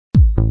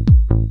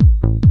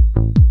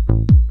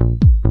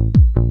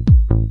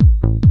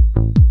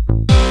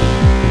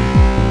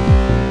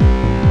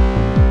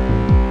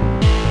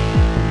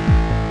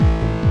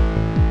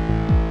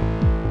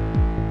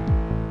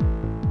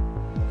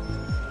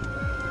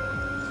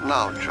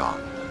Now,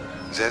 John,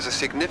 there's a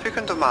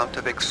significant amount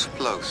of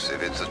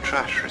explosive in the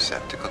trash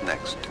receptacle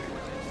next to you.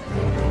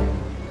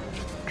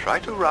 Try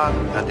to run,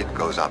 and it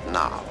goes up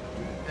now.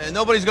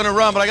 Nobody's gonna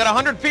run, but I got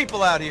 100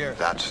 people out here.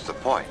 That's the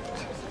point.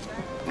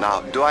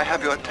 Now, do I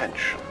have your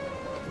attention?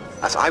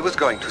 As I was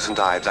going to St.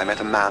 Ives, I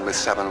met a man with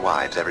 7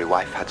 wives. Every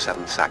wife had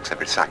 7 sacks.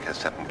 Every sack has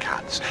 7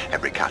 cats.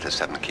 Every cat has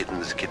 7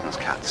 kittens. Kittens,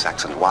 cats,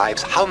 sacks, and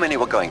wives. How many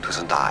were going to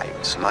St.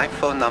 Ives? My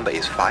phone number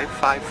is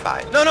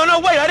 555. No,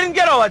 wait, I didn't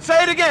get all that.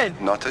 Say it again.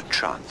 Not a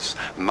chance.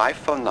 My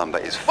phone number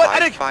is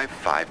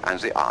 555 and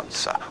the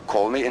answer.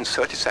 Call me in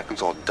 30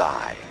 seconds or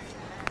die.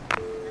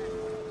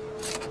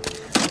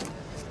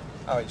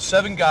 All right,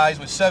 7 guys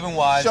with 7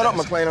 wives. Shut up,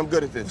 McClane. I'm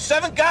good at this.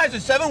 7 guys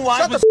with 7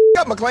 wives. Shut the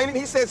up, McClane.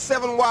 He said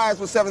 7 wives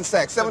with 7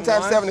 sacks. 7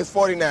 times 7 is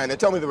 49. Now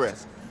tell me the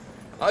rest.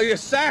 Oh, your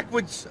sack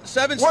with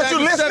 7 Weren't sacks. you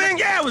listening? 7...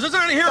 Yeah, I was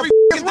listening to hear What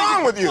the is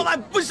wrong with you?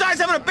 Well,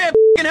 besides having a bad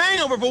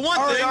hangover for one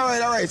thing. All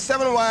right.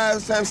 7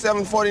 wives times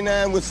 7,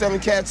 49 with 7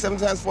 cats. 7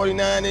 times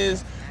 49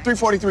 is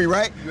 343,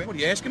 right? What are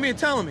you asking me or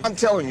telling me? I'm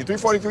telling you.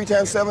 343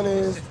 times 7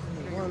 is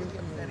 1,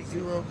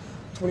 0,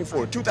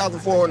 24.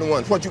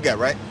 2,401. What you got,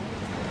 right?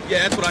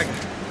 Yeah, that's what I got.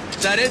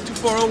 Is that it?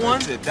 2401?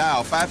 That's it.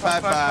 Dial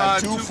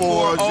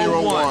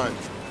 555-2401.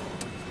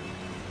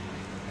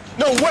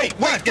 No, wait.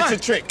 What? It's a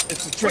trick.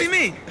 It's a trick. What do you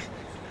mean?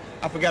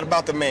 I forgot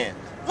about the man.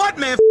 What,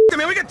 man? The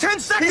man. We got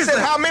 10 seconds. He said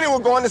left. how many were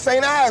going to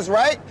St. Ives,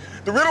 right?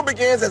 The riddle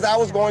begins as I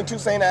was going to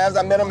St. Ives.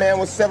 I met a man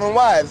with 7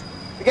 wives.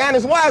 The guy and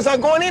his wives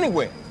aren't going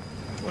anywhere.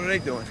 What are they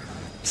doing?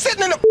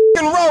 Sitting in the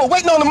road,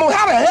 waiting on the moon.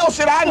 How the hell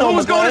should I know? Who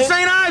was going to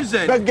St. Ives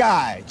then? The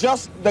guy.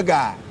 Just the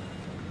guy.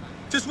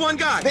 Just one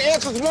guy. The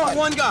answer's 1.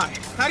 One guy.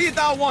 How do you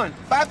dial 1?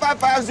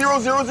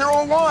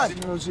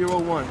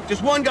 555-0001. 001.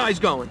 Just one guy's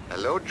going.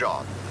 Hello,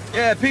 John.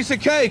 Yeah, piece of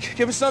cake.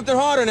 Give us something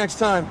harder next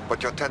time.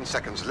 But you're 10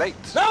 seconds late.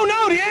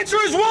 No, the answer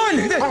is 1.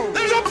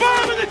 There's a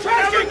bomb in the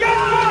trash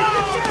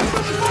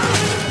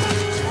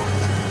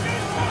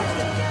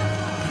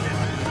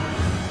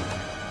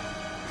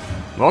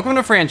can. Welcome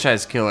to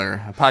Franchise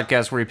Killer, a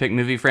podcast where we pick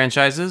movie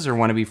franchises or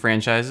wannabe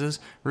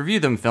franchises, review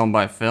them film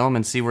by film,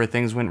 and see where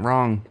things went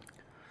wrong.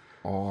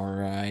 All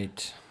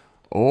right.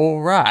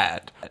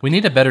 We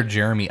need a better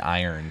Jeremy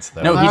Irons,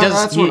 though. No, he does.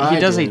 That's He what I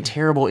does a did.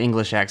 terrible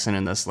English accent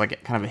in this,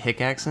 like kind of a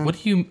hick accent.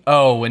 What do you...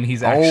 Oh, when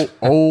he's actually...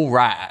 All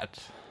right.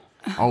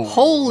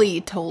 Holy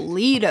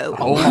Toledo.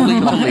 Holy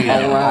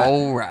Toledo.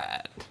 All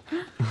right.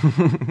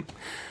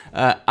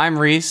 I'm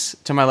Reese.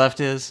 To my left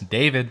is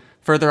David.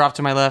 Further off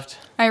to my left,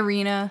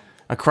 Irina.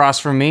 across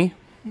from me,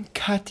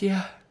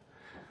 Katya.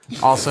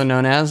 also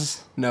known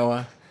as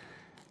Noah.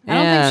 I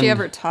don't think she and-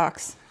 ever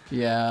talks.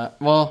 Yeah,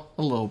 well,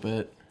 a little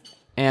bit.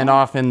 And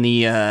off in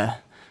the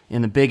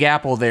Big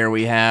Apple there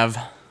we have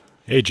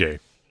AJ.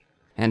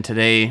 And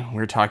today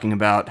we're talking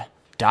about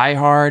Die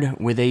Hard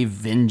with a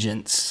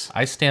Vengeance.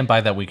 I stand by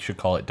that we should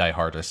call it Die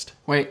Hardest.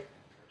 Wait,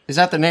 is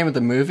that the name of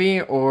the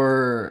movie,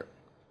 or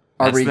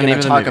are That's we the going name to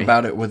of the talk movie.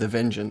 about it with a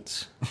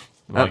vengeance?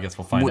 Well, I guess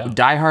we'll find out.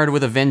 Die Hard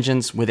with a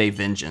Vengeance with a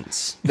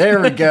Vengeance. There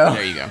we go.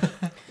 There you go.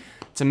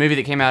 It's a movie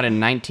that came out in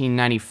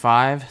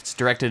 1995. It's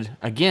directed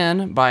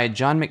again by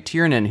John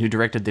McTiernan, who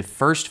directed the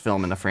first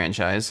film in the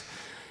franchise.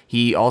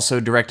 He also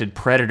directed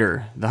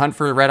Predator, The Hunt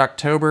for Red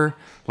October,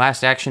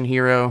 Last Action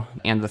Hero,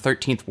 and The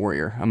 13th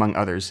Warrior, among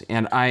others.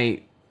 And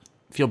I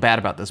feel bad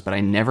about this, but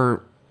I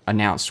never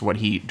announced what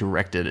he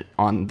directed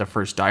on the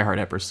first Die Hard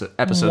episode,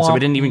 so we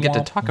didn't even get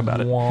to talk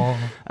about it.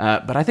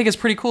 But I think it's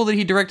pretty cool that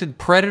he directed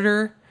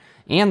Predator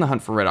and The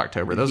Hunt for Red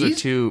October. Those are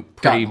two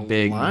pretty Got a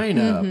big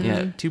lineup.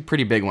 Yeah, two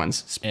pretty big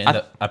ones.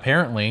 And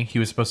apparently, he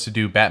was supposed to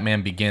do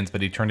Batman Begins,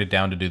 but he turned it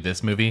down to do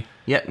this movie.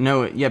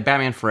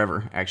 Batman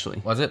Forever,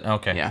 actually. Was it?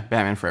 Okay. Yeah,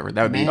 Batman Forever.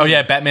 That would be... Oh,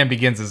 yeah, Batman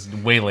Begins is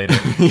way later.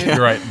 You're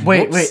right.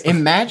 Wait,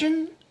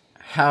 imagine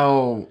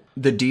how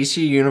the DC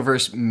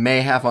universe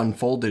may have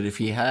unfolded if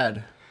he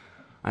had.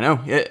 I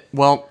know.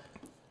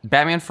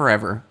 Batman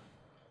Forever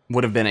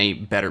would have been a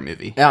better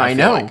movie. Yeah, I feel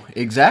know. like.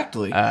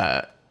 Exactly.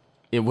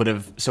 It would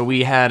have... So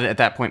we had, at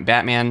that point,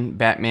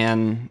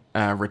 Batman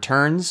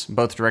Returns,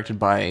 both directed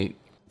by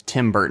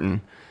Tim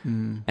Burton.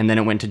 And then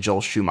it went to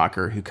Joel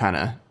Schumacher, who kind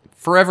of...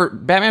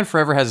 Batman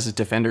Forever has its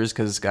defenders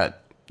because it's got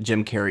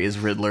Jim Carrey as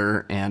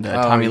Riddler and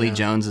Tommy Lee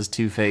Jones as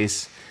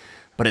Two-Face.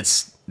 But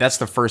that's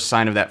the first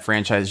sign of that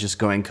franchise just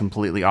going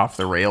completely off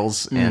the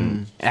rails.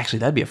 And actually,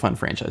 that'd be a fun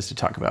franchise to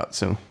talk about.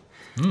 So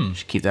we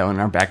should keep that one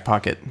in our back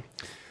pocket.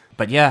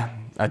 But yeah,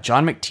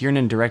 John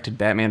McTiernan directed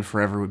Batman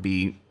Forever would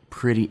be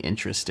pretty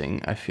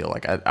interesting. I feel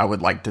like I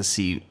would like to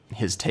see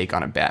his take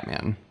on a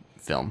Batman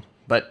film.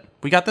 But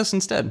we got this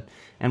instead.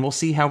 And we'll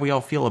see how we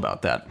all feel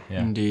about that.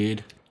 Yeah.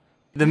 Indeed.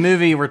 The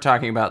movie we're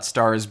talking about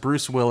stars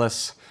Bruce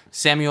Willis,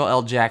 Samuel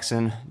L.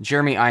 Jackson,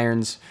 Jeremy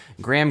Irons,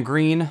 Graham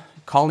Greene,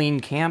 Colleen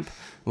Camp,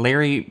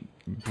 Larry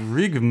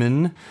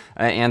Brigman,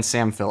 and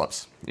Sam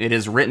Phillips. It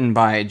is written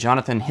by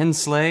Jonathan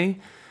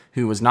Hensley,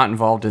 who was not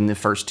involved in the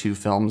first 2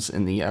 films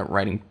in the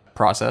writing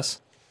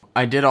process.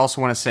 I did also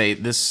want to say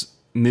this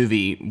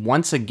movie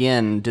once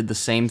again did the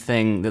same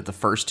thing that the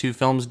first 2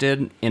 films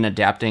did in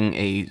adapting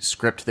a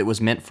script that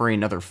was meant for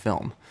another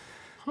film.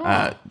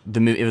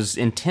 It was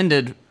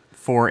intended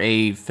for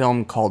a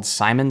film called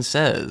Simon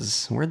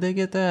Says. Where'd they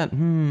get that?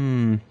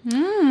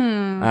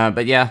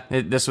 But yeah,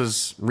 this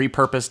was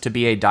repurposed to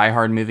be a Die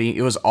Hard movie.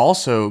 It was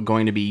also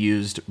going to be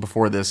used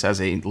before this as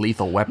a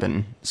Lethal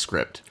Weapon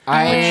script.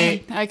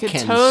 I could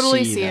can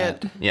totally see see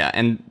that. it. Yeah,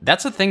 and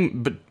that's the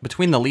thing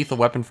between the Lethal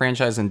Weapon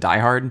franchise and Die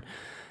Hard.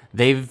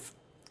 They've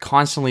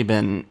constantly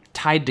been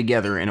tied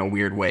together in a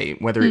weird way,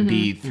 whether it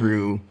be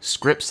through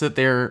scripts that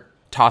they're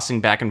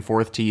tossing back and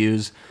forth to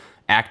use,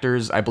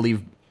 actors. I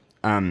believe,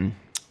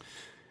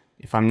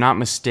 if I'm not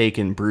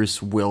mistaken,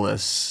 Bruce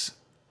Willis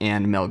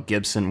and Mel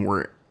Gibson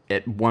were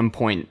at one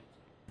point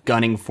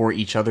gunning for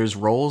each other's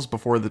roles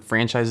before the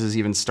franchises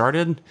even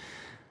started.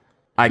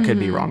 I could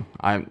be wrong.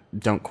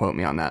 Don't quote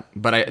me on that.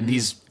 But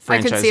these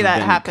franchises see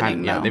that have been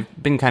happening, though.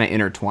 they've been kind of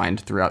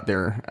intertwined throughout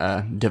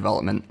their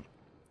development.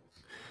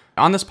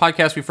 On this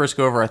podcast, we first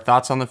go over our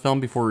thoughts on the film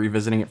before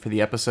revisiting it for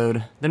the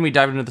episode. Then we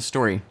dive into the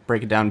story,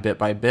 break it down bit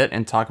by bit,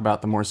 and talk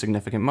about the more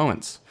significant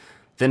moments.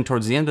 Then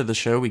towards the end of the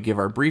show, we give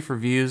our brief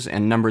reviews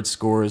and numbered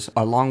scores,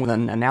 along with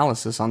an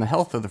analysis on the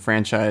health of the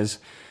franchise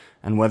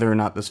and whether or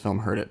not this film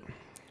hurt it.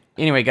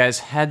 Anyway, guys,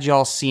 had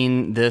y'all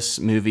seen this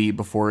movie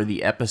before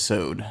the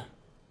episode?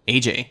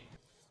 AJ?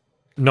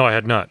 No, I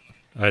had not.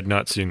 I had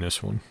not seen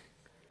this one.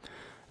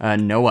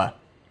 Noah?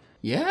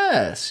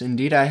 Yes,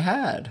 indeed I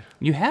had.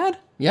 You had?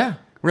 Yeah.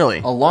 Really?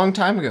 A long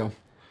time ago.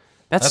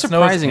 That's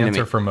Noah's surprising to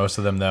answer me. for most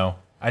of them, though.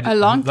 A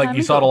long time like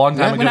you saw it a long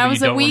time ago, when I but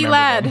was you a don't wee remember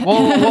lad. them.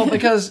 Well,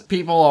 because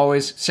people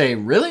always say,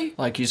 really?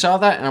 Like, you saw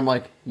that? And I'm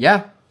like,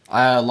 yeah,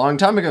 a long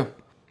time ago.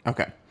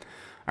 Okay.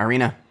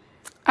 Irina?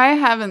 I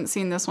haven't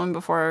seen this one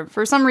before.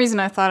 For some reason,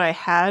 I thought I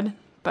had,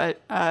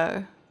 but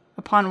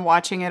upon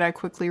watching it, I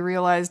quickly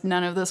realized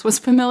none of this was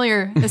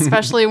familiar,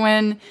 especially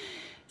when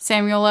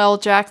Samuel L.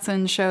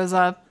 Jackson shows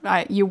up.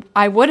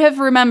 I would have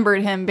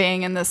remembered him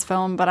being in this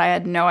film, but I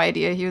had no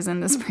idea he was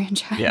in this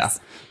franchise. Yeah.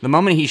 The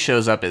moment he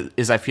shows up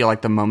is I feel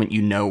like the moment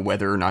you know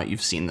whether or not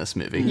you've seen this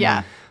movie.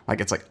 Yeah. Like,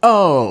 it's like,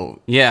 oh,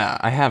 yeah,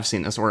 I have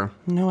seen this, or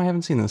no, I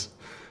haven't seen this.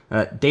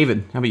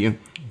 David, how about you?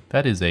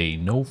 That is a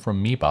no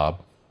from me,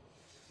 Bob.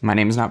 My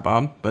name is not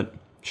Bob, but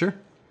sure.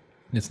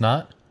 It's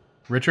not?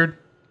 Richard?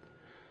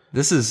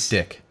 This is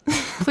Dick.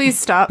 Please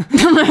stop.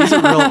 these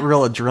are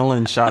real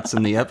adrenaline shots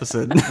in the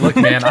episode. Look,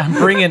 man, I'm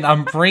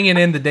bringing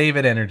in the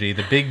David energy,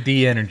 the big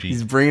D energy.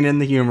 He's bringing in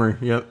the humor.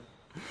 Yep.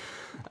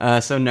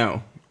 So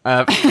no.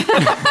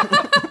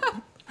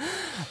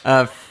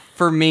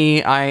 For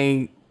me,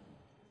 I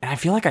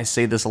feel like I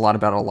say this a lot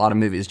about a lot of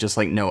movies, just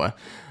like Noah,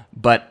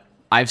 but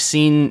I've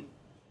seen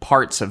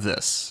parts of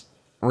this,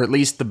 or at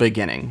least the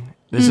beginning.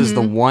 This is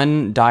the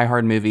one Die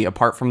Hard movie,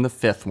 apart from the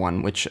fifth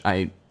one, which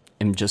I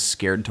am just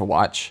scared to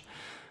watch,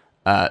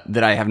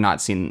 that I have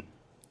not seen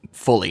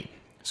fully.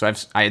 So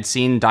I had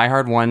seen Die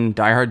Hard 1,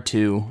 Die Hard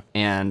 2,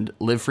 and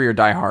Live Free or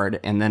Die Hard,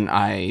 and then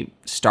I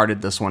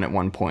started this one at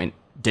one point,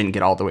 didn't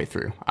get all the way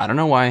through. I don't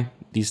know why.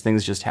 These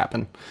things just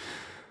happen.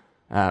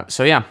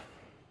 So yeah,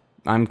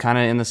 I'm kind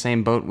of in the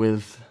same boat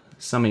with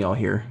some of y'all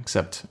here,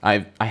 except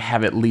I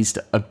have at least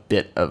a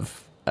bit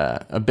of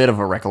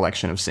a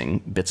recollection of seeing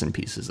bits and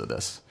pieces of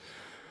this.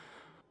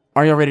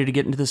 Are y'all ready to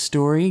get into the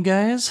story,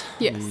 guys?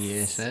 Yes.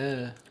 Yes,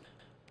 sir.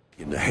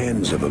 In the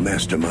hands of a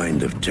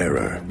mastermind of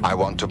terror. I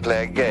want to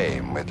play a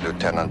game with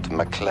Lieutenant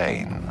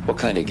McClane. What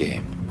kind of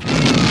game?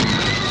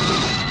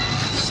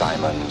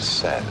 Simon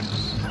Says.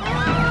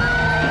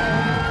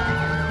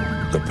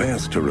 The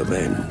path to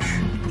revenge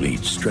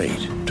leads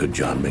straight to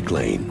John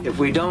McClane. If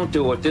we don't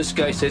do what this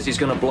guy says, he's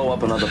gonna blow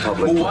up another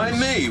public Well, why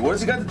place. me?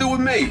 What's it got to do with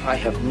me? I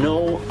have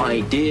no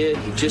idea.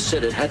 He just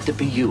said it had to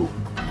be you.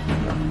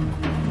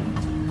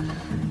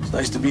 It's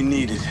nice to be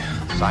needed.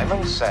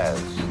 Simon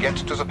Says, get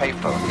to the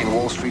payphone in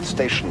Wall Street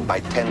Station by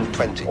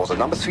 10:20, or the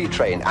number 3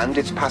 train and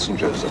its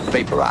passengers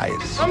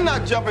vaporize. I'm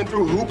not jumping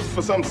through hoops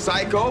for some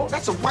psycho.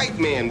 That's a white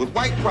man with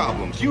white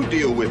problems. You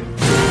deal with it.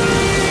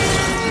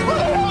 Where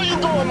the hell are you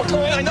going,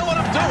 McClane? I know what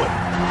I'm doing.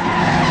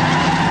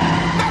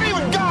 Not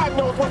even God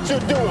knows what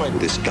you're doing.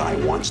 This guy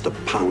wants to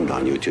pound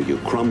on you till you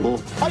crumble.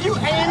 Are you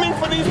aiming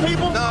for these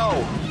people?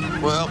 No.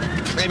 Well,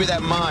 maybe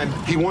that mime.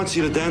 He wants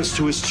you to dance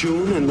to his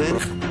tune and then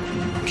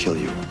kill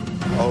you.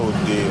 Oh,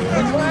 dear.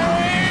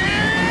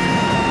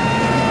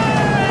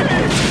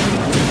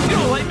 You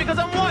don't like me because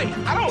I'm white.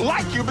 I don't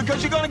like you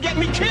because you're gonna get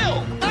me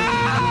killed.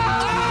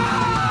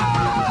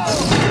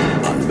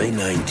 On May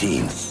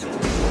 19th,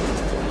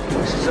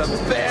 This is a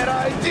bad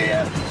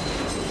idea.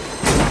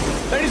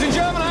 Ladies and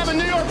gentlemen, I'm a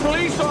New York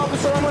police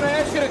officer. I'm going to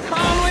ask you to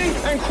calmly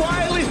and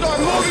quietly start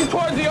moving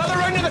towards the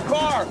other end of the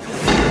car.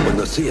 when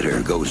the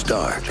theater goes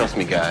dark, Trust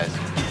me, guys.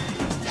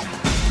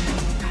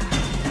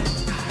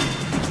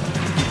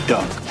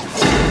 duck,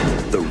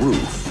 the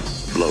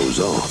roof blows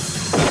off.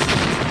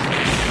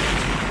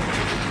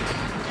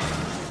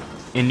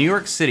 In New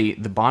York City,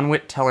 the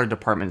Bonwit Teller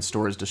department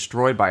store is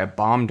destroyed by a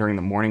bomb during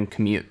the morning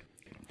commute.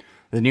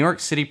 The New York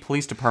City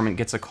Police Department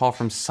gets a call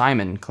from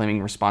Simon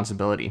claiming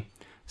responsibility.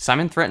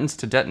 Simon threatens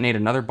to detonate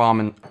another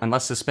bomb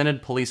unless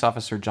suspended police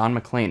officer John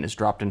McClane is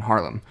dropped in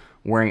Harlem,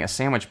 wearing a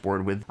sandwich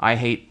board with "I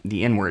hate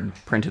the N-word"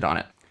 printed on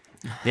it.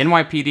 The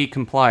NYPD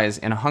complies,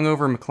 and a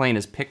hungover McClane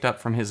is picked up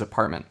from his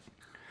apartment.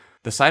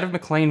 The sight of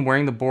McClane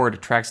wearing the board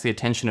attracts the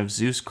attention of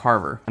Zeus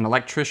Carver, an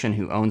electrician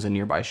who owns a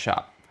nearby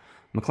shop.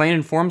 McClane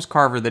informs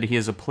Carver that he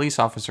is a police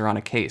officer on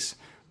a case,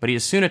 but he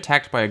is soon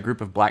attacked by a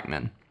group of black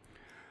men.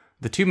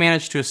 The two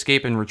manage to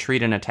escape and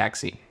retreat in a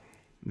taxi.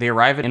 They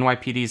arrive at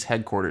NYPD's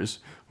headquarters,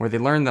 where they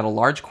learn that a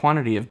large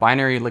quantity of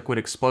binary liquid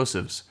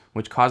explosives,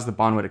 which caused the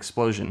Bonwood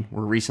explosion,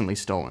 were recently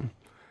stolen.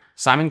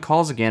 Simon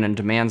calls again and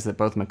demands that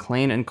both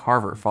McClane and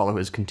Carver follow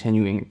his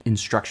continuing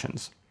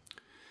instructions.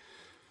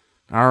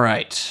 All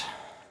right.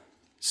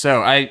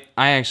 So I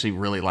actually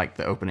really like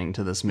the opening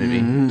to this movie.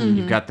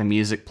 You've got the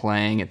music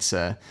playing. It's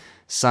a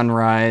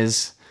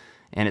sunrise,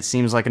 and it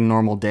seems like a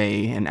normal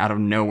day, and out of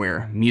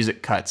nowhere,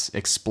 music cuts,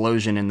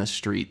 explosion in the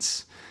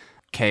streets,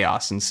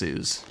 chaos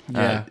ensues.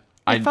 Yeah.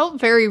 It felt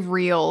very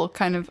real,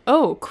 kind of,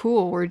 oh,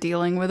 cool, we're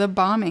dealing with a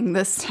bombing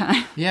this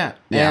time. Yeah.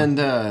 Yeah. And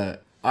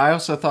I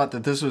also thought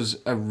that this was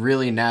a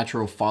really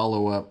natural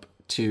follow-up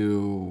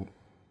to,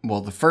 well,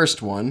 the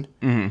first one.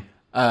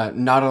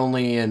 Not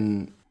only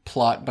in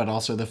plot, but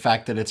also the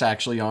fact that it's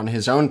actually on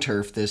his own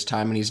turf this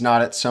time, and he's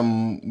not at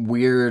some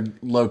weird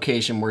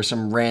location where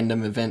some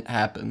random event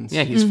happens.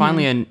 Yeah, he's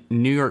finally a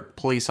New York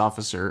police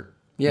officer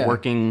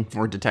working,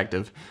 or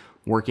detective,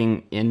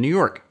 working in New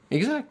York.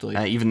 Exactly.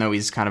 Even though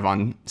he's kind of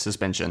on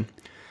suspension.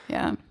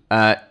 Yeah.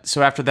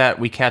 So after that,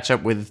 we catch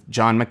up with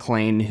John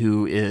McClane,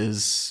 who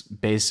is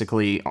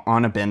basically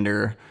on a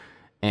bender,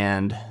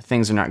 and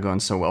things are not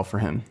going so well for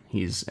him.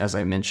 He's, as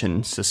I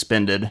mentioned,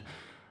 suspended.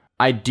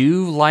 I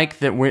do like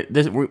that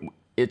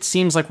it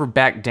seems like we're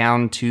back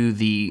down to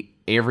the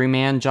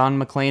everyman John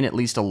McClane, at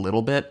least a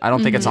little bit. I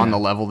don't think it's on the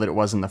level that it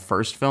was in the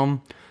first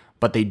film,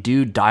 but they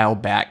do dial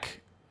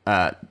back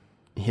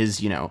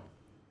his,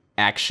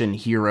 action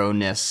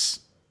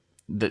hero-ness,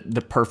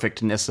 the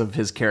perfectness of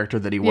his character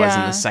that he was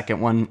in the second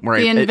one. Where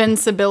the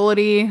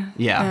invincibility.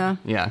 Yeah.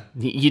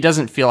 He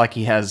doesn't feel like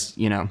he has,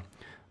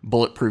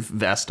 bulletproof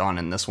vest on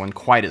in this one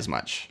quite as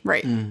much.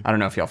 Right. I don't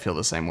know if y'all feel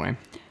the same way.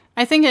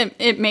 I think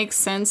it makes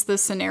sense, the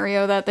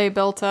scenario that they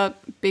built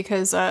up,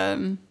 because,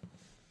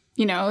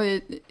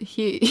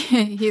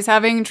 he's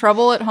having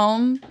trouble at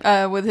home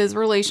with his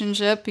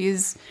relationship.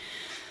 He's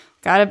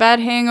got a bad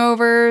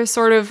hangover,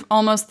 sort of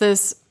almost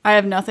this I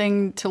have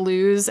nothing to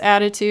lose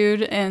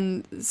attitude,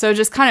 and so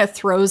just kind of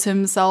throws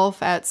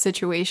himself at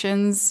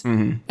situations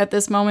at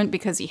this moment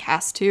because he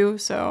has to.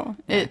 So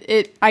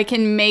I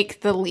can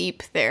make the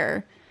leap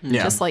there,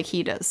 just like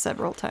he does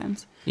several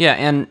times. Yeah,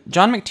 and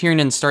John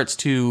McTiernan starts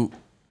to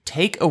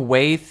take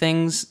away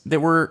things that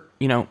were,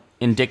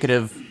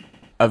 indicative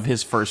of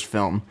his first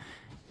film,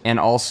 and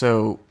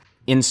also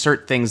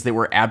insert things that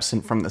were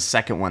absent from the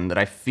second one that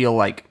I feel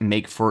like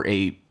make for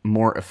a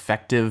more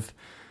effective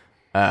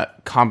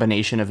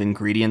combination of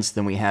ingredients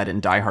than we had in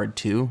Die Hard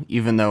 2,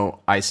 even though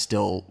I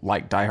still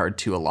like Die Hard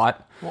 2 a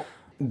lot. Well,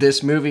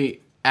 this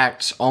movie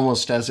acts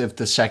almost as if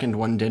the second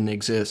one didn't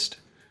exist.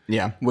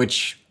 Yeah.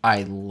 Which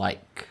I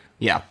like.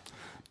 Yeah.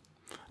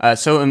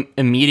 So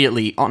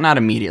immediately, not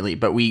immediately,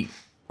 but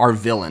our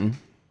villain,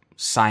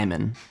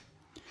 Simon,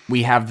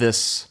 we have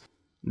this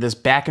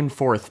back and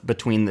forth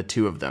between the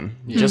two of them,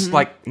 just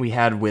like we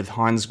had with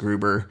Hans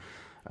Gruber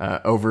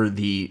over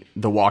the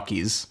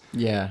walkies.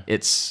 Yeah.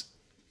 It's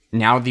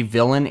now the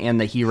villain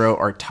and the hero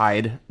are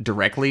tied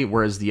directly,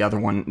 whereas the other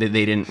one, they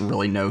didn't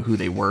really know who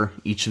they were.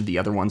 Each of the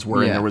other ones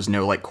were, and there was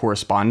no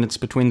correspondence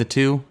between the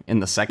two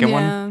in the second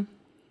one.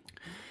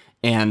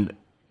 And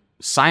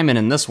Simon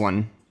in this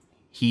one,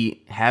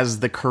 he has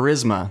the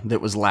charisma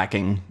that was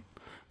lacking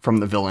from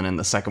the villain in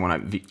the second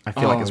one. I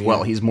feel like as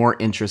well. He's more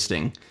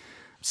interesting.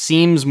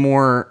 Seems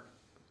more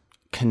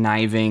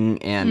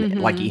conniving, and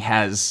like he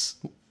has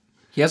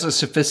a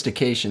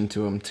sophistication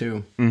to him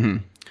too.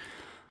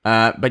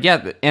 But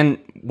yeah, and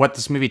what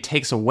this movie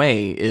takes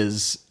away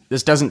is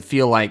this doesn't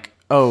feel like,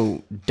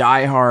 oh,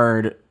 Die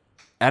Hard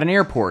at an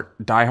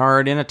airport, Die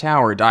Hard in a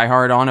tower, Die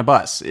Hard on a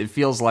bus. It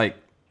feels like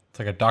it's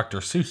like a Dr.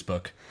 Seuss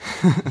book.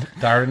 Die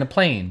Hard in a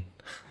plane.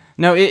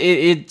 No,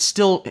 it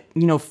still,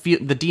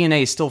 the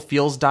DNA still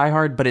feels Die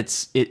Hard, but it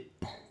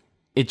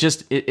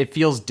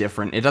feels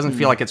different. It doesn't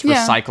feel like it's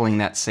recycling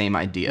that same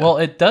idea. Well,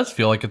 it does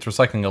feel like it's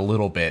recycling a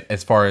little bit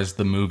as far as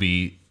the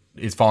movie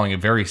is following a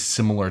very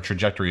similar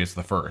trajectory as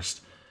the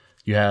first.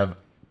 You have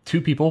two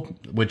people,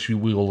 which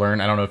we will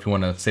learn. I don't know if you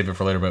want to save it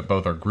for later, but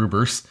both are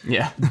Grubers.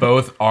 Yeah.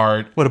 Both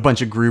are... What a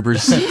bunch of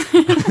Grubers.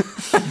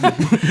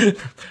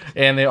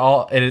 And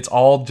it's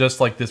all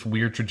just like this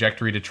weird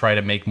trajectory to try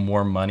to make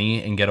more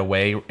money and get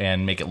away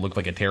and make it look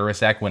like a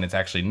terrorist act when it's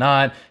actually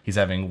not. He's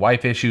having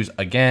wife issues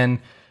again.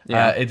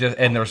 Yeah.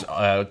 And there's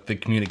the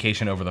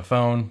communication over the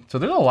phone. So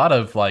there's a lot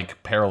of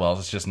parallels.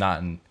 It's just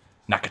not in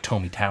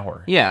Nakatomi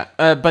Tower. Yeah,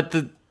 but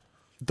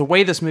the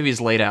way this movie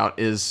is laid out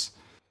is...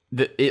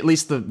 at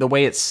least the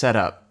way it's set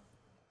up,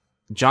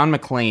 John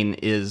McClane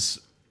is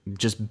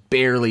just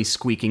barely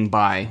squeaking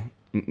by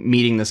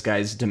meeting this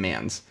guy's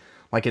demands.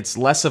 Like, it's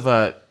less of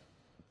a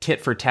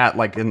tit for tat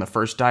like in the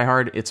first Die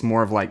Hard. It's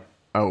more of like,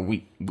 oh,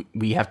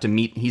 we have to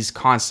meet. He's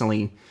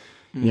constantly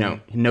you know,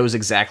 knows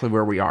exactly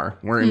where we are.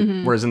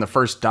 Whereas in the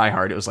first Die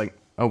Hard, it was like,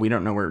 oh, we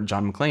don't know where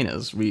John McClane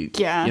is.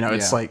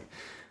 It's like,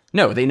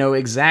 no, they know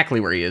exactly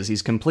where he is.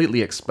 He's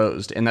completely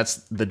exposed, and that's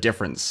the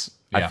difference.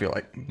 I feel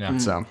like. Yeah.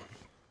 So,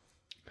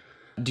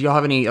 do y'all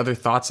have any other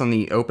thoughts on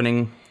the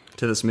opening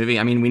to this movie?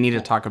 I mean, we need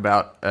to talk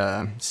about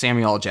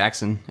Samuel L.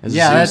 Jackson as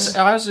Zeus.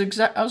 I was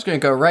going to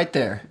go right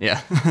there.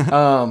 Yeah.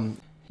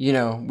 You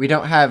know, we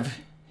don't have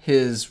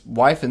his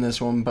wife in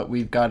this one, but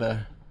we've got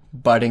a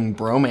budding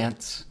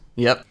bromance.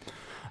 Yep.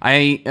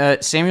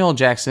 Samuel L.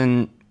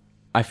 Jackson,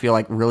 I feel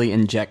like, really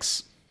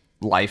injects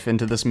life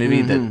into this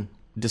movie that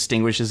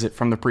distinguishes it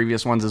from the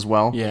previous ones as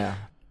well. Yeah.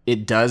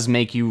 It does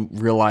make you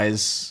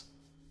realize,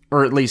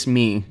 or at least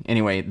me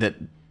anyway, that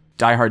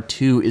Die Hard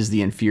 2 is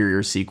the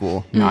inferior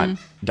sequel, not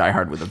Die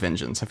Hard with a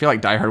Vengeance. I feel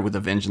like Die Hard with a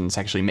Vengeance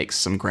actually makes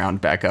some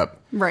ground back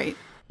up. Right.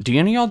 Do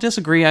any of y'all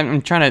disagree?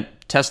 I'm trying to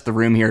test the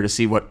room here to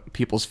see what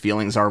people's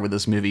feelings are with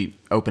this movie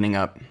opening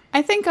up.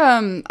 I think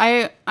I'm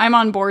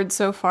on board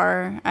so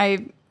far.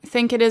 I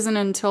think it isn't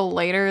until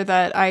later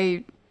that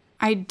I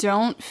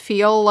don't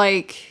feel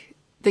like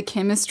the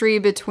chemistry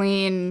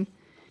between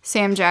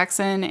Sam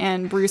Jackson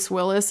and Bruce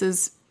Willis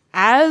is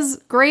as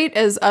great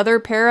as other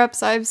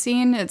pair-ups I've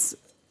seen.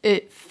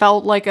 It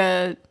felt like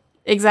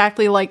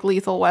exactly like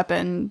Lethal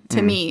Weapon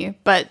to me,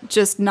 but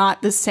just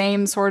not the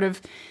same sort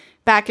of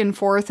back and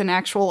forth and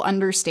actual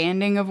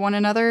understanding of one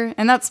another.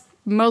 And that's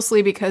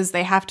mostly because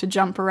they have to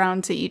jump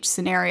around to each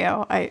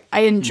scenario. I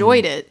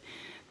enjoyed it,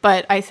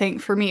 but I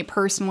think for me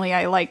personally,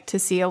 I like to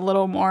see a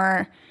little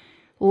more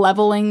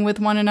leveling with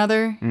one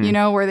another, you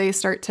know, where they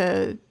start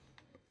to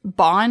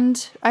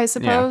bond, I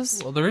suppose.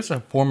 Yeah. Well, there is a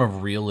form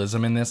of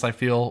realism in this, I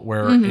feel,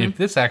 where if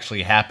this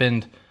actually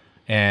happened,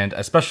 and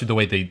especially the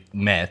way they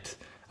met,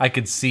 I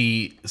could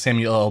see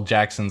Samuel L.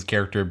 Jackson's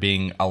character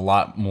being a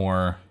lot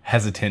more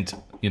hesitant,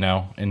 you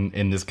know,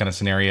 in this kind of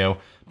scenario,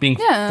 being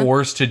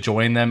forced to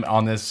join them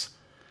on this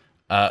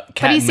cat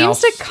but he and mouse.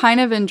 seems to kind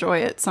of enjoy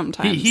it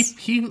sometimes.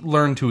 He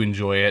learned to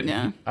enjoy it.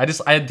 Yeah.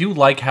 I do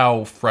like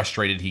how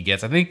frustrated he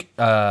gets. I think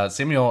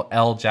Samuel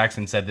L.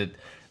 Jackson said that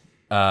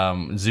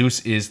Zeus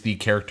is the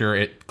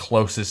character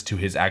closest to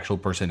his actual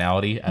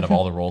personality out of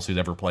all the roles he's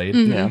ever played.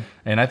 Yeah.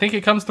 And I think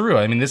it comes through.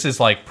 I mean, this is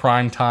like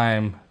prime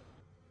time.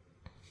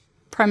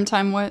 Prime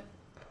time what?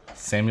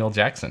 Samuel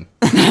Jackson.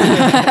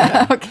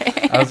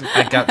 Okay.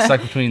 I got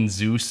stuck between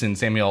Zeus and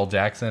Samuel L.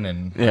 Jackson,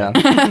 and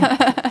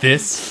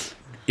this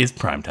is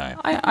prime time.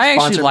 I actually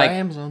Sponsored like by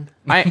Amazon.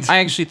 I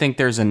actually think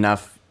there's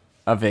enough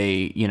of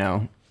a, you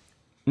know,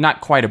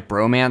 not quite a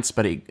bromance,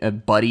 but a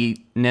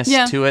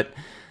buddiness to it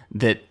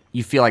that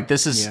you feel like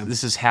this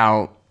is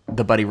how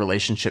the buddy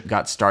relationship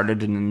got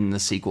started, and in the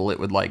sequel it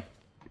would like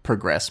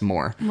progress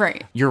more.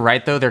 Right. You're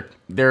right though,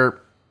 they're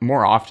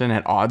more often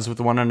at odds with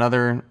one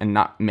another and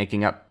not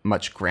making up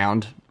much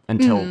ground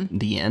until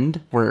the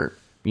end, where,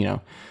 you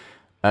know,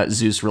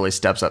 Zeus really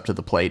steps up to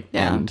the plate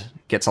and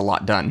gets a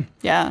lot done.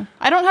 Yeah.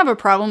 I don't have a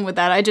problem with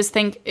that. I just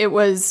think it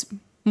was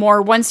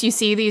more, once you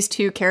see these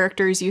two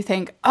characters, you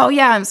think, oh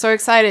yeah, I'm so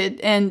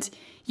excited. And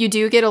you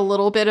do get a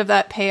little bit of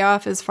that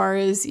payoff as far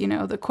as, you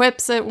know, the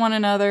quips at one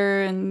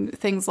another and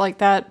things like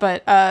that.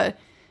 But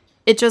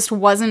it just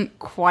wasn't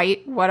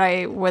quite what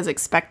I was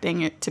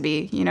expecting it to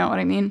be. You know what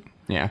I mean?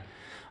 Yeah.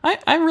 I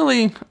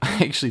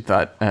actually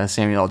thought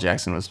Samuel L.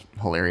 Jackson was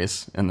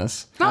hilarious in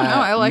this. Oh, no,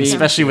 I like him.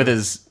 Especially with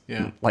his,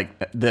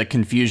 like, the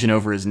confusion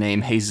over his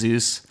name,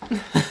 Jesus.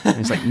 And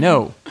he's like,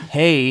 no,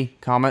 hey,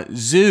 comma,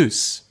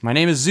 Zeus. My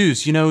name is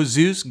Zeus. You know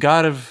Zeus,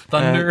 god of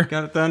thunder.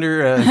 God of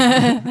thunder.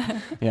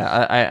 Yeah,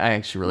 I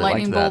actually really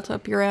Lightning liked that. bolt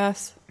up your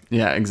ass.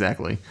 Yeah,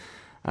 exactly.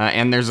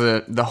 And there's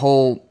the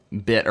whole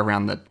bit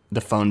around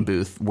the phone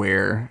booth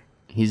where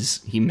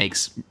he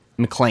makes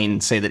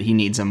McClane say that he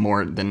needs him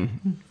more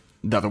than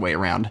the other way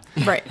around.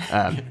 Right.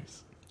 I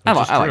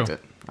liked it.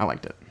 I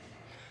liked it.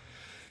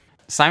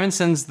 Simon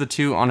sends the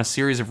two on a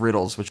series of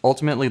riddles, which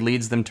ultimately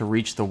leads them to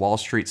reach the Wall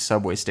Street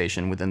subway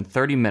station within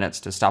 30 minutes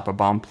to stop a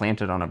bomb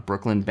planted on a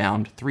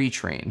Brooklyn-bound 3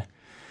 train.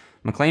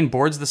 McClane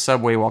boards the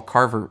subway while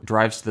Carver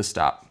drives to the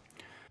stop.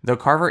 Though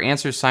Carver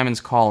answers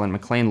Simon's call and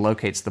McClane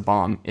locates the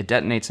bomb, it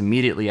detonates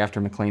immediately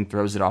after McClane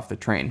throws it off the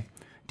train,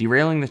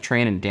 derailing the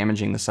train and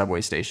damaging the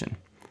subway station.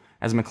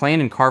 As McClane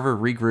and Carver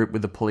regroup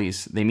with the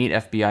police, they meet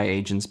FBI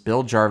agents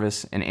Bill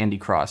Jarvis and Andy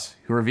Cross,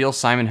 who reveal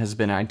Simon has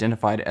been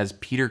identified as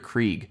Peter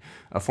Krieg,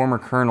 a former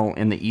colonel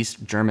in the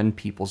East German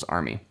People's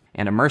Army,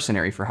 and a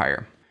mercenary for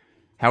hire.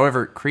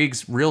 However,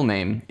 Krieg's real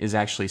name is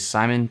actually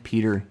Simon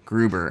Peter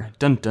Gruber,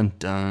 dun dun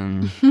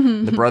dun,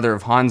 the brother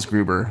of Hans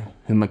Gruber,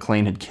 whom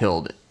McClane had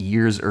killed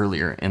years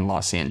earlier in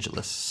Los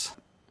Angeles.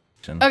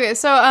 Okay,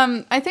 so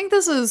I think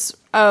this is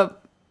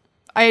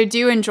I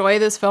do enjoy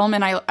this film,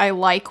 and I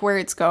like where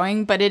it's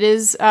going, but it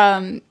is,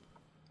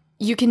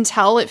 you can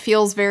tell it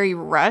feels very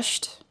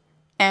rushed,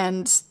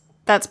 and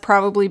that's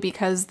probably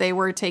because they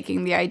were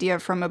taking the idea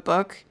from a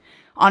book.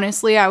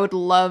 Honestly, I would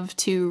love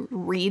to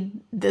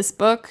read this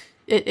book.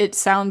 It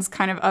sounds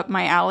kind of up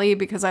my alley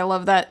because I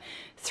love that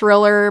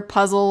thriller,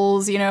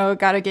 puzzles, you know,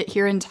 gotta get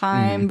here in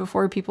time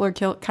before people are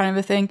killed kind of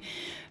a thing.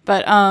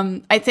 But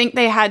I think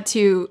they had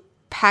to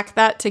pack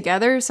that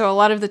together. So a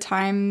lot of the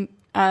time,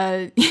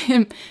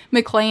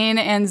 McClane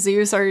and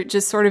Zeus are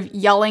just sort of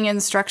yelling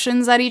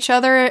instructions at each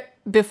other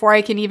before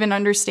I can even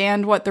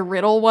understand what the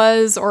riddle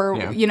was or,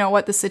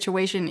 what the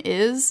situation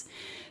is.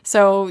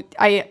 So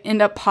I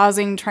end up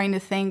pausing, trying to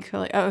think,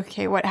 like,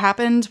 okay, what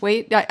happened?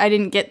 Wait, I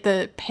didn't get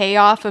the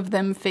payoff of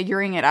them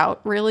figuring it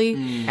out,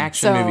 really.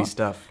 Action movie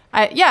stuff.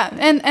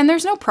 And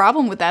there's no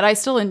problem with that. I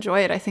still enjoy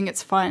it. I think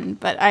it's fun.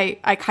 But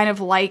I kind of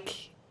like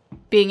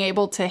being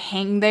able to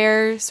hang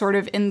there sort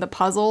of in the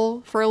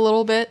puzzle for a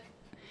little bit.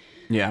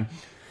 Yeah.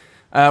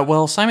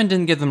 Well, Simon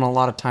didn't give them a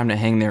lot of time to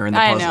hang there in the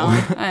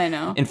puzzle. I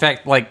know. In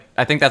fact,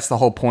 I think that's the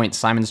whole point.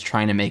 Simon's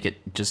trying to make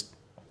it just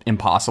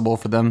impossible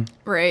for them.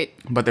 Right.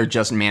 But they're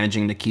just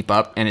managing to keep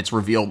up, and it's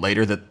revealed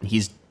later that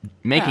he's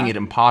making it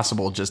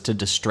impossible just to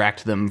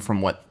distract them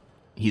from what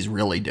he's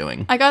really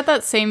doing. I got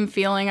that same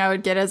feeling I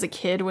would get as a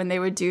kid when they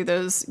would do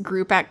those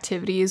group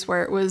activities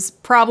where it was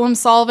problem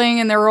solving,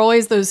 and there were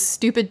always those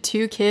stupid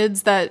 2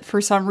 kids that for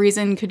some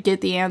reason could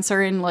get the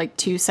answer in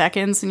 2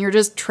 seconds, and you're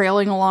just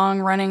trailing along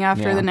running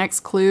after the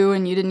next clue,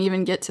 and you didn't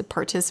even get to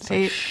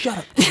participate. Shut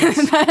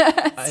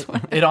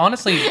up. It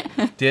honestly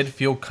did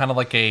feel kind of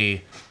like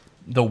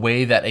the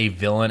way that a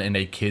villain in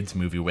a kids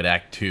movie would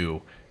act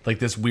too. Like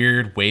this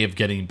weird way of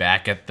getting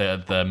back at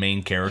the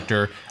main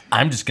character.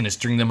 I'm just going to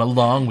string them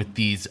along with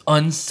these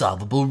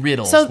unsolvable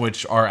riddles,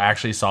 which are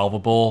actually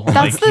solvable.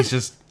 He's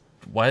just,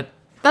 what?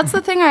 That's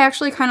the thing I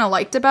actually kind of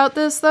liked about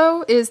this,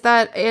 though, is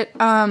that it,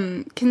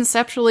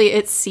 conceptually,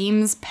 it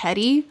seems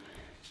petty,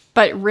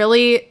 but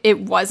really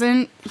it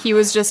wasn't. He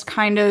was just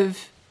kind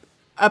of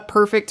a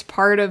perfect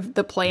part of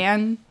the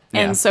plan.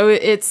 Yeah. And so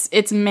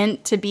it's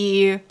meant to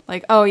be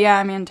like, oh yeah,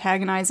 I'm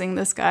antagonizing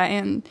this guy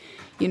and,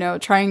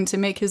 trying to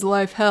make his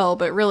life hell,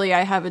 but really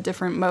I have a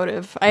different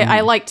motive.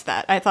 I liked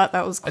that. I thought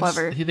that was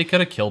clever. They could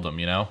have killed him,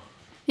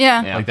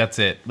 Yeah. Like that's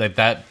it. Like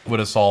that would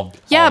have solved.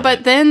 Yeah,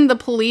 but then the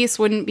police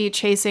wouldn't be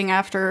chasing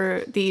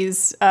after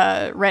these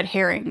red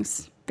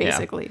herrings,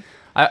 basically.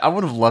 Yeah. I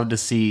would have loved to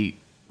see,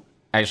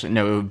 actually,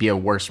 no, it would be a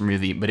worse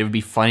movie, but it would be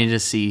funny to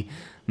see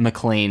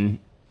McClane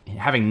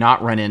having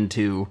not run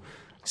into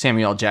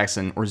Samuel L.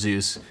 Jackson or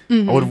Zeus.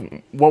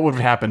 What would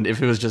have happened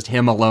if it was just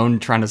him alone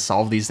trying to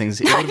solve these things?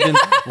 It would have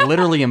been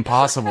literally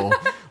impossible.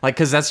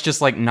 Because that's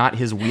just not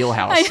his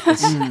wheelhouse.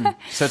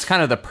 So it's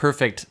kind of the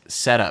perfect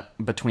setup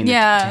between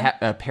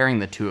pairing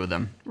the 2 of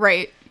them.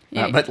 Right.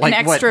 But an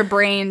extra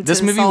brain.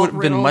 This movie would have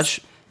been riddles.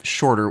 much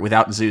shorter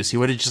without Zeus. He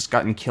would have just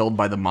gotten killed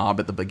by the mob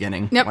at the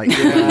beginning. Yep.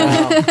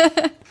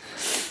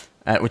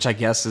 Which I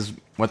guess is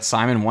what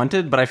Simon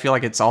wanted, but I feel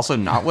like it's also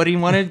not what he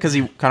wanted because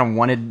he kind of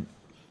wanted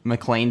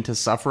McClane to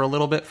suffer a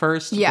little bit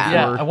first.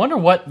 Yeah. I wonder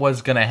what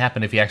was going to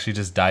happen if he actually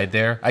just died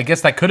there. I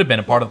guess that could have been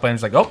a part of the plan.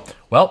 It's like, oh,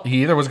 well,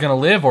 he either was going to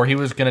live or he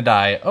was going to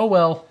die. Oh,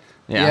 well.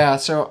 Yeah.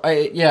 So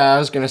I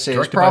was going to say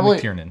Directed by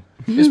McTiernan.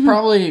 It's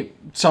probably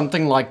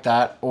something like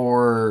that,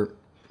 or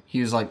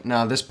he was like,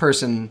 no, this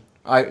person,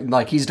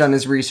 he's done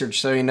his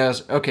research, so he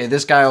knows, okay,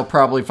 this guy will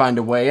probably find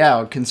a way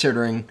out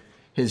considering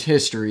his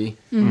history,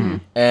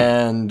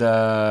 and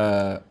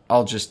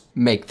I'll just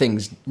make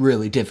things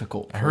really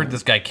difficult. I heard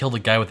this guy killed a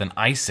guy with an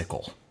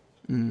icicle.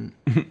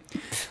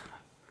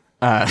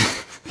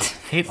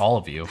 Hate all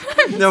of you.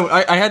 No,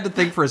 I had to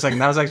think for a second.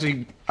 That was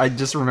actually, I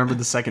just remembered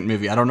the second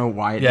movie. I don't know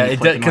why.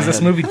 Because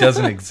this movie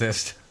doesn't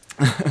exist.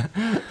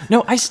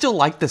 No, I still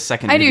like the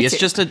second movie. It's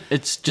just a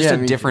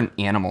different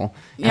animal.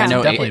 Yeah, it's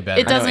definitely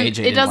better.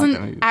 It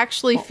doesn't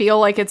actually feel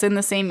like it's in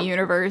the same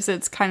universe.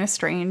 It's kind of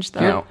strange, though.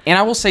 No. And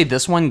I will say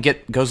this one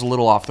goes a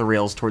little off the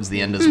rails towards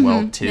the end as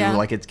well, too. Yeah.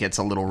 Like, it gets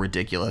a little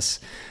ridiculous.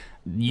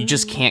 You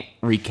just can't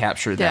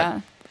recapture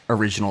that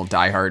original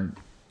Die Hard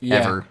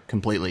ever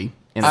completely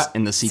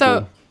in the sequel.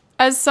 So,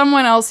 as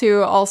someone else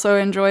who also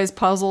enjoys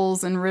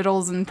puzzles and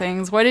riddles and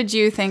things, what did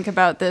you think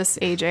about this,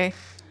 AJ?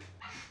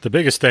 The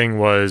biggest thing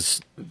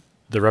was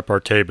the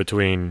repartee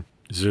between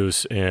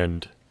Zeus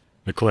and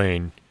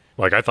McClane.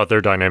 Like, I thought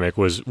their dynamic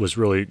was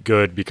really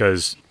good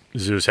because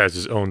Zeus has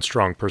his own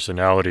strong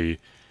personality.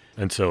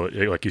 And so,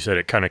 like you said,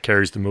 it kind of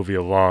carries the movie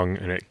along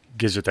and it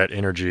gives it that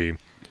energy.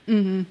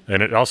 And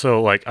it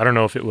also, I don't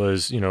know if it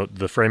was,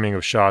 the framing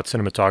of shots,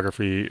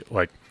 cinematography,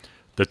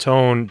 the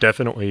tone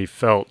definitely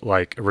felt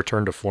like a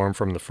return to form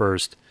from the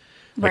first.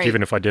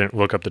 Even if I didn't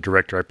look up the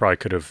director, I probably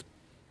could have,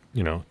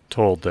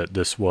 told that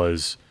this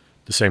was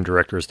the same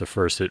director as the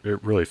first. It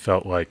really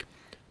felt like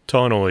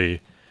tonally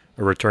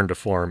a return to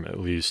form, at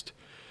least.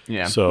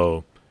 Yeah.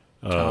 So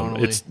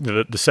it's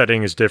the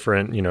setting is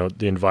different.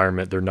 The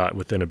environment, they're not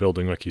within a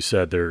building like you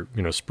said. They're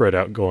spread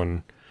out,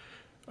 going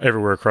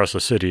everywhere across the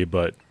city.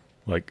 But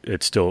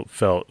it still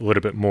felt a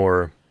little bit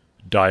more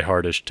Die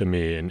Hardish to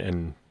me,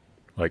 and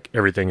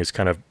everything is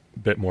kind of a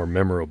bit more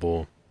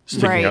memorable,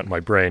 sticking out in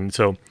my brain.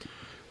 So,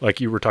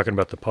 you were talking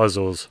about the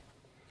puzzles,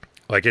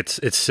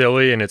 it's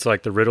silly and it's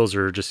the riddles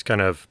are just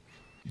kind of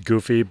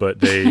goofy, but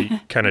they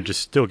kind of just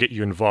still get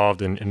you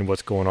involved in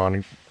what's going on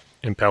and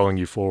impelling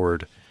you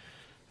forward.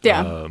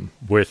 Yeah.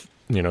 With,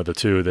 the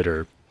 2 that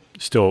are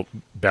still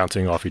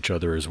bouncing off each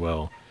other as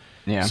well.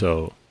 Yeah.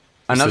 So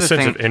another the sense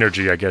thing of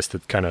energy, I guess,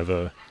 that kind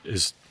of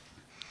is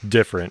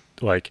different.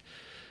 Like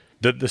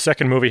the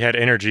second movie had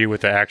energy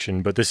with the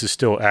action, but this is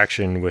still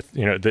action with,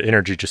 the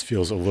energy just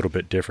feels a little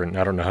bit different.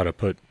 I don't know how to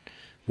put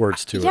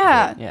words to it.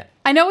 Yeah.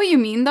 I know what you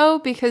mean though,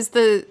 because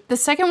the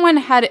second one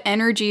had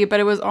energy,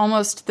 but it was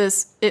almost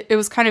this, it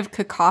was kind of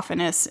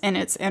cacophonous in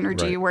its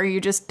energy, where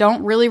you just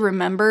don't really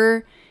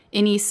remember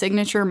any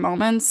signature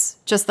moments,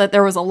 just that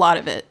there was a lot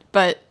of it.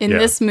 But in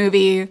this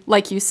movie,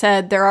 like you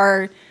said, there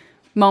are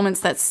moments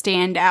that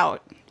stand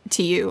out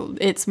to you.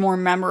 It's more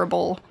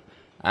memorable.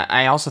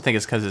 I also think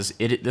it's because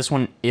this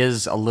one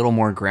is a little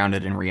more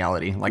grounded in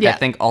reality. Like, I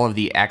think all of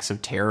the acts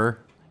of terror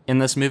in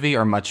this movie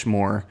are much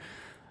more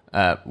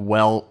I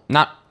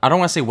don't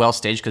want to say well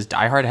staged, because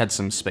Die Hard had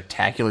some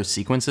spectacular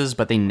sequences,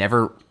 but they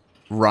never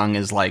rung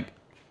as like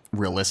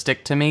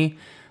realistic to me.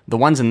 The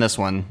ones in this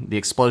one, the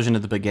explosion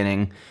at the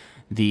beginning,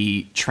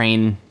 the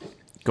train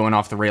going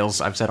off the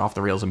rails. I've said off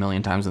the rails a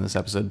million times in this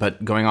episode,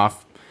 but going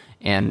off,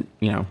 and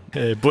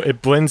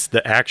it blends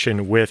the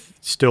action with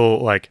still,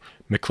 like,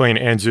 McClane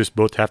and Zeus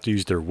both have to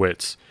use their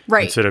wits,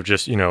 right? Instead of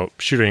just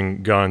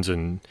shooting guns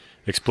and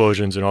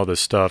explosions and all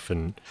this stuff.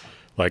 And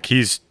like,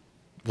 he's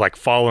like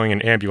following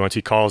an ambulance.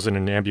 He calls in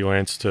an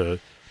ambulance to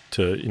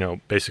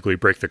basically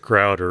break the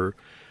crowd or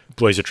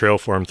blaze a trail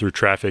for him through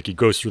traffic. He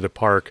goes through the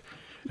park,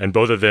 and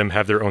both of them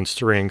have their own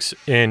strengths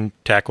in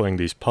tackling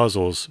these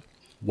puzzles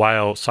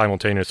while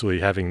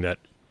simultaneously having that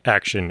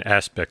action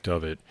aspect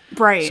of it.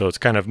 Right. So it's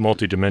kind of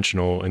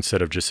multi-dimensional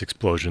instead of just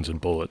explosions and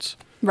bullets.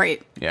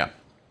 Right. Yeah.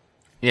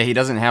 Yeah, he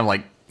doesn't have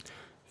like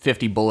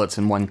 50 bullets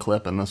in one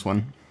clip in this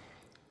one.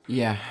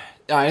 Yeah.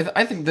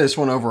 I think this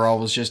one overall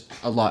was just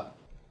a lot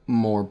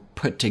more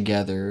put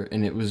together,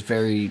 and it was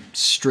very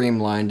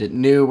streamlined. It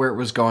knew where it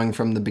was going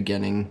from the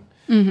beginning,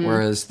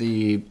 whereas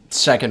the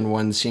second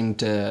one seemed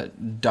to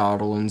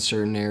dawdle in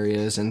certain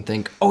areas and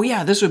think, oh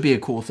yeah, this would be a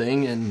cool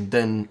thing, and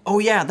then, oh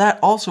yeah, that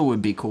also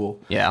would be cool.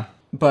 Yeah.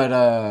 But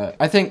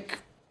I think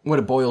what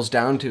it boils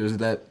down to is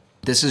that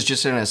this is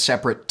just in a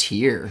separate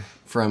tier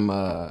from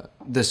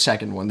the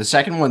second one. The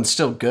second one's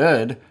still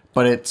good,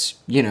 but it's,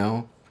 you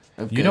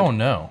don't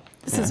know.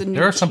 This is a new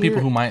There are some tier.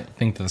 people who might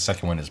think that the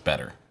second one is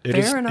better.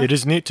 Fair enough. It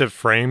is neat to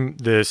frame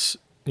this,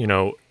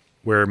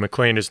 where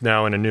McClane is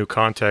now in a new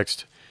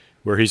context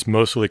where he's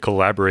mostly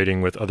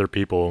collaborating with other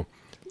people,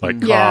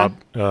 like Cobb,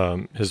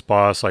 his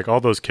boss, like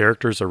all those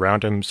characters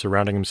around him,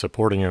 surrounding him,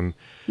 supporting him,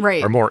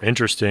 are more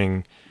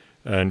interesting.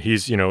 And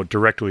he's,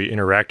 directly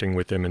interacting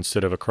with them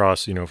instead of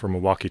across, from a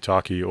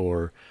walkie-talkie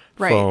or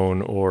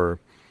phone or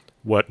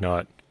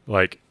whatnot.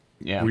 Like,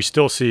 we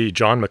still see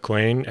John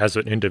McClane as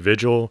an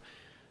individual,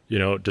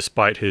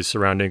 despite his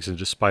surroundings and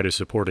despite his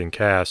supporting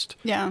cast.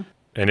 Yeah.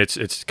 And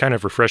it's kind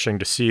of refreshing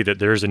to see that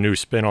there's a new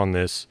spin on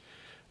this,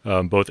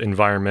 both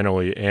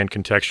environmentally and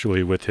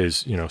contextually with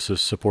his,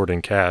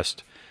 supporting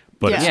cast.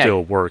 But it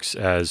still works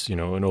as, an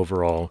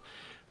overall,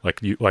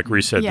 like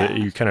Reese said, that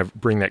you kind of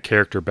bring that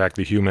character back,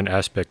 the human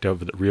aspect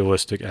of the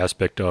realistic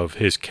aspect of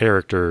his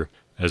character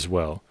as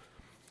well.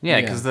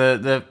 Yeah, because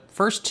the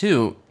first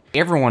two,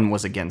 everyone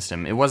was against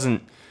him.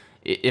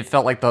 It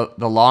felt like the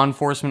law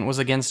enforcement was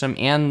against him,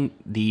 and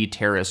the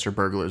terrorists or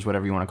burglars,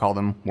 whatever you want to call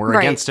them, were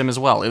against him as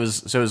well. It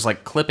was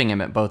like clipping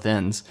him at both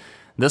ends.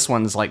 This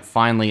one's like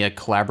finally a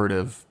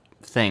collaborative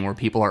thing where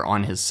people are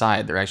on his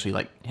side. They're actually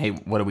like, hey,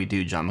 what do we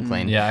do, John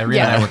McClane? Yeah,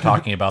 Irene and I were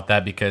talking about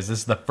that because this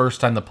is the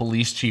first time the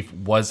police chief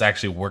was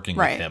actually working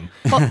with him.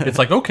 Well, it's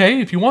like,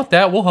 okay, if you want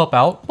that, we'll help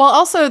out. Well,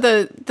 also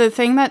the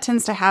thing that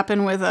tends to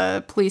happen with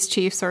police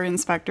chiefs or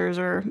inspectors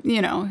or,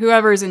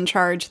 whoever's in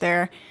charge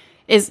there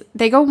is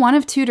they go one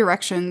of two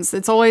directions.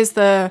 It's always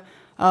the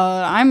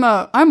I'm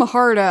a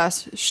hard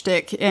ass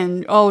shtick,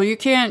 and you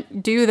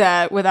can't do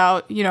that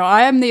without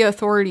I am the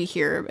authority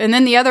here. And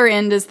then the other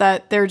end is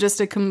that they're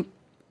just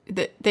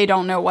they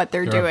don't know what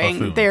they're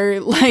doing. They're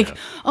like,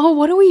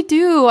 what do we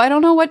do? I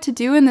don't know what to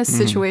do in this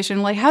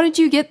situation. Like, how did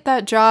you get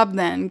that job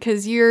then?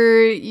 Because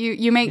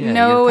you make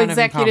no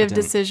executive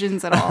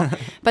decisions at all.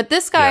 But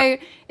this guy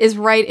is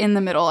right in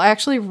the middle. I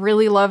actually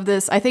really love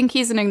this. I think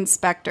he's an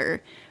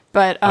inspector.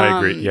 But I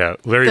agree. Yeah,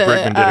 Larry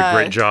Brickman did a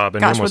great job,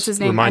 and what's his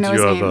name? I know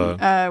his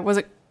name. Was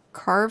it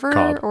Carver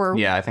Cobb. or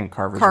yeah? I think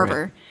Carver.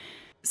 Right.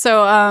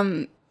 So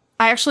I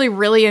actually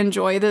really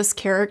enjoy this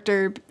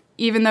character,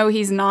 even though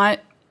he's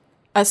not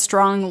a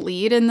strong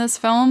lead in this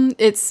film.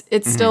 It's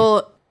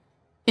still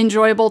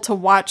enjoyable to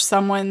watch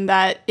someone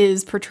that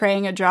is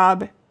portraying a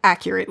job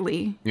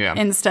accurately,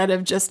 instead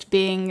of just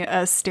being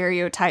a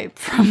stereotype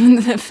from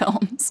the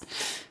films.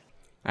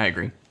 I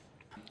agree.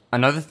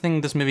 Another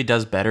thing this movie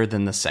does better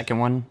than the second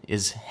one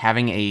is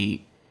having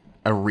a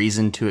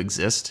reason to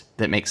exist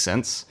that makes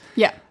sense.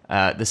 Yeah.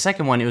 The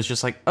second one, it was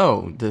just like,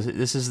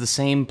 this is the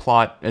same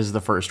plot as the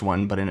first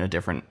one, but in a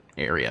different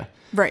area.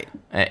 Right.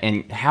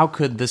 And how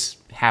could this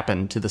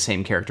happen to the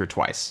same character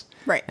twice?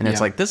 Right. And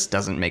it's like, this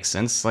doesn't make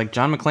sense. Like,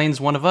 John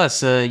McClane's one of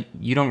us.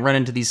 You don't run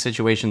into these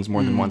situations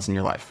more than once in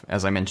your life,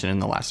 as I mentioned in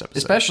the last episode.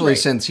 Especially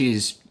since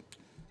he's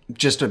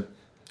just a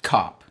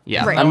cop.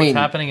 Yeah. Right. What's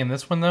happening in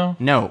this one, though?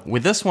 No.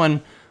 With this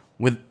one,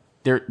 with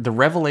the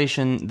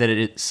revelation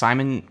that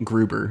Simon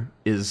Gruber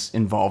is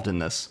involved in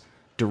this,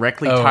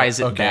 directly ties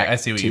it back. I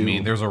see what you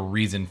mean. There's a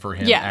reason for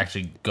him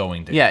actually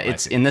going to. Yeah,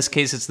 it's in this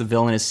case, it's the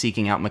villain is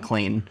seeking out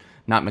McClane,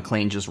 not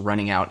McClane just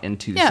running out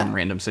into some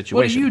random situation.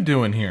 What are you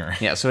doing here?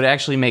 Yeah, so it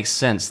actually makes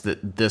sense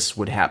that this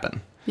would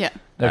happen. Yeah.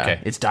 Okay.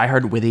 It's Die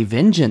Hard with a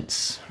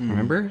vengeance.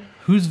 Remember?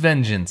 Whose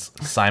vengeance?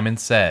 Simon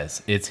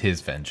says it's his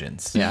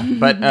vengeance. Yeah.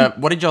 But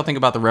what did y'all think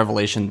about the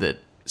revelation that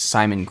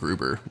Simon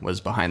Gruber was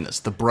behind this?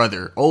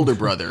 The older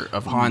brother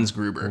of Hans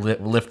Gruber.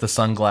 Lift the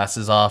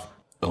sunglasses off.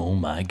 Oh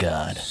my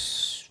God.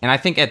 And I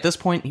think at this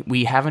point,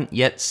 we haven't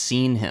yet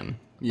seen him,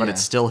 but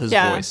it's still his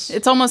voice.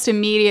 It's almost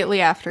immediately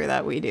after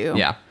that we do.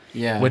 Yeah.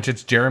 Yeah. Which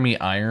it's Jeremy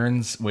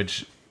Irons,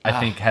 which I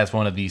think has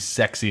one of the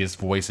sexiest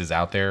voices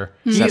out there.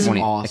 Except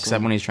awesome.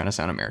 except when he's trying to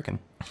sound American.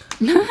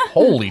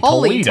 Holy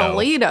Holy Toledo.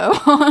 Toledo.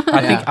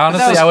 I think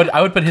honestly,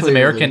 I would put his clearly,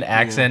 American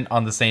accent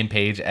on the same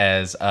page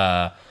as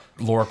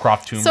Lara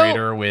Croft Tomb So-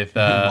 Raider with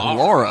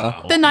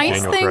Laura. The nice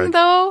Daniel thing, Craig.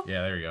 though,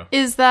 Yeah, there you go.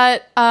 is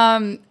that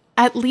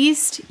at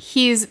least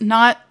he's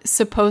not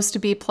supposed to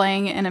be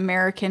playing an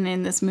American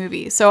in this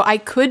movie. So I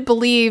could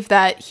believe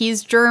that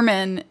he's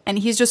German and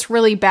he's just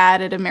really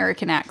bad at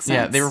American accents.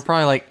 Yeah, they were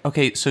probably like,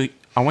 okay, so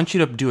I want you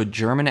to do a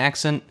German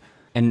accent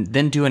and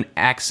then do an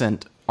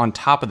accent on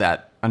top of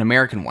that, an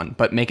American one,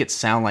 but make it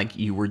sound like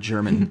you were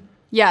German.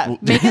 Yeah,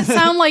 make it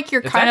sound like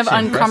you're kind of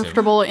actually impressive.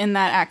 uncomfortable in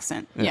that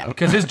accent. Yeah.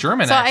 Because his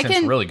German So I accent's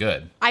can- really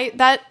good.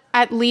 That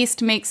at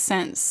least makes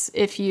sense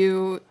if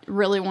you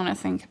really want to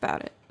think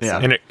about it. Yeah.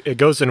 And it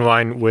goes in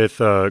line with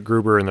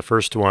Gruber in the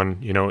first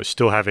one,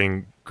 still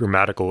having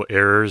grammatical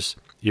errors,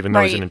 even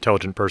though he's an Right.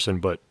 intelligent person,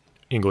 but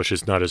English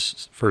is not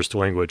his first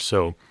language.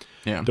 So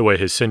Yeah. the way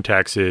his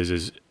syntax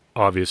is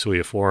obviously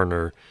a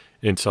foreigner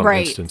in some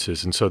Right.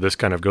 instances. And so this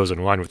kind of goes in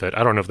line with that.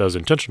 I don't know if that was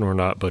intentional or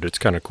not, but it's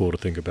kind of cool to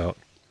think about.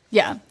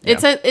 Yeah.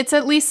 It's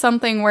at least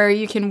something where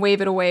you can wave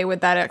it away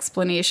with that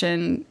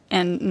explanation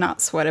and not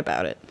sweat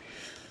about it.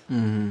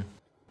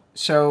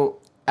 So,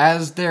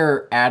 as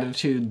their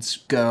attitudes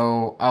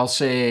go, I'll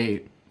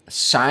say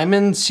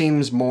Simon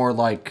seems more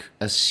like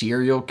a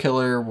serial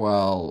killer,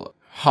 while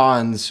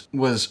Hans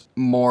was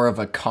more of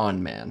a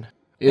con man.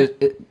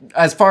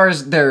 As far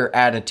as their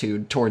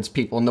attitude towards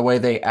people and the way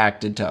they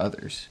acted to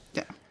others.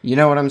 Yeah. You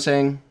know what I'm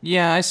saying?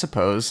 Yeah, I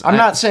suppose. I'm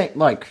not saying,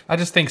 like, I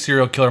just think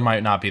serial killer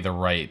might not be the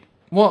right.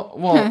 no,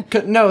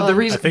 the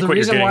reason I think the what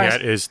you're reason getting why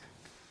at is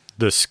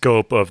the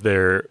scope of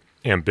their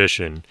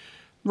ambition.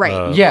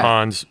 Right. Yeah.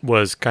 Hans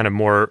was kind of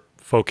more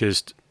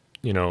focused,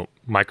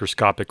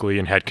 microscopically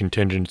and had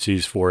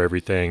contingencies for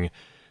everything,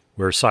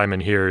 where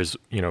Simon here is,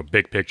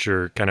 big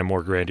picture, kind of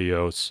more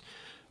grandiose.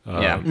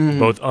 Yeah.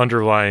 Both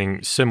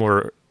underlying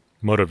similar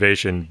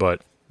motivation,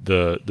 but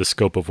the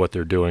scope of what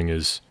they're doing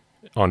is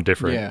on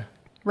different yeah.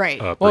 Right.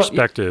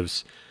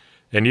 perspectives.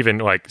 And even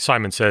like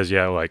Simon says,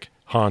 yeah, like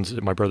Hans,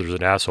 my brother's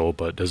an asshole,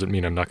 but doesn't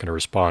mean I'm not going to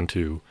respond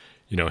to,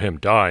 him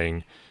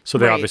dying. So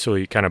they Right.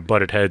 obviously kind of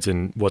butted heads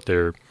in what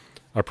their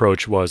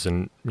approach was,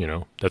 and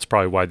that's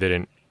probably why they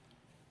didn't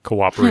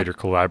cooperate or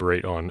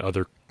collaborate on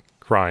other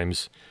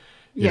crimes.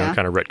 Yeah.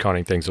 Kind of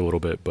retconning things a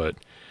little bit, but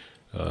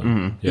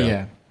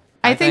Yeah.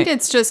 I think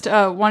it's just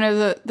one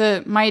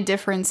of my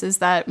difference is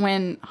that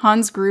when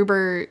Hans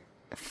Gruber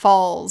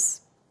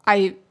falls,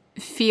 I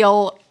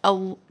feel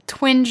a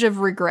twinge of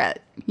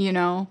regret,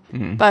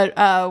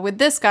 But with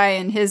this guy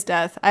and his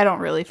death, I don't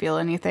really feel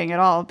anything at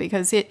all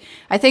because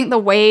I think the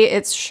way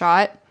it's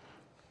shot,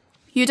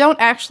 you don't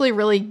actually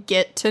really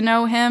get to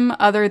know him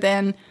other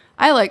than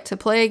I like to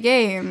play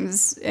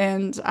games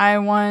and I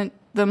want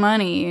the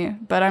money,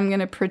 but I'm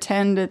going to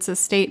pretend it's a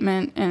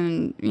statement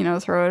and,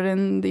 throw it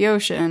in the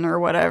ocean or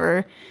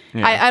whatever.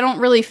 Yeah. I don't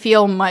really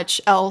feel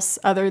much else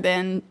other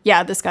than,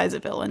 this guy's a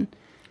villain.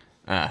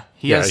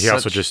 he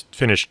also just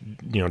finished,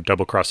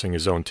 double crossing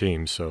his own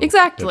team, so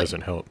Exactly. that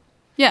doesn't help.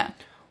 Yeah.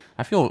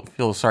 I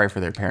feel sorry for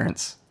their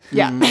parents.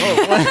 Yeah.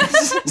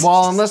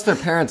 Well, unless their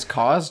parents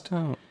caused.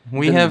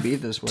 We them to have be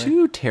this way.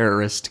 2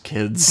 terrorist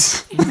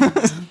kids.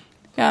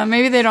 Yeah,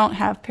 maybe they don't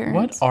have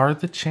parents. What are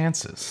the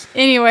chances?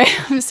 Anyway,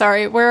 I'm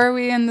sorry. Where are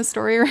we in the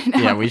story right now?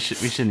 Yeah, we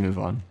should move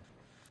on.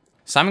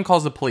 Simon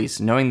calls the police,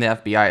 knowing the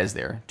FBI is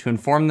there, to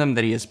inform them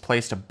that he has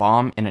placed a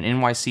bomb in an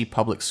NYC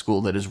public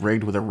school that is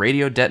rigged with a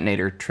radio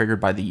detonator triggered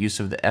by the use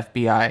of the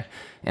FBI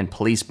and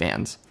police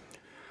bands.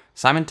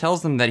 Simon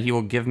tells them that he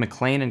will give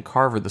McClane and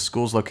Carver the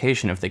school's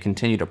location if they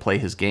continue to play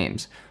his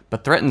games,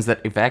 but threatens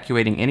that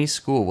evacuating any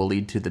school will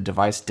lead to the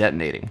device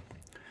detonating.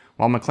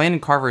 While McClane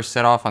and Carver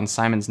set off on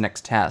Simon's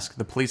next task,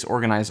 the police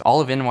organize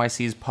all of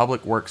NYC's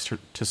public works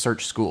to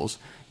search schools,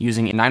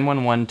 using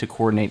 911 to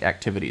coordinate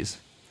activities.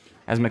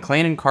 As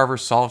McClane and Carver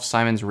solve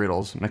Simon's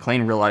riddles,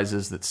 McClane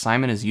realizes that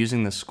Simon is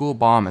using the school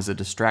bomb as a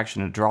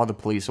distraction to draw the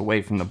police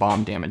away from the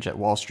bomb damage at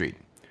Wall Street.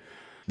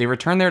 They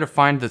return there to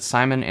find that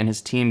Simon and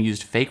his team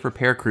used fake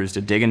repair crews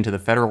to dig into the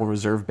Federal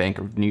Reserve Bank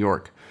of New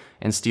York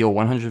and steal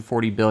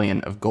 $140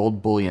 billion of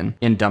gold bullion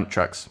in dump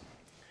trucks.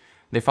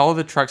 They follow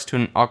the trucks to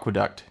an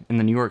aqueduct in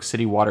the New York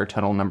City Water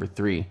Tunnel No.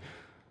 3.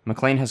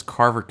 McClane has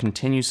Carver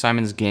continue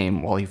Simon's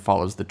game while he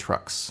follows the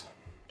trucks.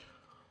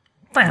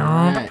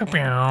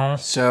 Right.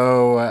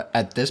 So,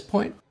 at this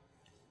point,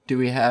 do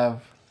we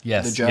have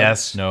Yes. The jugs?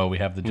 Yes. No, we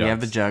have the jugs. We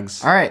have the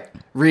jugs. All right,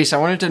 Reese, I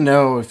wanted to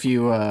know if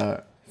you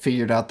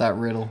figured out that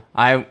riddle.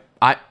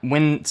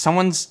 When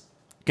someone's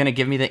gonna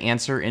give me the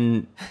answer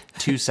in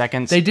 2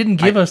 seconds, They didn't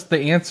give us the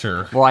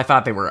answer. Well, I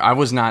thought they were. I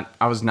was not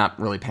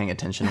really paying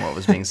attention to what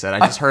was being said. I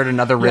just heard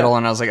another riddle,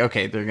 and I was like,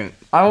 okay, they're gonna.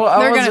 I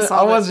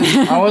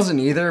wasn't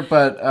either,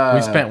 but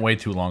We spent way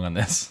too long on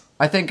this.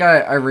 I think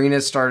Irina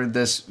started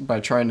this by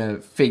trying to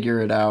figure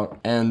it out,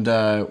 and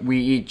we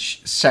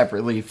each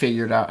separately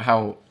figured out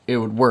how it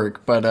would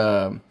work. But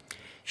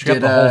She got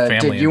the whole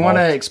family did you want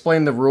to involved.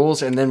 explain the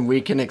rules, and then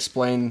we can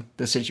explain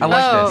the situation? I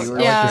like Oh,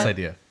 this. yeah. I like this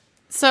idea.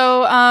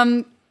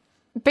 So,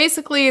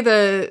 basically,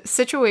 the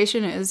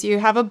situation is you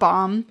have a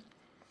bomb,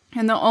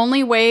 and the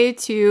only way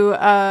to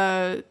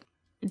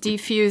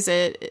defuse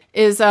it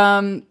is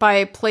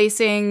by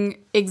placing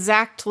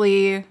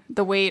exactly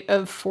the weight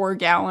of 4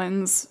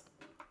 gallons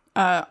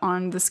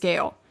on the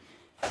scale.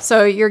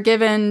 So you're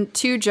given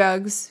 2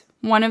 jugs.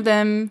 One of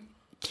them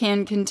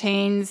can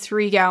contain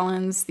 3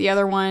 gallons. The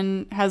other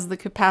one has the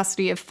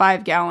capacity of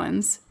 5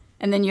 gallons.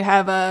 And then you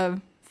have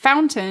a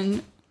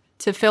fountain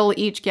to fill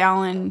each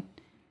gallon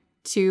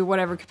to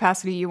whatever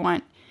capacity you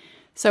want.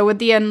 So with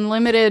the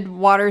unlimited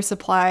water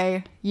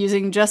supply,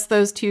 using just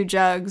those 2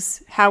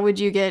 jugs, how would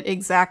you get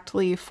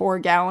exactly 4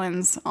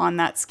 gallons on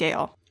that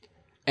scale?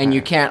 And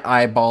you can't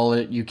eyeball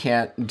it. You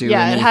can't do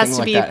Yeah, it anything has to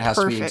like be that. It has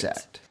to be perfect.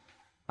 exact.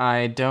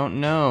 I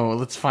don't know.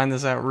 Let's find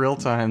this out real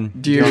time.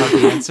 Do you have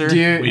the answer?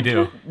 We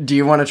do. Do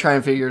you want to try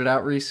and figure it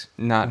out, Reese?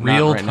 Not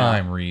Real right now.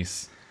 time,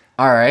 Reese.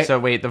 All right. So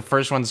wait, the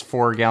first one's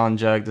 4-gallon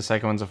jug. The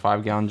second one's a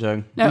 5-gallon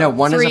jug. No,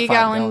 one is a 3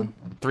 5-gallon.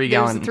 3 There's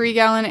gallon a 3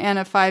 gallon and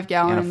a 5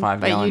 gallon, and a 5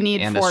 but gallon you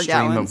need and 4 a stream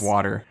gallons. of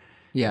water.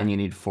 Yeah. And you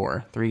need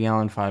 4. 3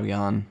 gallon, 5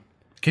 gallon.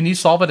 Can you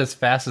solve it as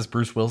fast as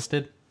Bruce Willis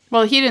did?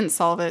 Well, he didn't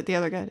solve it. The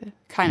other guy did.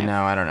 Kind of.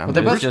 No, I don't know. Well,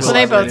 they It was both- just So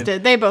they both elaborated.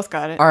 did. They both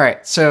got it. All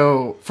right.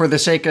 So for the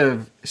sake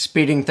of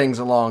speeding things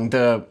along,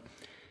 the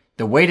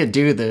way to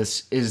do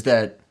this is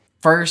that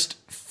first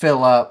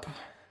fill up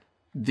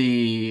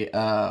the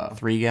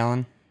 3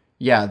 gallon.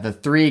 the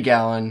 3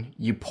 gallon.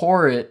 You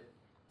pour it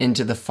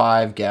into the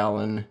 5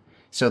 gallon.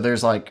 So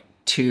there's like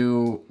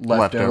 2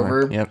 left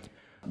over. Yep.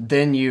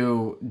 Then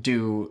you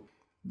do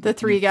The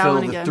 3 fill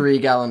gallon the again. 3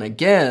 gallon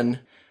again.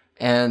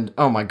 And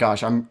oh my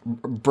gosh, I'm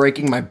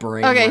breaking my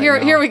brain. Okay,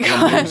 right here now. we go.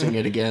 I'm losing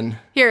it again.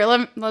 Here,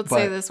 let's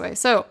say it this way.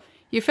 So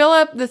you fill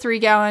up the 3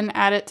 gallon,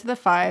 add it to the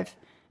 5,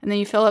 and then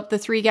you fill up the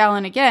 3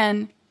 gallon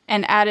again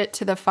and add it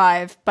to the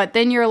 5. But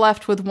then you're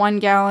left with 1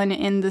 gallon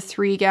in the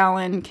 3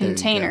 gallon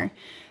container.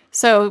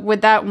 So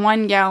with that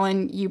 1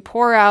 gallon, you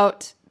pour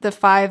out the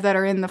 5 that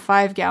are in the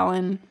 5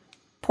 gallon,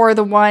 pour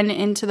the 1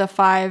 into the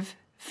 5,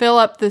 fill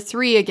up the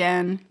 3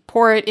 again,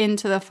 pour it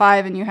into the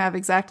 5, and you have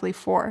exactly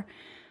 4.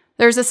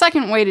 There's a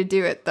second way to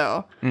do it,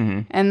 though,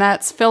 and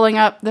that's filling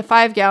up the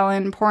 5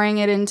 gallon, pouring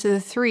it into the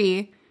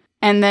 3,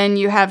 and then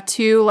you have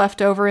 2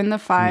 left over in the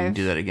 5,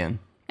 Do that again.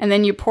 and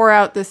then you pour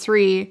out the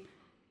 3,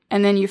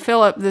 and then you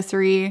fill up the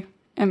 3,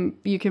 and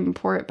you can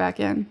pour it back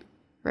in,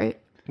 right?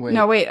 Wait.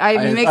 No, wait, I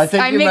think mixed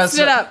you messed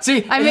it up.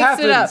 See, I it mixed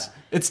it up. happens.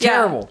 It's Yeah.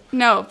 terrible.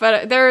 No,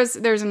 but there's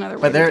another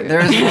way. But to do it.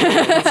 there's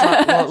let's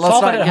not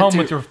Solve it get at home too-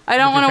 with your. I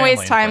don't want to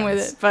waste time with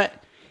it, but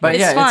it's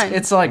yeah, fun.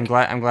 it's like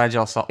I'm glad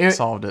y'all solved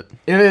it.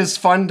 it is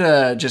fun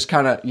to just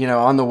kind of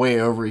on the way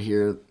over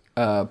here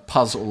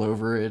puzzle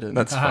over it. And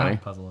That's funny.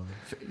 Puzzle over.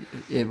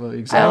 it will I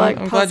exactly. like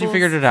I'm glad you puzzles.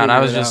 figured it out. I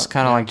Figured was it just out,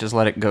 kind of like just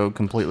let it go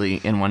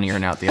completely in one ear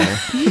and out the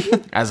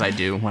other, as I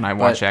do when I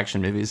watch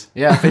action movies.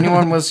 Yeah, if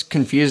anyone was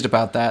confused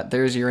about that,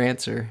 there's your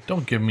answer.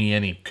 Don't give me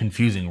any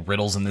confusing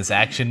riddles in this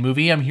action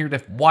movie. I'm here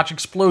to watch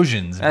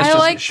explosions. That's I just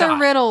like the shot.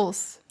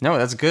 riddles. No,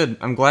 that's good.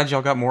 I'm glad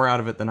y'all got more out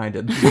of it than I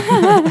did.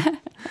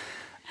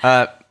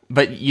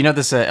 But you know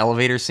this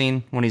elevator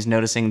scene when he's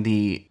noticing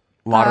the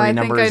lottery I think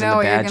numbers I and know the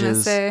what you're gonna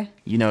badges. say.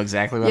 You know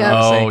exactly what Yeah.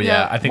 I'm Oh saying. yeah,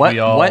 Yeah. I think What we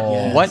all.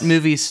 what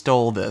movie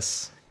stole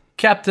this?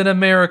 Captain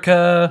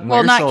America. Well,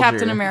 Winter not Soldier.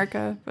 Captain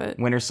America, but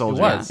Winter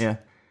Soldier. was. Yeah,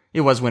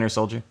 it was Winter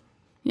Soldier.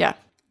 yeah.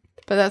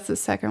 But that's the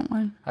second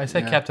one. I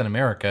said Captain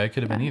America. It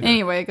could have been either.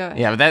 Anyway, go ahead.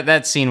 Yeah, but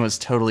that scene was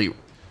totally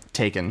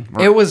taken.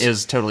 It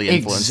was totally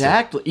influenced.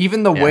 exactly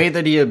even the way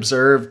that he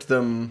observed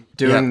them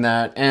doing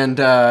that, and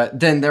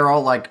then they're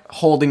all like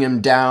holding him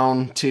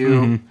down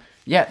to.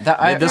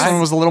 Yeah, This one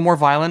was a little more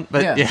violent,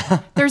 but yeah.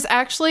 There's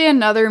actually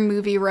another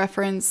movie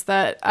reference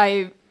that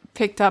I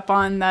picked up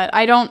on that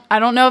I don't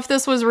know if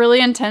this was really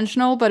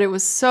intentional, but it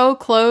was so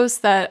close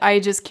that I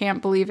just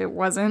can't believe it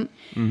wasn't.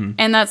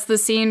 And that's the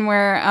scene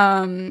where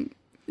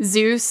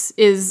Zeus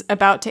is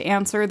about to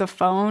answer the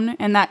phone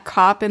and that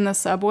cop in the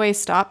subway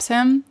stops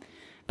him.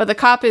 But the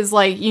cop is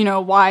like,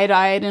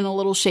 wide-eyed and a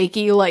little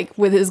shaky, like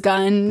with his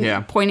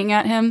gun pointing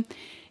at him.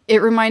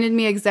 It reminded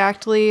me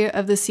exactly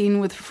of the scene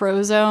with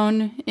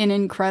Frozone in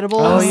Incredibles.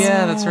 Oh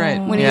yeah, that's right.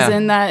 When yeah. he's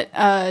in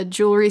that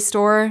jewelry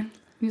store.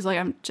 He's like,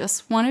 I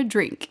just want a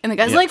drink. And the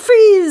guy's like,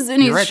 freeze!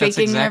 And You're he's right,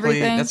 shaking and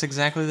everything. That's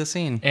exactly the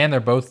scene. And they're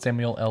both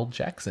Samuel L.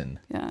 Jackson.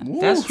 Yeah.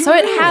 That's So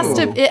it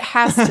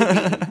has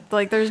to be.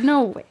 Like, there's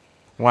no way.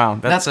 Wow,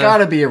 that's got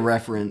to be a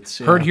reference.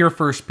 Yeah. Heard here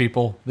first,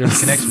 people. There's a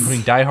connection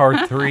between Die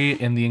Hard 3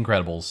 and The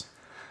Incredibles.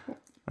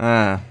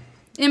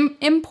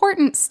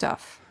 Important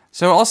stuff.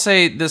 So I'll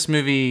say this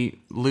movie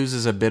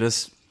loses a bit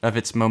of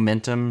its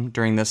momentum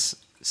during this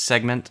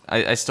segment.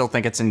 I still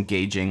think it's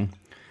engaging.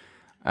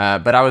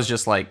 But I was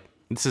just like,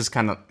 this is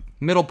kind of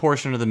middle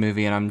portion of the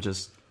movie, and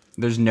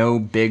there's no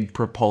big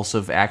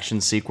propulsive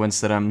action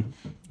sequence that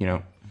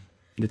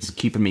it's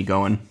keeping me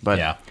going. But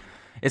Yeah.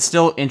 it's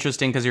still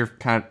interesting because you're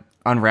kind of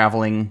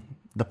unraveling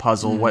the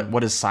puzzle.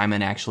 What is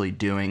Simon actually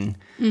doing?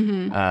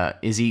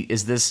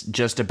 Is this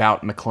just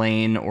about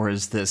McClane, or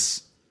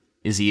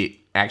is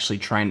he actually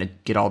trying to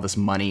get all this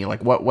money?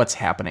 Like what's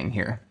happening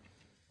here?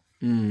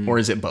 Or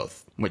is it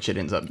both? Which it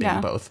ends up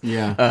being both.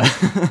 Yeah.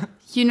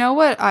 You know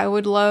what I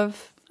would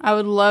love? I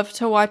would love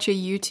to watch a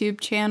YouTube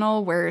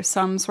channel where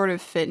some sort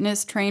of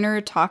fitness trainer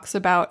talks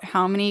about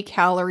how many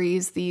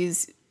calories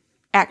these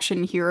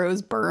action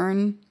heroes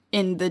burn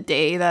in the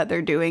day that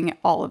they're doing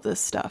all of this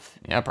stuff.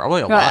 Yeah,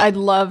 probably a lot. I'd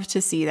love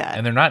to see that.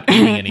 And they're not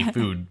eating any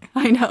food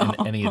I know.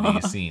 in any of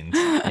these scenes.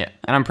 Yeah,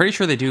 and I'm pretty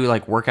sure they do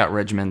like workout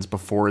regimens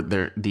before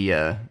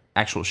the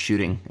actual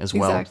shooting as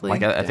well. Exactly.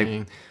 Like I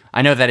think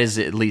I know that is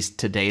at least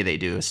today they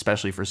do,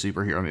 especially for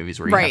superhero movies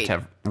where you have to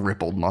have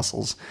rippled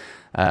muscles.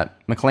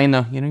 McClane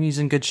though, he's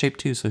in good shape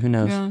too, so who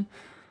knows? Yeah.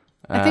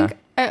 I think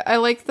I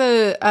like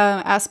the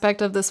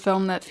aspect of this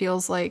film that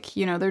feels like,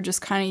 they're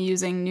just kind of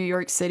using New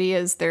York City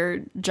as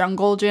their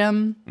jungle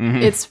gym.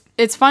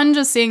 It's fun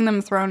just seeing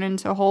them thrown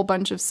into a whole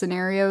bunch of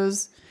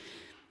scenarios.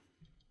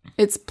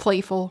 It's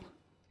playful.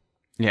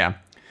 Yeah.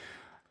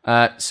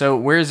 So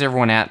where's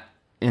everyone at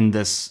in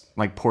this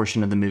like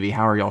portion of the movie?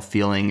 How are y'all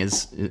feeling? Are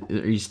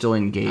you still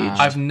engaged?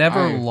 I've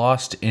never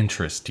lost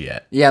interest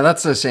yet. Yeah,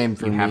 that's the same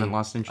for me. You haven't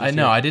lost interest I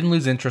know, yet? I didn't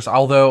lose interest,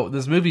 although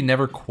this movie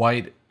never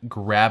quite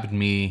grabbed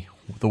me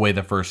the way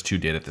the first two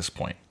did at this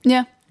point.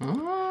 Yeah.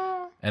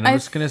 And I'm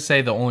just going to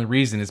say the only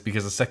reason is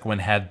because the second one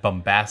had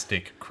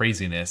bombastic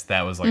craziness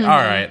that was like, all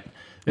right,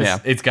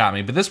 it's got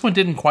me. But this one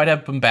didn't quite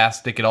have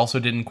bombastic. It also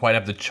didn't quite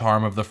have the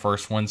charm of the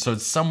first one. So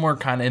it's somewhere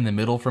kind of in the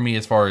middle for me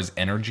as far as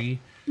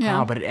energy.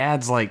 Yeah. Oh, but it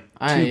adds like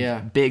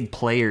two big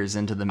players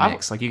into the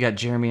mix. Like you got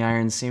Jeremy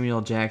Irons, Samuel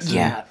L. Jackson.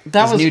 Yeah,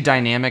 that was new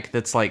dynamic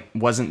that's like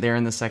wasn't there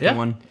in the second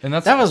one. And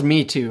that was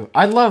me too.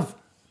 I love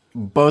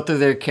both of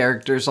their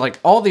characters. Like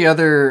all the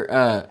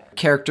other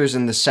characters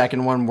in the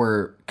second one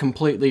were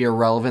completely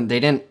irrelevant. They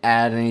didn't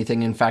add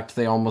anything. In fact,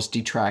 they almost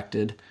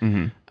detracted.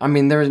 I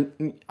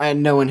mean, I had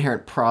no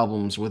inherent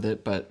problems with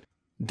it, but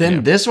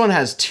then this one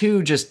has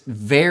two just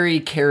very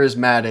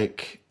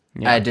charismatic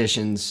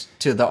additions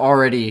to the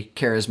already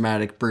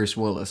charismatic Bruce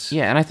Willis.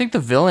 Yeah, and I think the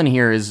villain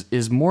here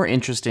is more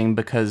interesting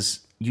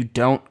because you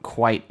don't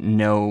quite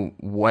know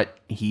what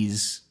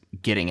he's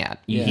getting at.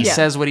 He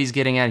says what he's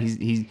getting at.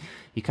 He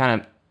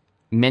kind of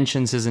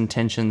mentions his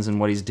intentions and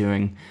what he's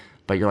doing,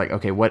 but you're like,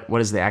 okay, what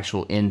is the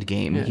actual end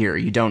game here?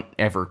 You don't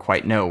ever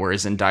quite know.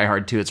 Whereas in Die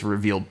Hard 2, it's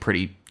revealed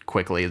pretty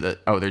quickly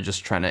that they're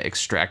just trying to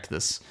extract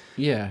this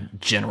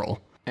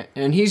general.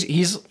 And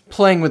he's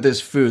playing with his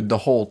food the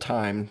whole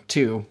time,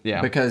 too.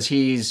 Yeah. Because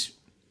he's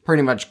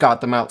pretty much got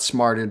them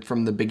outsmarted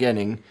from the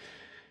beginning.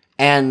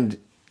 And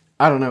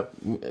I don't know,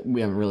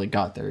 we haven't really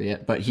got there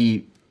yet, but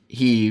he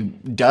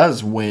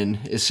does win,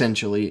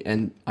 essentially.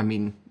 And, I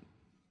mean,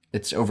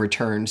 it's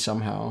overturned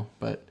somehow,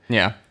 but...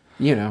 Yeah.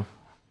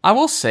 I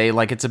will say,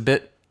 like, it's a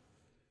bit...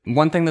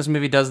 One thing this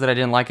movie does that I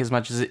didn't like as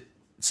much is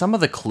some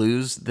of the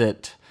clues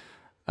that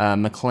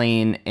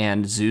McClane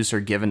and Zeus are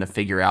given to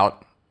figure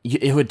out,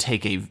 it would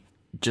take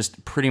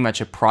just pretty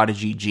much a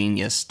prodigy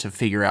genius to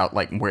figure out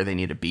like where they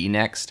need to be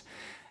next.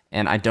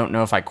 And I don't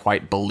know if I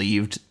quite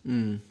believed,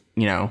 them.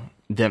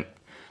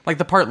 Like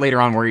the part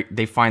later on where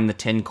they find the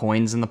 10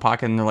 coins in the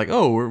pocket and they're like,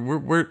 oh,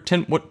 we're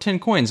 10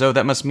 coins? Oh,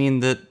 that must mean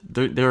that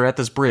they're at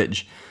this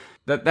bridge.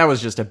 That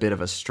was just a bit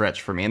of a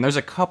stretch for me. And there's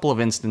a couple of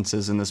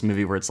instances in this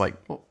movie where it's like,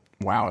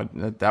 wow,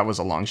 that was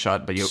a long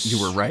shot, but you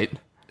were right.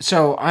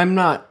 So I'm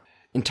not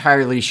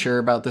entirely sure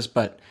about this,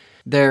 but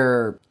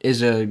there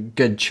is a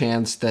good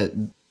chance that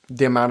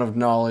the amount of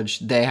knowledge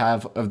they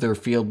have of their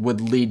field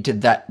would lead to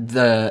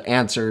the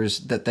answers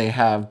that they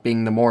have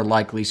being the more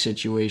likely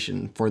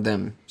situation for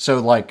them. So,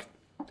 like,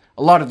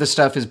 a lot of the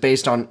stuff is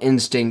based on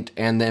instinct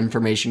and the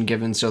information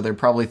given, so they're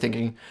probably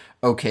thinking,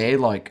 okay,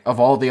 like, of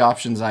all the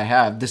options I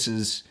have, this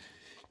is,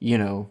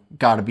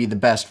 got to be the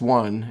best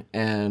one,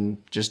 and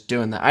just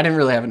doing that. I didn't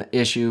really have an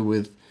issue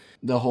with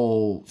the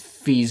whole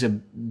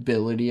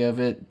feasibility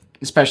of it,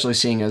 especially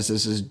seeing as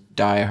this is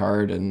Die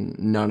Hard and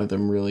none of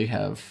them really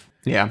have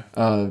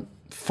a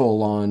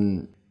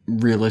full-on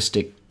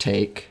realistic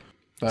take.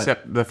 But,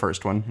 except the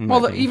first one.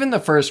 Well, even the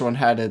first one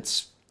had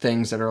its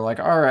things that are like,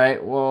 all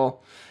right,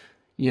 well,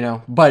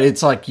 but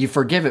it's like you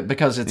forgive it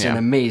because it's an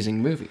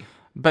amazing movie.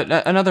 But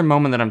another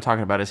moment that I'm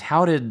talking about is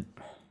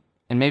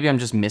and maybe I'm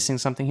just missing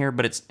something here,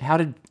 but it's how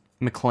did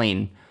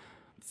McClane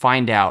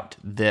find out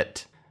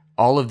that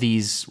all of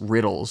these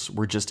riddles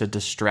were just a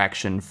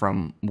distraction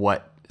from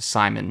what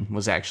Simon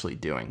was actually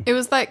doing? It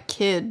was that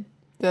kid,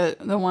 the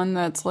one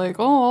that's like,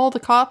 oh, all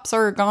the cops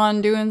are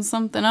gone doing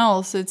something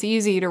else. It's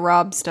easy to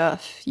rob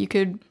stuff. You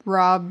could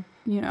rob,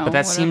 But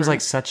that seems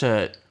like such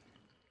a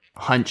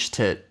hunch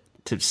to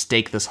to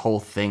stake this whole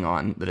thing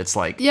on. That it's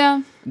like,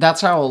 Yeah.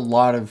 That's how a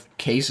lot of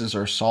cases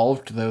are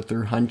solved, though,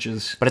 through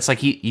hunches. but it's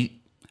like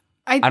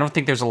I don't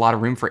think there's a lot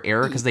of room for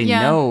error because they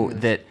Yeah. know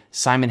that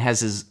Simon has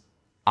his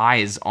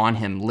eyes on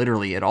him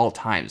literally at all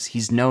times.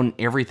 He's known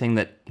everything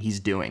that he's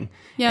doing.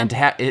 Yeah. And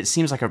it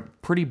seems like a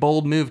pretty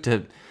bold move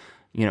to,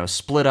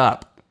 split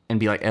up and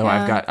be like, oh,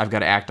 Yeah. I've got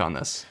to act on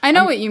this. I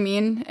know what you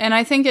mean, and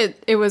I think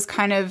it was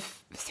kind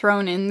of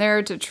thrown in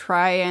there to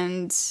try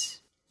and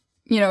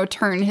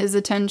turn his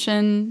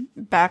attention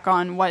back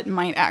on what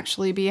might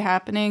actually be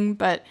happening.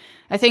 But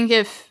I think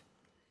if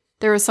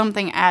there was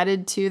something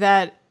added to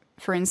that,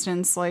 for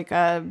instance, like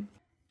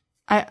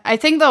I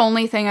think the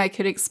only thing I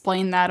could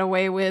explain that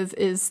away with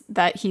is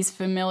that he's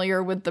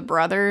familiar with the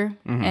brother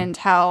and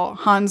how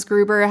Hans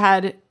Gruber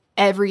had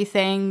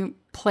everything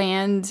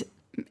planned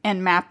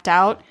and mapped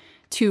out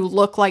to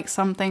look like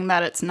something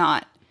that it's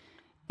not,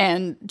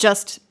 and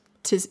just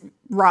to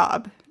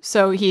rob.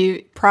 So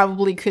he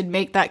probably could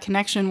make that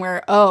connection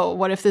where, oh,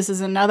 what if this is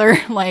another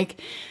like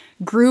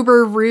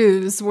Gruber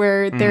ruse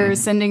where they're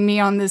sending me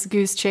on this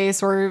goose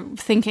chase or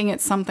thinking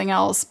it's something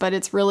else, but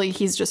it's really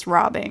he's just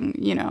robbing,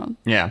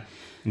 Yeah.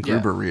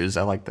 Gruber ruse.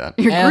 I like that.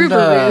 Your And,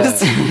 Gruber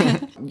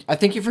ruse. I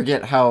think you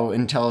forget how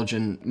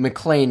intelligent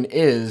McClane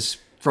is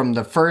from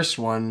the first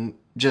one,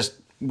 just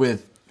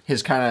with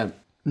his kind of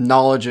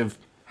knowledge of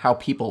how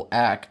people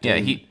act. Yeah,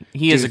 and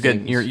he is do a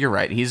good. things. You're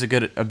right. He's a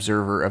good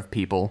observer of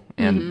people,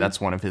 and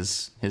that's one of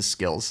his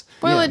skills.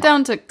 Boil it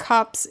down to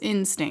cop's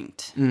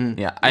instinct.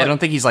 Yeah, I don't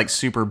think he's like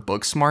super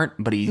book smart,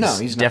 but he's, No,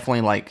 he's not.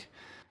 definitely like,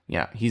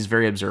 he's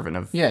very observant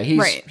of. Yeah, he's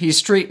Right. he's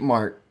street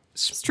smart.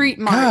 Street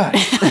mart.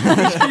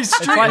 He's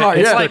street smart.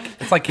 It's Yeah.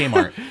 like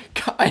Kmart.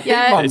 I hate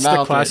Yeah. my It's mouth the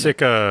right classic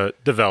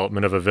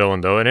development of a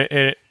villain, though,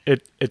 and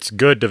it's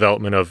good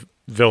development of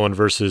villain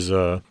versus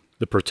the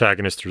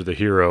protagonist or the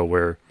hero,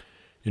 where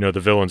the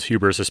villain's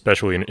hubris,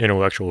 especially an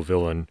intellectual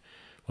villain,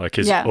 like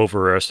his Yeah.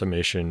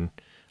 overestimation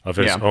of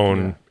his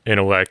own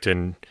intellect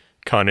and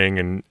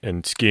cunning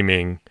and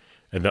scheming,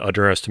 and the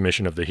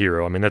underestimation of the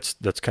hero. I mean,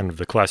 that's kind of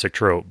the classic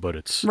trope, but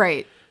it's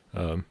Right.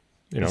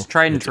 It's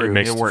tried and true. It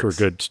makes It for works.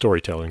 good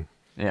storytelling.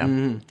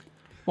 Yeah.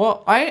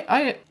 Well,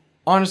 I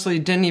honestly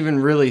didn't even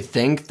really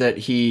think that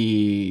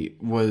he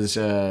was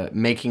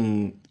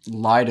making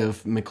light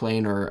of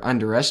McClane or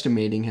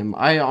underestimating him.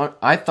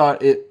 I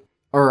thought it,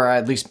 or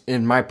at least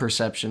in my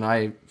perception,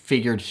 I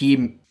figured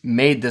he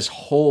made this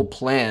whole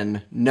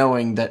plan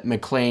knowing that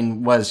McClane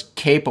was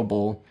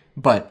capable,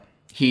 but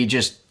he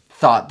just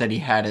thought that he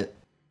had it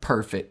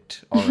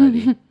perfect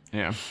already.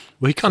 Yeah.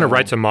 Well, he kind of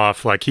writes him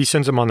off. Like, he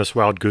sends him on this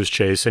wild goose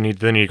chase, and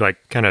then he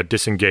like kind of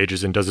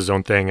disengages and does his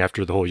own thing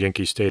after the whole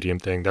Yankee Stadium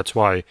thing. That's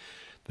why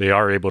they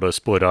are able to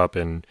split up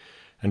and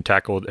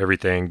tackle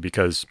everything,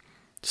 because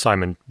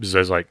Simon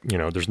says, like,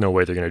 there's no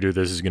way they're going to do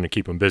this. This is going to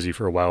keep him busy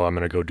for a while. I'm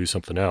going to go do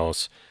something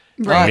else.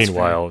 Right.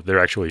 Meanwhile, they're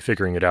actually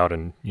figuring it out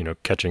and,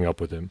 catching up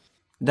with him.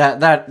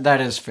 That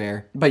is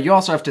fair. But you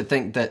also have to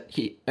think that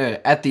he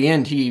at the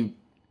end he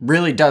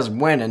really does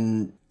win,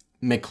 and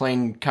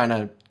McClane kind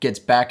of gets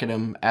back at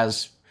him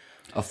as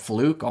a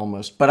fluke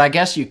almost. But I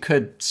guess you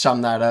could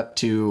sum that up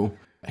to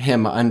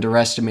him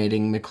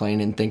underestimating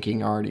McClane and thinking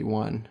he already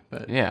won.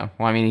 But Yeah.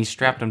 Well, I mean, he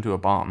strapped him to a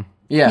bomb.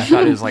 yeah, I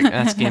thought it was like,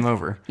 that's game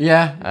over.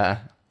 yeah.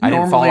 I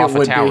didn't fall Normally it off a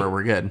would be. tower.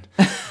 We're good.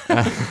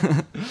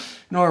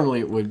 Normally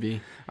it would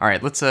be. All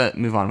right, let's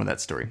move on with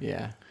that story.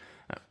 Yeah.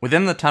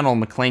 Within the tunnel,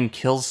 McClane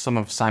kills some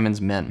of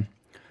Simon's men.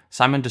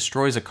 Simon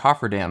destroys a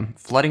cofferdam,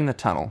 flooding the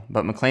tunnel,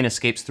 but McClane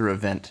escapes through a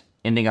vent,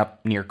 ending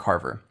up near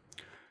Carver.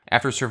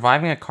 After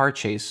surviving a car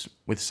chase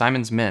with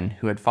Simon's men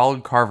who had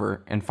followed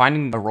Carver and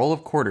finding a roll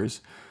of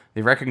quarters,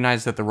 they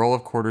recognize that the roll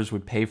of quarters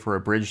would pay for a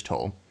bridge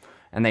toll,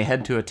 and they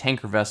head to a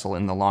tanker vessel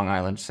in the Long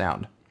Island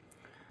Sound.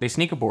 They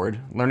sneak aboard,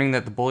 learning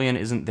that the bullion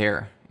isn't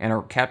there, and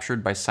are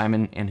captured by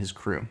Simon and his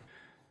crew.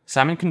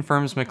 Simon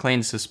confirms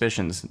McClane's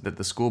suspicions that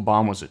the school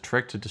bomb was a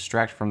trick to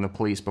distract from the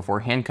police before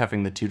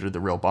handcuffing the two to the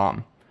real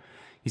bomb.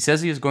 He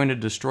says he is going to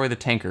destroy the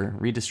tanker,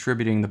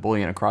 redistributing the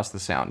bullion across the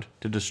Sound,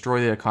 to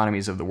destroy the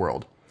economies of the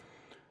world.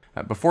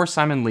 Before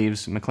Simon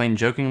leaves, McClane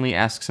jokingly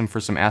asks him for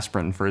some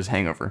aspirin for his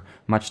hangover,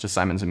 much to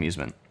Simon's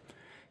amusement.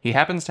 He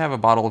happens to have a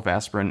bottle of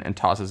aspirin and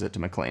tosses it to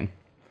McClane.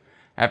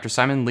 After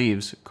Simon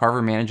leaves,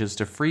 Carver manages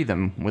to free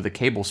them with a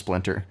cable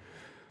splinter.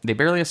 They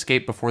barely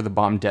escape before the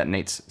bomb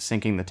detonates,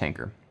 sinking the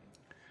tanker.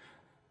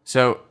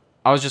 So,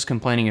 I was just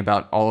complaining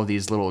about all of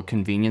these little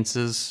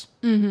conveniences.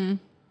 Mm-hmm.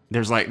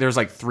 There's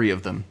like 3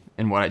 of them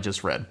in what I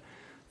just read.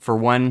 For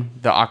one,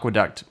 the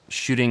aqueduct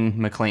shooting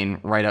McClane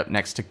right up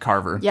next to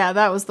Carver. Yeah,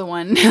 that was the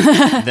one.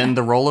 Then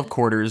the roll of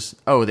quarters.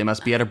 Oh, they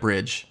must be at a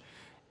bridge.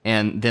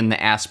 And then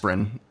the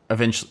aspirin.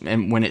 Eventually,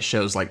 and when it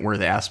shows like where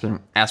the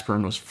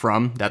aspirin was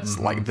from, that's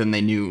like then they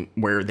knew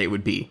where they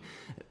would be.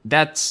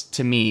 That's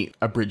to me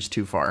a bridge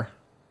too far,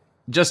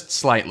 just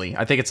slightly.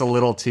 I think it's a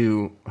little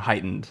too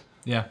heightened.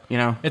 Yeah.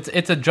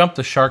 It's a jump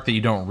the shark that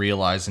you don't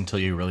realize until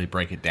you really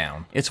break it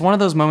down. It's one of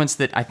those moments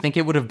that I think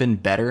it would have been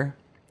better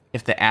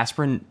if the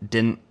aspirin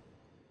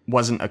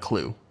wasn't a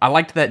clue. I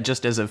liked that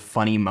just as a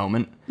funny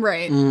moment,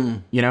 Right.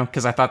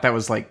 because I thought that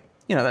was like,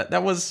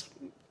 that was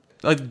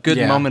a good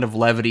Yeah. moment of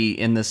levity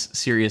in this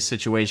serious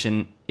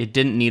situation. It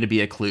didn't need to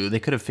be a clue. They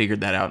could have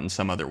figured that out in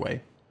some other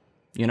way.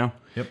 You know?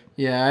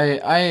 Yeah,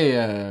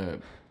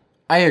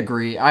 I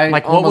agree. I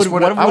Like, what almost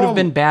would have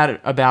been bad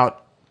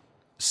about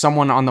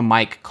someone on the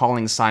mic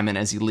calling Simon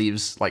as he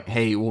leaves, like,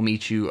 hey, we'll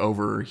meet you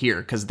over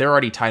here, because they're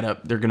already tied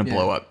up. They're going to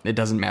blow up. It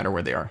doesn't matter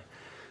where they are.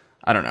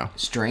 I don't know.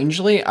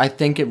 Strangely, I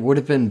think it would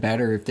have been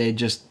better if they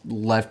just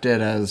left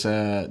it as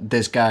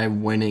this guy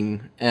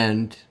winning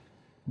and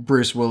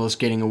Bruce Willis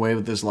getting away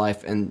with his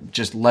life, and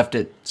just left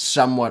it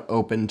somewhat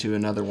open to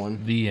another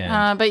one. The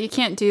end. But you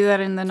can't do that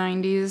in the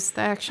 90s.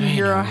 The action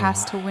hero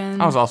has to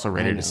win. I was also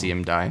ready to see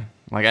him die.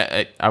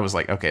 Like, I was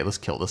like, okay, let's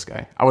kill this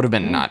guy. I would have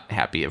been not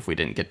happy if we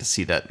didn't get to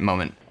see that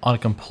moment. On a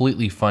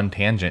completely fun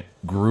tangent,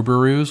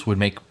 Gruberus would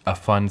make a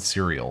fun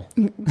cereal.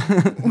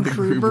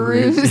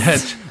 Gruberus?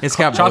 It's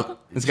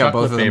got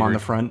both of them on the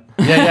front.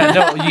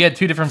 No, you get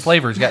two different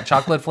flavors. You got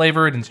chocolate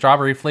flavored and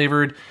strawberry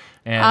flavored.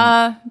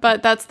 And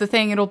But that's the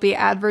thing. It'll be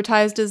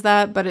advertised as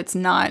that, but it's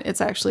not.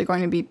 It's actually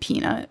going to be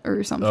peanut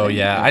or something. oh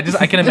yeah, I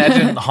can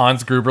imagine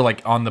Hans Gruber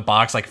like on the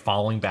box, like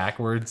falling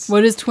backwards.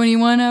 What is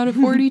 21 out of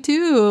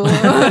 42?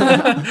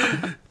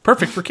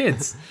 Perfect for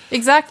kids.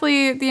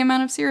 Exactly the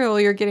amount of cereal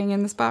you're getting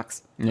in this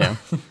box. Yeah.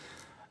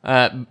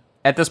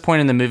 At this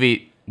point in the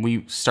movie,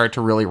 we start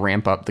to really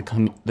ramp up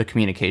the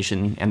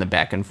communication and the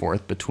back and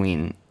forth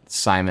between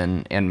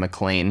Simon and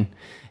McClane,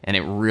 and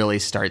it really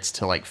starts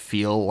to like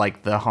feel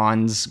like the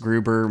Hans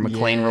Gruber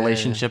McClane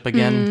relationship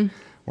again,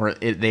 where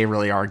they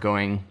really are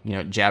going,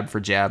 jab for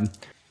jab.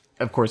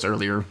 Of course,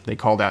 earlier they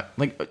called out.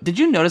 Like, did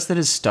you notice that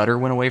his stutter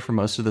went away for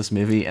most of this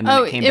movie, and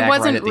then it came back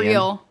wasn't right at the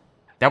real. end?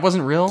 That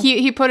wasn't real.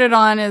 He put it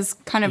on as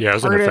kind of Yeah, it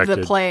was an part of the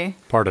affected play.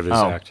 part of his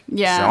act.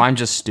 Yeah. So I'm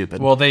just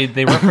stupid. Well, they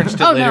referenced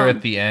it Oh, later no.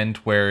 at the end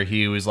where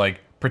he was like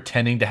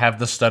pretending to have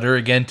the stutter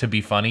again to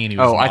be funny, and he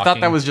was. I thought that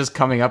mocking. was just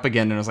coming up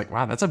again, and I was like,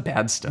 wow, that's a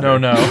bad stutter.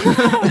 No.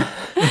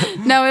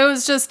 No, it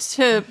was just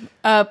to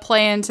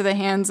play into the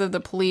hands of the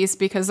police,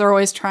 because they're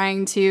always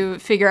trying to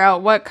figure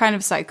out what kind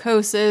of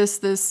psychosis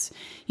this,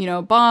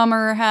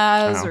 bomber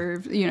has,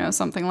 or,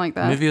 something like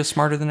that. The movie is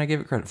smarter than I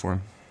gave it credit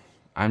for.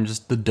 I'm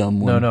just the dumb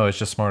one. No, it's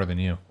just smarter than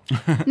you.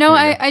 No,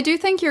 I do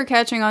think you're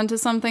catching on to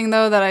something,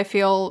 though, that I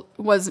feel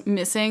was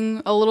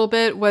missing a little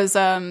bit, was,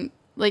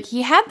 like,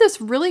 he had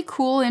this really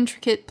cool,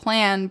 intricate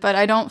plan, but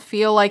I don't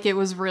feel like it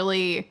was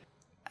really,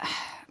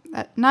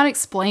 not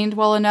explained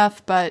well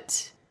enough,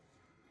 but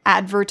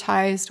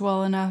advertised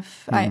well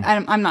enough.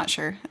 I'm not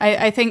sure.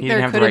 I think He there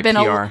didn't have could the have been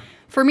right PR.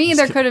 for me,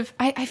 there could have,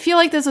 I feel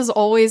like this is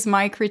always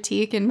my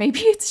critique, and maybe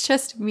it's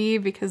just me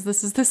because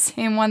this is the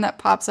same one that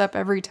pops up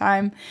every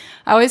time.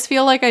 I always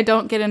feel like I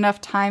don't get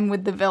enough time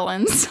with the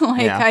villains.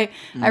 I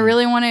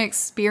really want to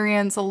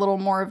experience a little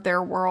more of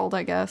their world,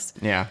 I guess.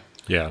 Yeah.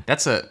 Yeah.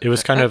 It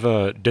was kind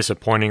of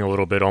disappointing a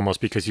little bit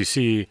almost, because you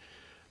see,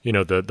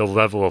 the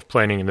level of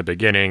planning in the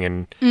beginning,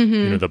 and,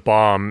 the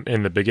bomb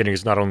in the beginning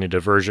is not only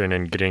diversion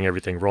and getting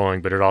everything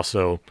rolling, but it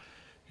also,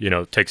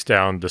 takes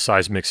down the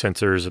seismic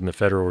sensors in the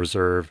Federal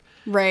Reserve.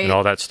 Right. And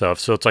all that stuff.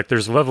 So it's like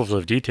there's levels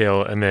of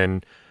detail, and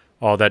then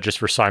all that just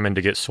for Simon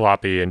to get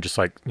sloppy and just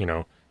like,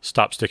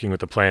 stop sticking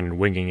with the plan and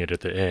winging it at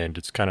the end.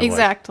 It's kind of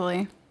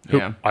Exactly.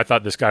 Yeah. I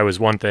thought this guy was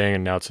one thing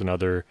and now it's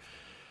another,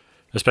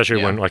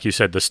 especially when, like you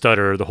said, the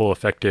stutter, the whole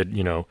affected,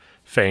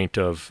 feint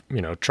of,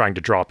 trying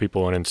to draw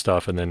people in and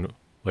stuff. And then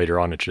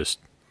later on, it's just,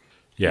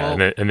 and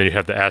then you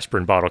have the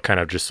aspirin bottle kind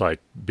of just like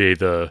be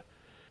the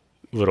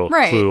little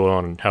clue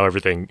on how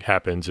everything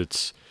happens.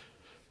 It's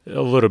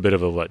a little bit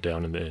of a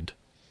letdown in the end.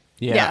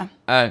 Yeah.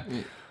 I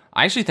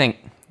actually think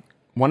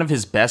one of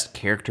his best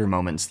character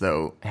moments,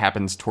 though,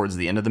 happens towards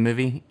the end of the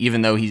movie,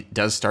 even though he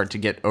does start to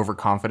get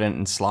overconfident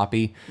and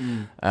sloppy.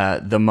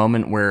 The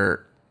moment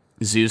where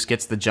Zeus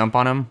gets the jump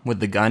on him with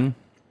the gun,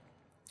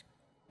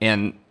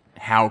 and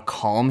how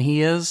calm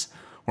he is,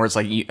 where it's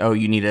like,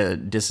 you need to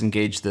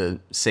disengage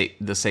the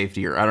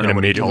safety, or I don't know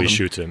what he told him. And immediately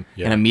shoots him.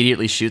 Yeah. And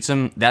immediately shoots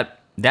him.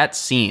 That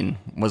scene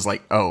was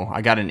like,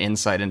 I got an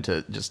insight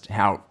into just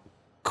how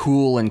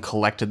cool and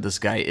collected this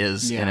guy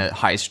is in a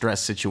high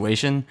stress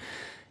situation.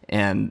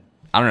 And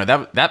I don't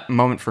know, that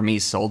moment for me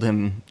sold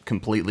him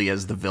completely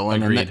as the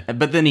villain. Agreed.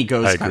 But then he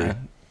goes kind of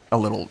a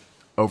little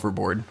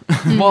overboard.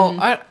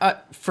 Well,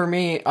 for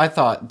me, I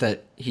thought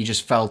that he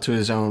just fell to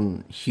his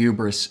own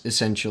hubris,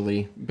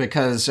 essentially,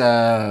 because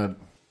John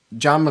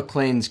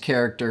McClane's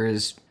character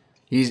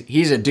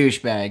he's a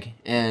douchebag,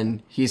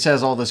 and he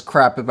says all this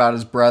crap about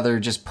his brother,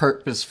 just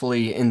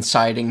purposefully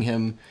inciting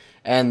him,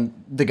 and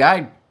the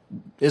guy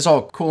is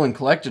all cool and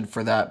collected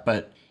for that,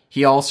 but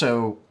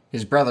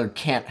his brother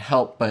can't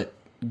help but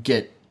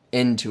get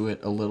into it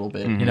a little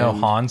bit.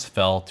 Hans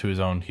fell to his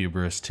own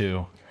hubris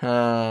too.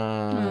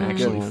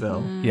 Actually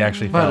fell. He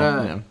actually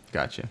fell. Yeah,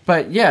 gotcha.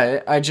 But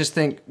yeah, I just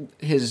think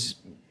his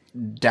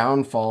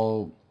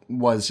downfall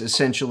was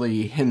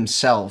essentially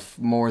himself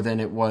more than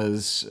it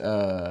was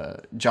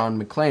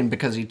John McClane,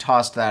 because he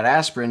tossed that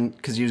aspirin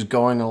because he was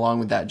going along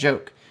with that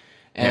joke.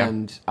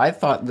 And I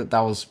thought that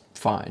was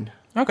fine.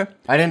 Okay.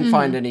 I didn't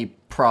find any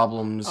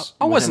problems.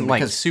 I with wasn't him like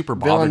because super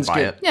bothered villains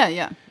by it.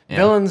 Yeah.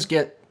 Villains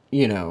get,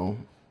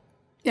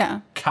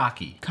 Yeah.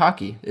 Cocky.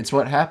 Cocky. It's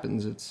what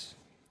happens. It's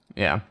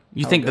Yeah.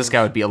 You think this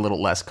guy would be a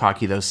little less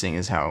cocky, though, seeing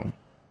as how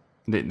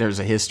there's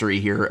a history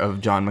here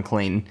of John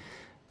McClane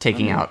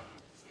taking out,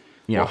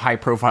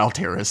 high-profile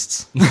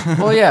terrorists.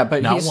 well, yeah,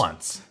 but Not he's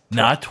once.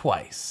 Not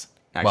twice.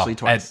 Actually,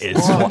 twice.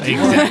 Exactly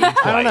I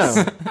twice.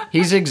 don't know.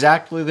 He's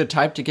exactly the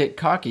type to get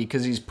cocky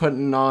because he's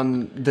putting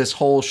on this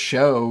whole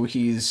show.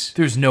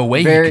 There's no way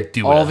he could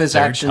do it. All of his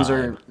actions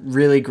are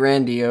really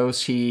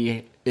grandiose.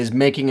 He is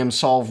making him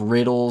solve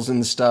riddles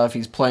and stuff.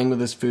 He's playing with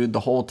his food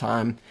the whole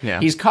time. Yeah.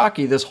 He's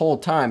cocky this whole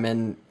time,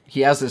 and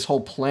he has this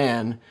whole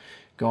plan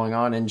going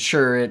on. And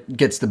sure, it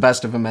gets the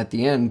best of him at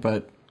the end,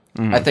 but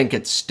I think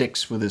it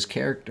sticks with his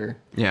character.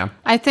 Yeah.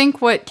 I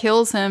think what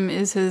kills him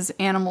is his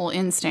animal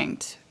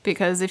instinct.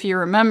 Because if you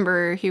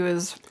remember, he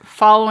was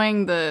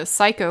following the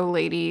psycho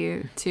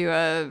lady to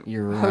a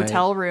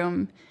hotel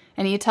room,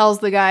 and he tells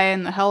the guy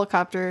in the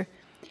helicopter,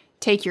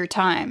 "Take your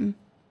time."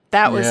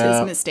 That was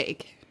his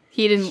mistake.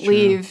 He didn't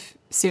leave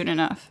soon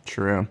enough.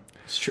 True.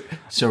 It's true.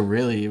 So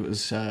really, it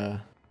was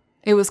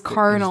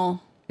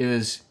carnal. It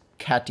was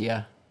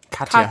Katya.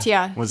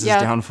 Katya was his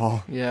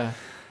downfall. Yeah.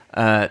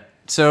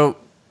 So,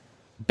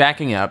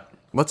 backing up,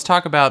 let's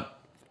talk about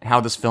how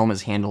this film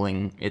is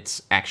handling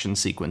its action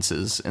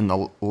sequences in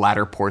the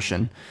latter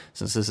portion,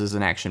 since this is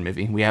an action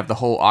movie. We have the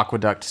whole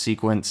aqueduct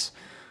sequence,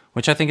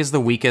 which I think is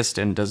the weakest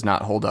and does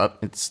not hold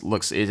up. It's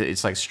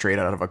like straight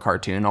out of a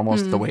cartoon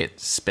almost, the way it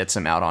spits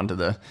him out onto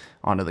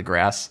the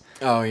grass.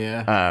 Oh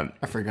yeah.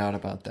 I forgot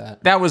about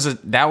that.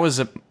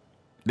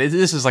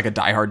 This is like a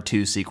Die Hard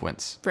 2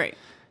 sequence. Right.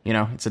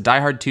 It's a Die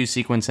Hard 2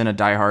 sequence in a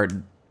Die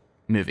Hard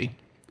movie.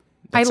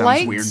 That sounds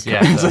liked- weird.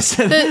 Yeah.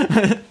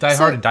 Die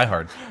Hard and Die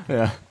Hard.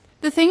 Yeah.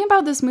 The thing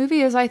about this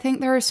movie is I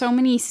think there are so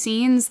many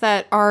scenes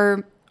that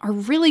are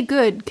really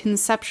good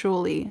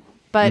conceptually,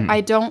 but I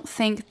don't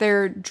think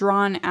they're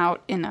drawn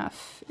out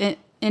enough,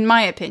 in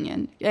my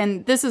opinion.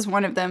 And this is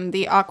one of them,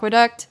 the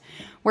aqueduct,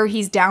 where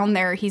he's down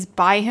there, he's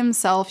by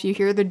himself, you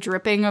hear the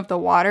dripping of the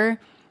water,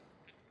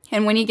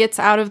 and when he gets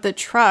out of the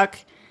truck,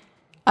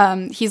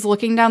 he's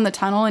looking down the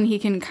tunnel and he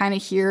can kind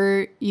of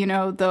hear,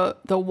 the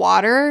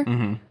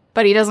water,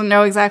 but he doesn't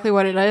know exactly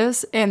what it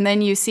is. And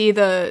then you see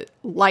the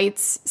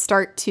lights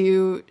start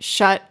to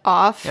shut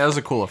off. Yeah, that was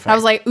a cool effect. I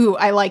was like, ooh,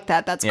 I like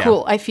that. That's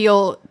cool. I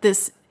feel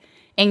this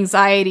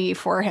anxiety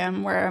for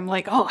him where I'm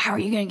like, oh, how are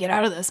you going to get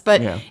out of this?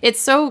 But it's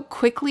so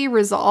quickly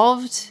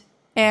resolved.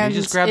 And he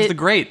just grabs the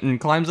grate and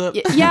climbs up.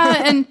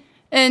 Yeah,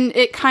 and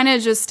it kind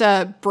of just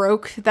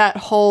broke that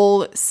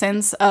whole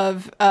sense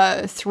of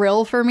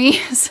thrill for me.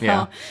 So.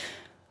 Yeah.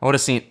 I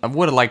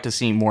would have liked to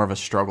see more of a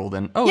struggle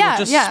than,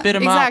 just spit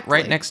him out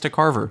right next to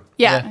Carver.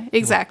 Yeah,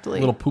 exactly.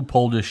 Little poop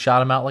hole just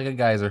shot him out like a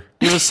geyser.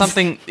 It was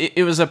something,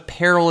 it was a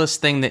perilous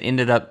thing that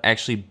ended up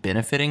actually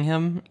benefiting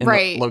him in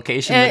the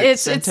location that it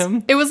sent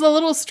him. It was a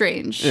little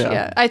strange.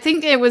 Yeah. I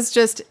think it was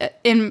just,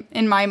 in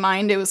my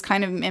mind, it was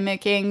kind of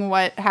mimicking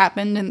what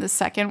happened in the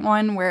second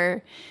one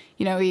where,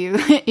 he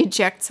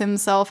ejects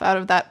himself out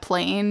of that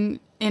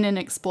plane in an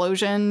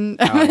explosion.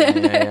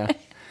 Yeah.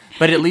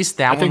 But at least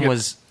that one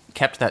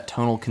kept that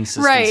tonal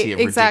consistency of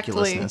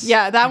ridiculousness.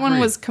 Yeah, that one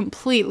was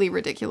completely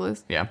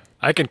ridiculous. Yeah.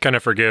 I can kind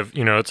of forgive,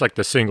 it's like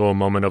the single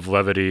moment of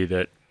levity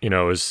that,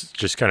 is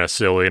just kind of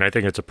silly. And I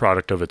think it's a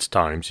product of its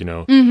times,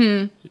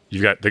 Mm-hmm.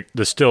 You've got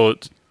the still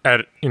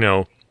at,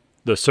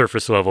 the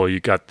surface level, you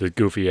got the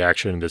goofy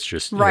action that's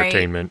just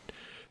entertainment.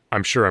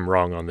 I'm sure I'm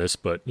wrong on this,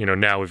 but,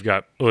 now we've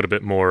got a little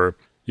bit more,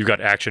 you've got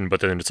action,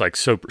 but then it's like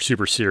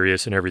super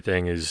serious and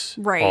everything is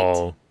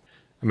all,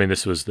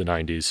 this was the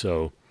 90s,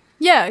 so...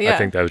 Yeah. I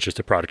think that was just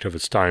a product of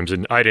its times,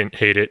 and I didn't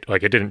hate it.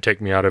 Like, it didn't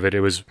take me out of it. It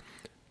was,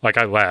 like,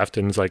 I laughed,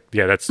 and it's like,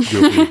 yeah, that's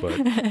goofy, but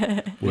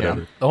whatever.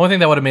 Yeah. The only thing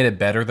that would have made it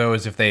better, though,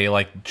 is if they,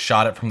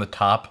 shot it from the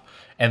top,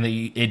 and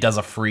it does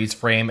a freeze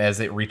frame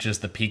as it reaches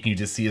the peak, and you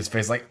just see his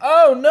face like,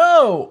 oh,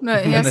 no!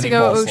 No, he has to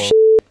go, oh, shit.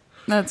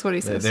 That's what he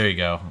says. There you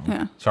go.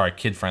 Yeah. Sorry,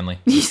 kid-friendly.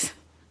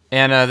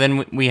 And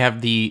then we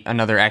have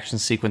another action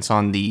sequence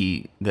on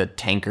the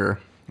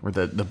tanker, or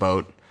the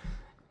boat.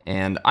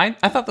 And I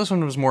thought this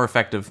one was more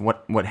effective.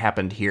 What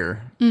happened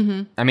here?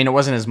 Mm-hmm. I mean, it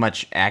wasn't as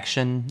much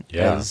action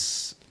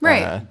as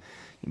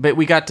but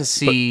we got to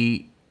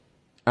see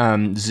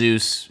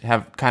Zeus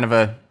have kind of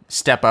a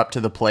step up to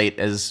the plate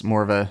as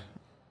more of a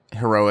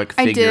heroic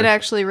figure. I did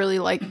actually really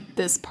like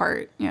this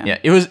part. Yeah.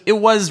 It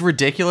was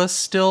ridiculous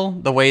still,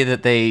 the way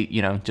that they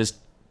just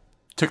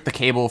took the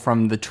cable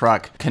from the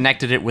truck,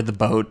 connected it with the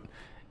boat,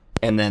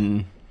 and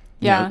then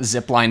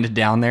zip lined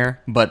down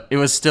there, but it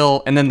was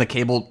still, and then the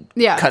cable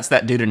cuts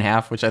that dude in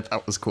half, which I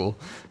thought was cool.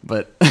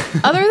 But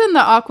other than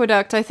the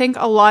aqueduct, I think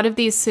a lot of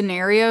these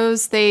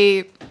scenarios,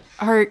 they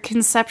are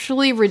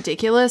conceptually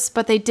ridiculous,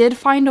 but they did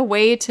find a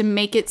way to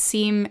make it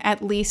seem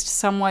at least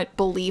somewhat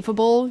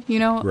believable,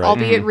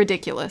 albeit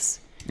ridiculous.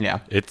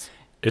 Yeah. It's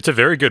a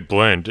very good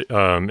blend,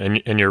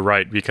 and you're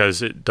right,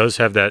 because it does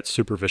have that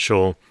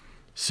superficial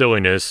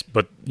silliness,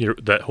 but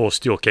that whole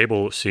steel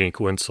cable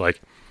sequence,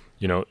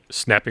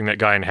 snapping that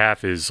guy in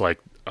half is like,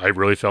 I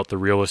really felt the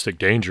realistic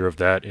danger of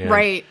that. And,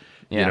 right.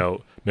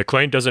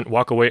 McClane doesn't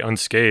walk away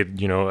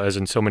unscathed, as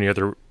in so many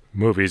other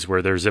movies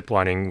where they're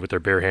ziplining with their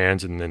bare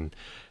hands and then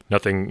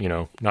nothing,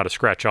 not a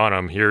scratch on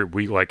him. Here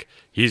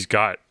he's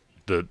got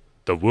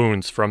the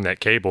wounds from that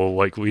cable,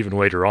 like even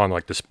later on,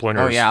 like the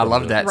splinters. Oh yeah, I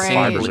love that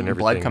fibers scene. and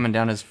Blood everything. coming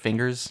down his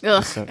fingers.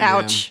 Ugh, So-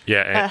 ouch.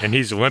 Yeah, and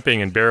he's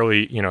limping and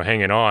barely,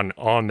 hanging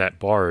on that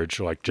barge,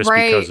 like just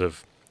Right. because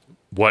of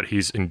what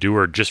he's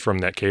endured just from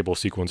that cable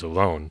sequence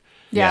alone.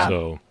 Yeah.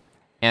 So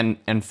And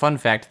fun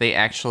fact, they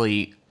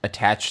actually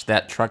attached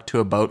that truck to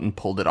a boat and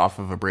pulled it off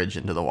of a bridge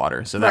into the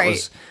water. So that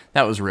Right.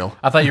 was real.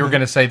 I thought you were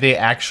going to say they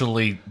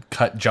actually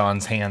cut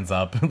John's hands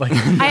up. Like,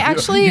 I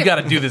actually- you got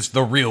to do this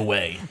the real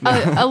way.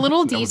 A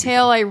little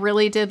detail I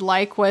really did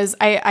like was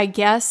I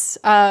guess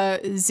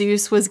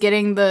Zeus was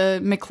getting the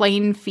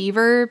McLean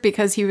fever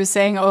because he was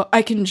saying, "Oh,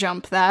 I can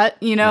jump that,"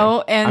 And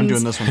I'm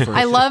doing this one first.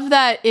 I love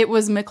that it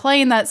was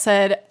McLean that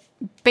said,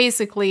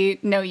 basically,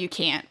 no, you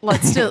can't.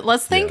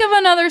 Let's think of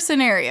another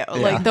scenario.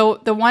 Like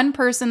the one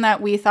person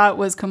that we thought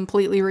was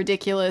completely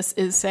ridiculous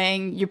is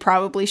saying you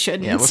probably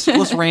shouldn't. Yeah,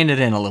 let's rein it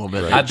in a little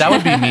bit. That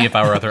would be me if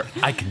I were out there.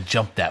 I can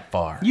jump that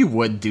far. You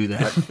would do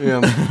that.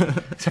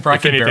 Except for I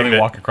can anything barely that-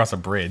 walk across a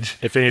bridge.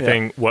 if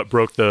anything, what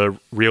broke the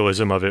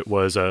realism of it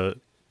was a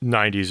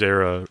 90s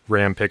era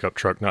Ram pickup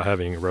truck not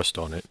having a rust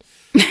on it.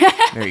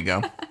 There you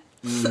go.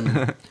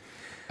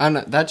 I don't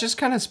know, that just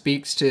kind of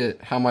speaks to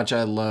how much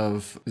I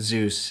love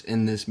Zeus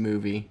in this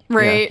movie.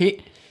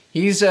 Right.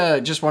 He's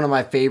just one of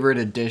my favorite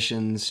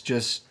additions.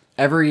 Just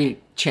every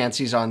chance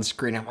he's on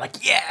screen, I'm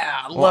like,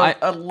 yeah,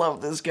 I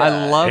love this guy.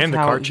 I love And the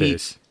how car he-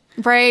 chase.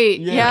 Right.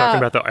 Yeah. Talking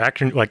about the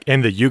action, like,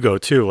 and the Yugo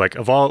too. Like,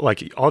 of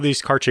all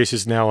these car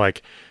chases now,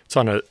 like, it's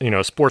on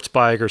a sports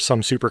bike or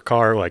some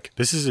supercar. Like,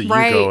 this is a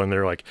Right. Yugo, and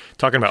they're like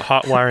talking about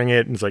hot wiring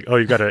it, and it's like, oh,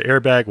 you got an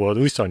airbag. Well, at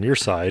least on your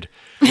side.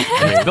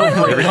 Built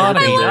for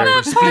economy,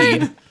 not for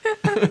speed.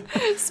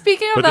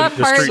 Speaking of But that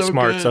the part, street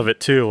smarts of it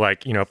too,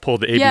 like, pull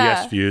the ABS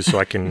Yeah. fuse so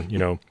I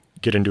can,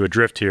 get into a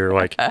drift here.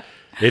 Like,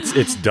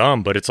 it's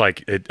dumb, but it's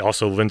like it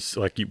also lends,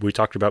 like we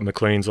talked about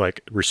McLean's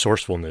like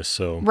resourcefulness.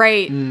 So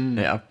right.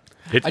 Yeah.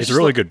 it's a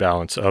really good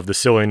balance of the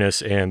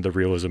silliness and the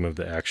realism of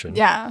the action.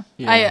 Yeah.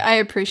 I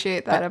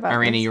appreciate that about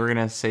Irina, this. you were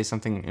gonna say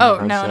something. in Oh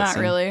regards no, to that not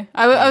scene? really.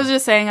 I was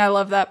just saying I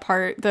love that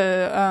part.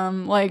 The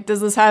like, does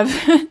this have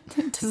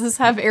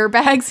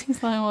airbags?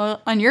 He's like,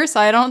 well, on your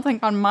side, I don't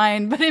think on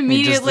mine. But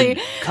immediately,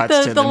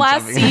 cuts to the them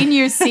last jumping. scene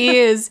you see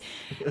is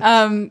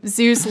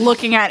Zeus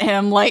looking at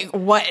him like,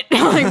 what?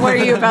 Like, what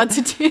are you about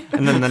to do?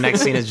 And then the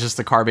next scene is just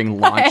the car being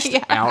launched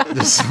Yeah. out.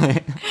 Just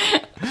like,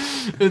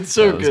 It's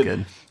so that was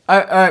good.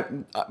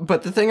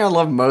 But the thing I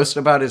love most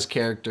about his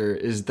character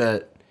is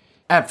that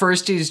at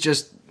first he's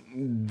just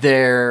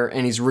there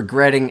and he's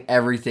regretting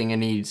everything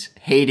and he's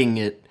hating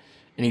it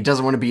and he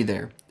doesn't want to be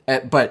there.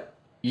 But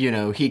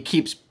he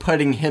keeps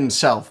putting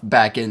himself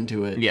back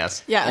into it.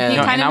 Yes. Yeah, And- he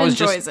No, kind and I of was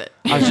enjoys just, it.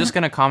 I was just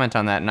going to comment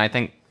on that, and I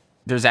think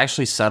there's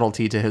actually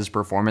subtlety to his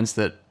performance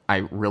that I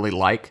really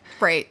like.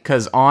 Right.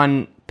 Because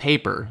on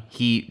paper,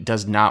 he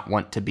does not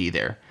want to be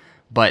there.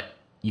 But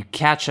you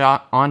catch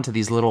on to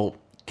these little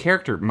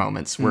character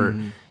moments where,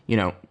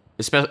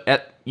 especially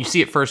you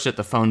see it first at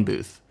the phone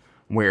booth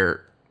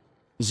where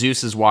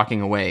Zeus is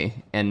walking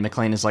away and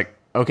McLean is like,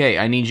 okay,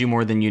 I need you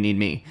more than you need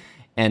me.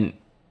 And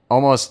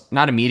almost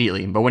not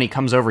immediately, but when he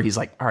comes over, he's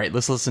like, all right,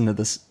 let's listen to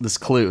this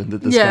clue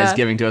that this Yeah. guy's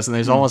giving to us. And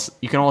there's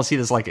you can almost see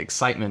this like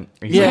excitement.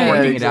 He's Yeah, like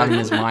working it out in exactly.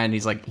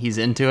 his mind. He's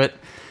into it.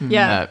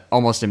 Yeah.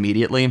 Almost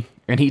immediately.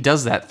 And he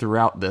does that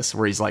throughout this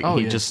where he's like,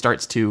 he yeah. just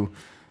starts to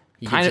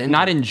kind gets of into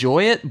not it.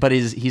 enjoy it, but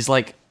he's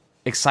like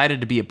excited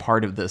to be a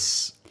part of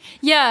this.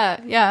 Yeah.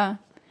 Yeah.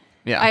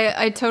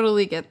 I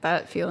totally get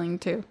that feeling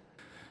too.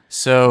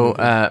 So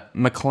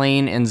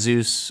McLean and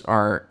Zeus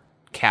are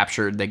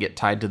captured. They get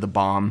tied to the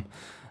bomb.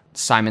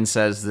 Simon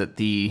says that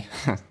the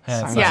Simon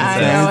Yeah, I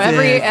says-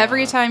 know.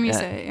 Every time you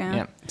say it,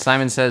 yeah.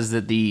 Simon says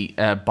that the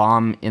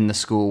bomb in the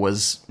school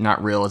was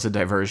not real as a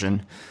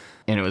diversion,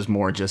 and it was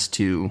more just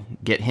to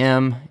get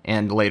him,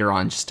 and later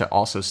on just to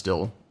also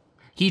still.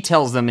 He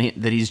tells them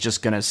that he's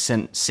just going to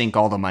sink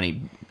all the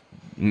money,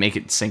 make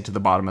it sink to the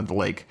bottom of the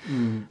lake,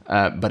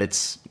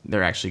 but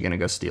they're actually going to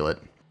go steal it.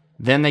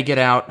 Then they get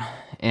out,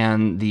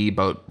 and the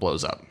boat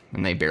blows up,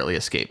 and they barely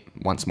escape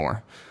once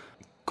more.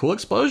 Cool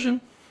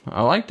explosion.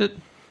 I liked it.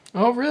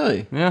 Oh,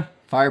 really? Yeah.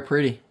 Fire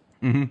pretty.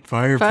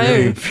 Fire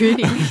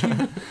Pretty.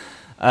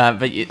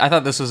 But I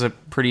thought this was a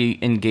pretty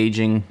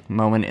engaging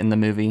moment in the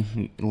movie.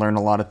 You learn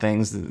a lot of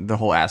things. The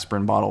whole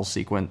aspirin bottle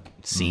sequence.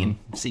 It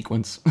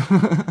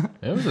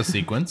was a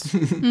sequence.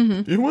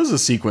 It was a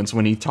sequence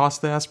when he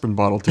tossed the aspirin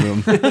bottle to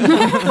him.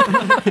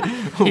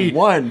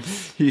 One,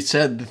 he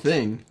said the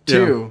thing.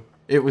 Two,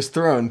 it was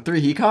thrown.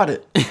 Three, he caught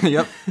it.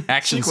 Yep.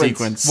 Action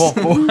sequence. Well,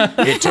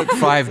 It took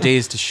 5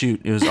 days to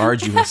shoot. It was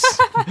arduous.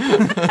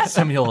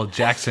 Samuel L.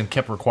 Jackson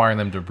kept requiring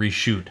them to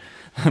reshoot.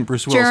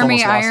 Bruce Willis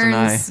Jeremy almost lost an eye.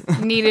 Irons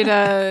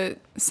needed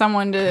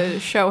someone to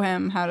show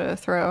him how to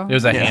throw. It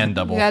was a hand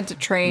double. He had to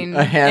train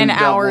hand an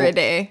hour double. a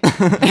day.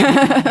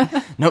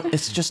 Nope,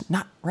 it's just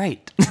not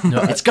right.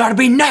 It's got to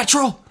be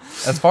natural.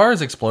 As far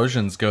as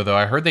explosions go, though,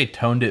 I heard they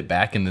toned it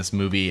back in this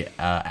movie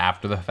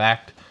after the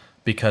fact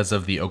because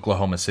of the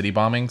Oklahoma City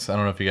bombings. I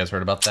don't know if you guys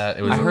heard about that.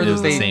 It was, I heard it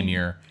was that the same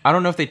year. I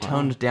don't know if they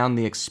toned down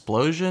the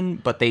explosion,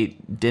 but they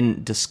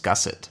didn't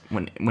discuss it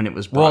when it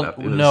was brought up.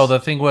 It was, No, the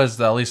thing was,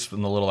 at least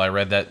in the little I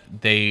read,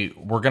 that they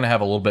were going to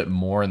have a little bit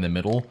more in the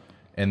middle,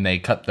 and they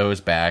cut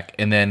those back,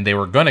 and then they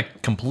were going to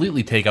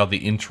completely take out the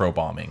intro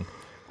bombing.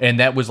 And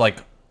that was like,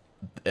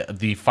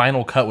 the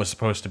final cut was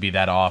supposed to be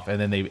that off, and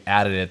then they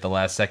added it at the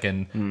last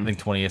second. I think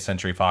 20th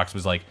Century Fox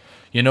was like,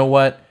 you know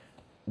what?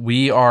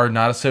 We are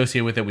not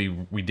associated with it.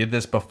 We did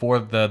this before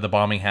the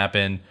bombing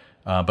happened,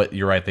 but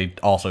you're right. They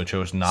also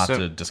chose not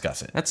to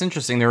discuss it. That's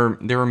interesting. There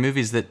were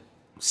movies that,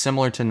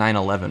 similar to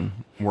 9/11,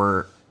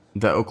 where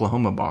the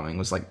Oklahoma bombing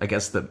was like, I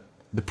guess, the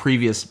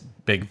previous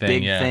big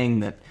thing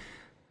that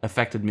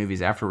affected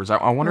movies afterwards.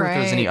 I wonder if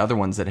there's any Right. other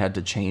ones that had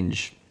to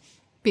change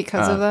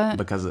Because of that?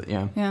 because of,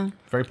 yeah. Yeah.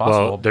 Very possible.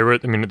 Well, there were.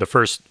 I mean, the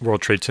first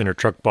World Trade Center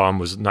truck bomb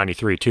was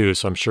 '93 too,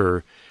 so I'm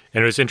sure.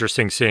 And it was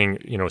interesting seeing,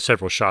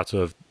 several shots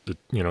of the,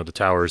 the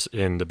towers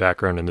in the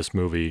background in this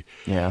movie.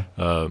 Yeah.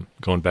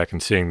 Going back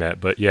and seeing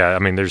that, but yeah, I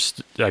mean,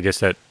 there's, I guess,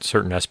 that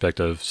certain aspect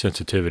of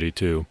sensitivity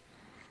too.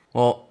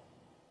 Well,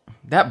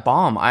 that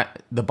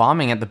the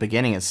bombing at the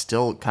beginning is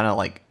still kind of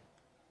like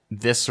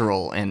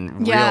visceral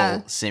and Yeah.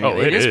 real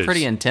seemingly. Oh, it is is.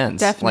 pretty intense.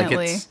 Definitely.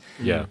 Like it's,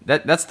 Yeah.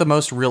 that's the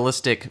most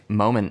realistic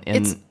moment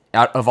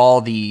out of all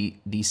the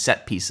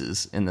set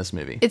pieces in this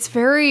movie. It's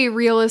very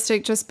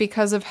realistic just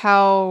because of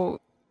how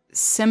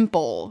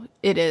simple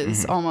it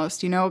is,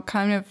 almost,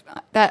 kind of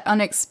that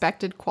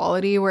unexpected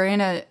quality where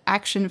in an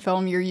action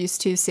film you're used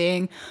to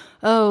seeing,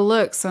 oh,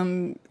 look,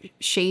 some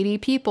shady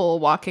people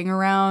walking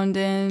around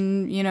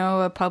in,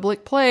 a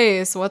public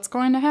place. What's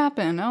going to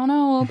happen? Oh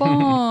no, a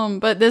bomb.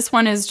 But this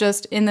one is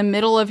just in the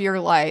middle of your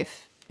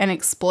life, an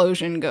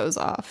explosion goes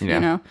off,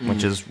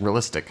 which is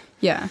realistic.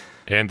 Yeah.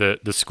 And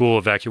the school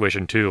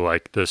evacuation too,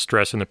 like the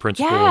stress in the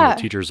principal Yeah. and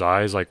the teacher's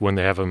eyes, like when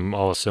they have them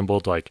all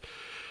assembled, like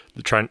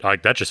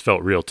that just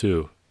felt real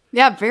too.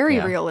 Yeah, very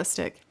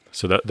realistic.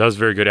 So that was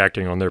very good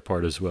acting on their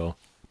part as well.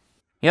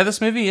 Yeah, this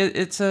movie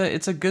it's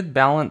a good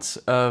balance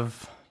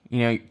of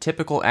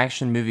typical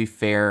action movie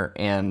fare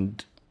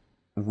and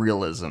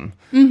realism.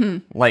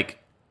 Mm-hmm. Like,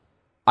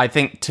 I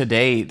think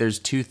today there's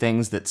two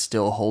things that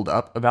still hold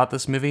up about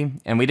this movie,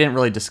 and we didn't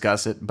really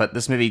discuss it, but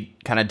this movie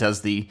kind of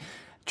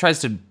tries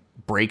to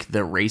break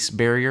the race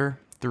barrier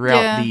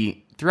throughout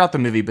the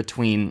movie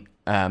between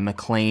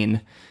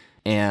McClane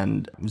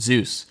and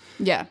Zeus.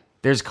 Yeah.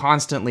 There's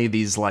constantly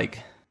these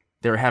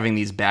they're having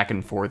these back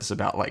and forths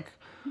about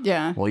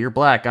Yeah. well, you're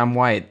black, I'm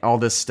white, all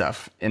this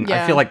stuff. And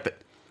I feel like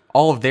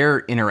all of their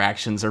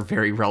interactions are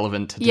very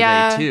relevant to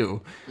today,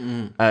 too.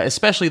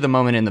 Especially the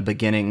moment in the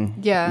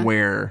beginning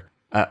where,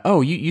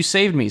 you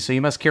saved me, so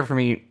you must care for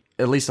me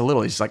at least a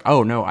little. He's like,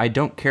 oh, no, I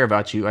don't care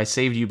about you. I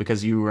saved you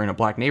because you were in a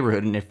black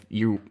neighborhood, and if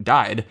you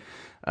died,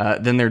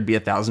 then there'd be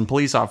 1,000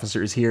 police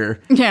officers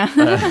here. Yeah.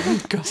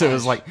 So it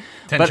was like...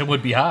 Tension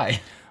would be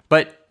high.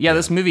 But,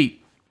 this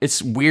movie,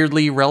 it's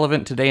weirdly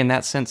relevant today in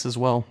that sense as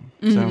well.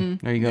 So,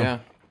 there you go. Yeah.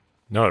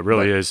 No, it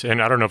really is.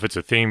 And I don't know if it's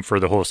a theme for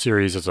the whole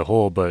series as a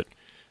whole, but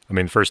I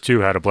mean, the first two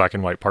had a black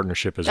and white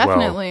partnership as well.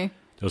 Definitely.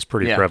 It was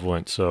pretty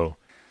prevalent. So,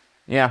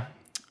 yeah.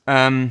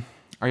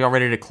 Are y'all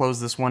ready to close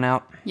this one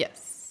out?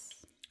 Yes.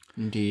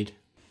 Indeed.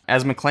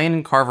 As McClane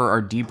and Carver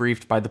are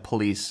debriefed by the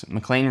police,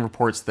 McClane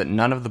reports that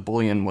none of the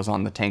bullion was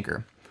on the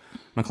tanker.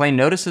 McClane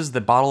notices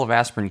the bottle of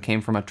aspirin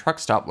came from a truck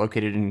stop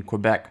located in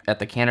Quebec at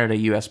the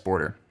Canada-U.S.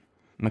 border.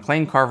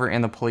 McClane, Carver,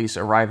 and the police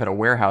arrive at a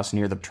warehouse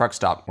near the truck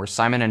stop where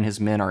Simon and his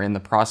men are in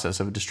the process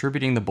of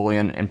distributing the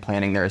bullion and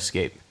planning their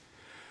escape.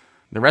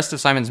 The rest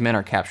of Simon's men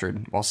are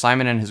captured, while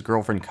Simon and his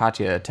girlfriend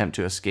Katya attempt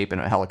to escape in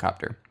a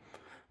helicopter.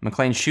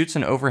 McClane shoots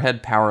an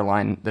overhead power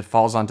line that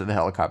falls onto the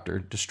helicopter,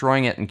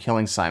 destroying it and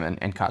killing Simon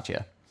and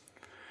Katya.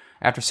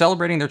 After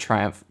celebrating their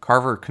triumph,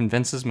 Carver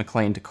convinces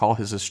McClane to call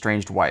his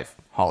estranged wife,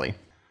 Holly.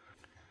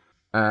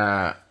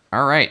 All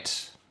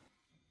right.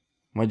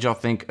 What did y'all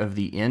think of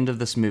the end of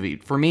this movie?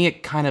 For me,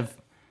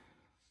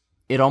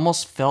 it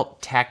almost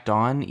felt tacked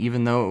on,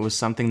 even though it was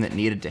something that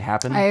needed to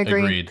happen. I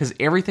agree. Agreed. Because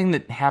everything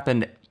that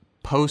happened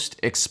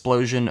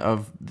post-explosion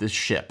of the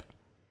ship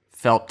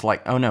felt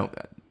like, oh no,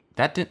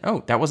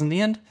 that wasn't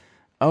the end?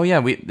 Oh yeah,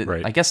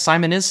 Right. I guess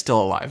Simon is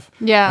still alive.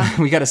 Yeah.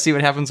 We got to see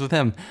what happens with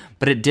him.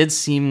 But it did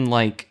seem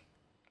like,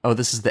 oh,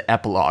 this is the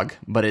epilogue,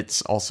 but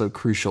it's also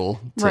crucial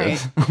to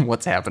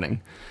what's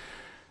happening.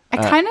 I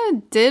kind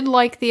of did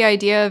like the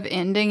idea of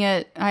ending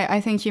it.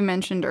 I think you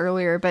mentioned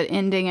earlier, but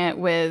ending it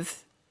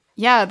with,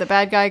 the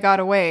bad guy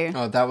got away.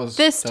 Oh, that was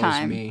this that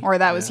time, was me. or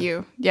that was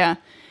you. Yeah,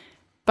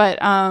 but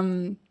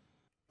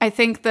I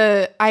think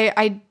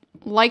I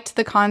liked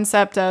the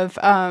concept of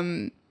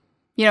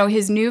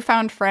his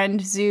newfound friend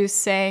Zeus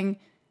saying,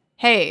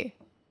 "Hey,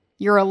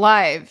 you're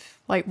alive.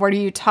 Like, what are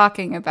you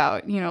talking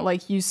about?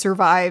 Like you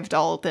survived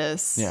all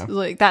this. Yeah.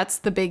 Like that's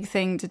the big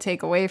thing to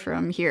take away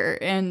from here."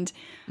 And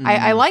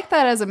I like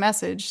that as a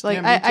message. Like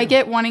I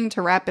get wanting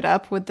to wrap it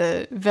up with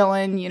the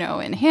villain,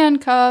 in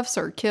handcuffs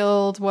or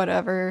killed,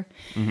 whatever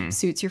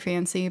suits your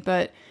fancy.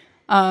 But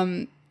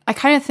I I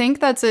kind of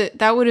think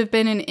that would have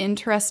been an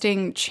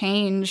interesting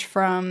change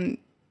from,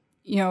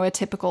 a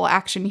typical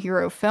action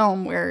hero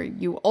film where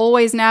you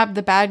always nab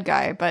the bad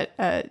guy. But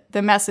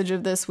the message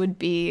of this would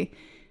be,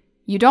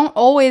 you don't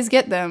always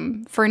get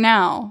them for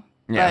now.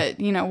 Yeah.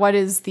 But, what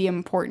is the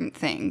important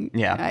thing?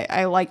 Yeah.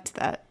 I liked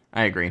that.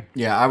 I agree.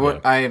 Yeah, I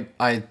would. Yeah.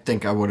 I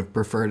think I would have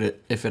preferred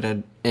it if it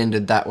had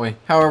ended that way.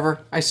 However,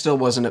 I still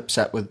wasn't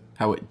upset with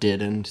how it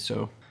did end.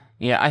 So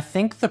yeah, I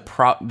think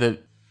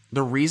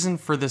the reason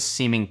for this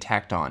seeming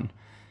tacked on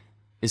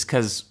is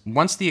because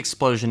once the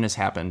explosion has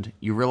happened,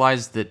 you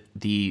realize that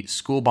the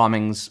school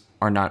bombings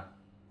are not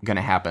going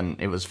to happen.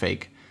 It was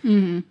fake.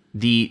 Mm-hmm.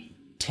 The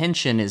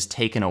tension is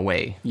taken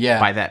away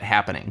by that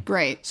happening.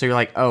 Right. So you're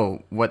like,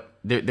 oh, what?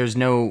 There's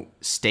no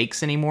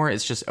stakes anymore.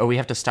 It's just, we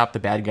have to stop the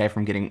bad guy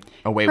from getting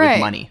away with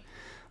money.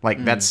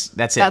 Like, that's it.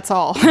 That's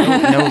all.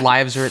 no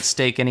lives are at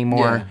stake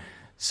anymore. Yeah.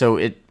 So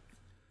it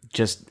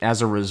just,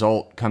 as a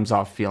result, comes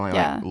off feeling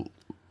like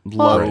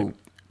low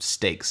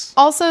stakes.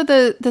 Also,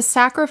 the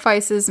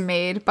sacrifices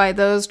made by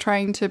those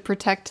trying to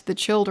protect the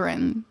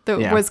children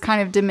was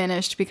kind of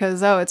diminished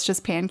because, it's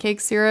just pancake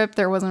syrup.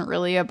 There wasn't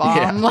really a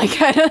bomb.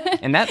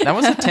 And that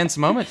was a tense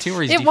moment, too,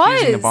 where he's defusing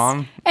was. the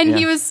bomb. And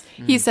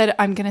he said,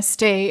 I'm going to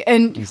stay.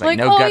 And he's like,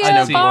 no guts,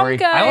 no glory.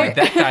 Guy. I like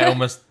that guy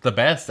almost the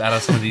best out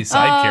of some of these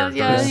side characters.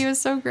 Yeah, he was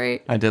so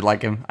great. I did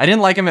like him. I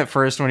didn't like him at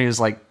first when he was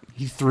like,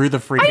 he threw the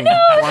freaking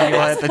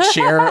formula at the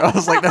chair. I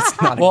was like, that's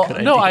not a good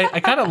idea. No, I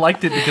kind of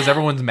liked it because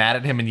everyone's mad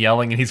at him and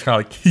yelling, and he's kind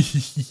of like,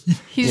 he's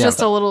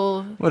just a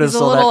little,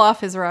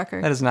 off his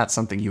rocker. That is not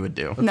something you would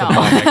do. No.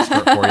 I'm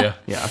expert for you.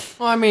 Yeah.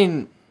 well, I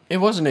mean, it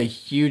wasn't a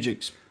huge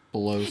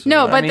explosion.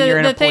 No, but you're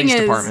in the a thing police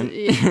is,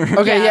 department.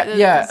 Okay,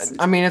 yeah.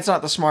 I mean, it's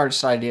not the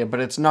smartest idea, but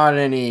it's not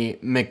any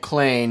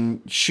McClane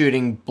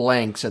shooting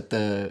blanks at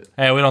the.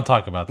 Hey, we don't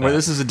talk about that. Well,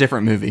 this is a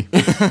different movie.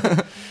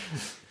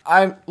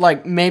 I'm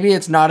like, maybe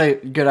it's not a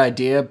good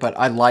idea, but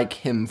I like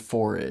him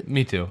for it.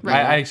 Me too. Right.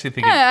 I actually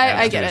think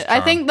I get it. I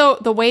think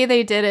the way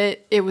they did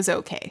it, it was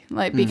okay.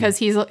 Like, because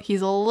he's a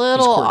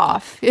little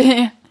off.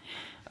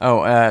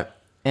 Oh,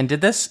 and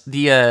did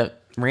the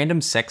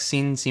random sex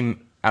scene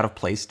seem out of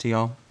place to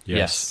y'all?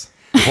 Yes.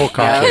 The whole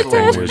cockpit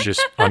thing was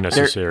just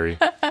unnecessary.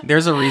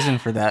 There's a reason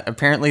for that.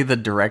 Apparently, the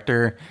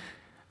director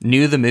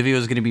knew the movie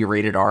was going to be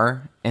rated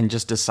R and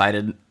just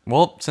decided,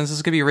 well, since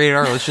it's going to be rated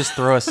R, let's just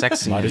throw a sex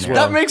scene in there.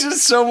 That makes it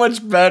so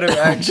much better,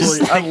 actually.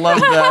 I love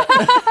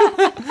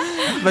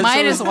that.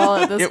 Might as well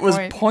at this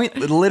point.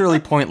 It was literally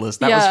pointless.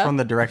 That was from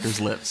the director's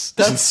lips.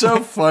 That's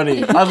so funny.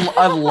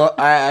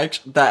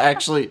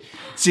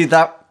 See,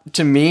 that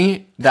to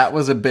me, that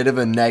was a bit of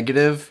a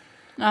negative.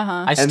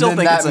 I still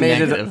think it's a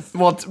negative.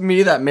 Well, to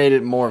me, that made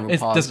it more of a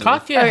positive. Does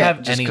Katya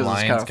have Just any 'cause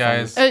it's lines,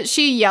 kinda guys?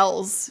 She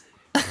yells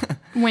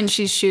when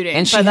she's shooting,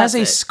 And she but has that's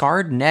a it.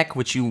 scarred neck,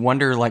 which you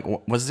wonder, like,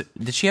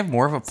 did she have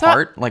more of a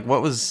part? Like,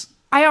 what was?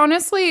 I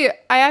honestly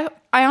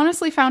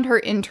found her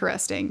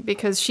interesting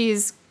because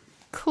she's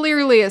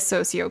clearly a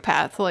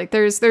sociopath. Like,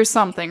 there's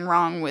something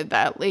wrong with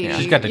that lady. Yeah,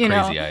 she's got the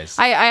crazy eyes.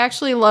 I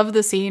actually love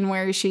the scene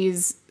where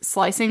she's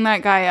slicing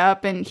that guy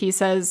up, and he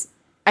says,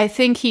 "I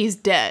think he's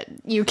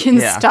dead. You can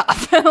stop."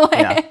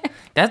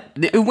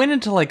 It went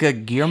into like a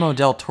Guillermo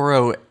del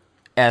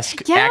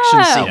Toro-esque Yeah,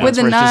 action sequence with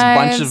the where it's just a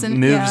bunch knives of and-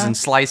 moves and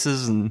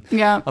slices, and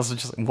I was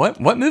just like,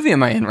 what movie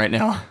am I in right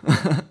now?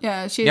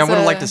 Yeah, she's. Yeah, I would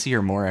have liked to see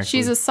her more. Actually,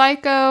 She's a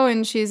psycho,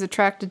 and she's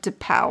attracted to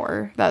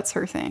power. That's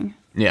her thing.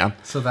 yeah.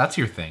 So that's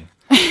your thing.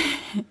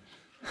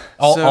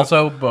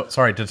 So-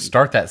 Sorry, to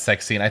start that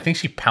sex scene, I think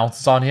she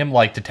pounces on him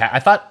like I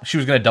thought she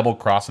was going to double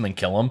cross him and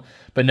kill him,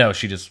 but no,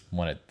 she just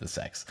wanted the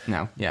sex.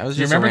 No, yeah, it was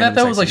Do you just a remember that random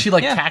though? It sex was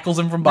like scene. she tackles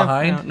him from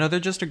behind. No, they're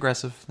just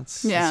aggressive.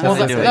 That's Yeah. how Well,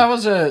 they do it.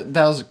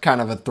 that was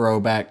kind of a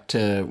throwback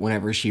to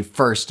whenever she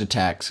first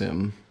attacks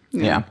him.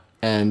 Yeah.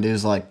 And it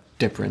was like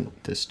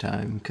different this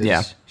time because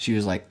Yeah. she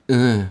was like,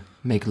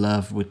 make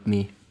love with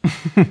me.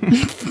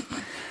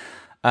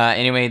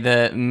 Anyway,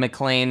 the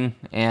McClane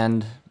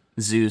and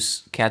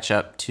Zeus catch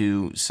up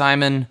to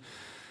Simon,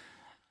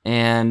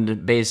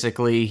 and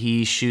basically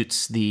he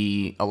shoots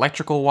the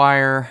electrical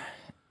wire.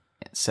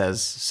 It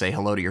says, "Say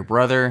hello to your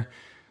brother."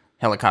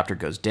 Helicopter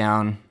goes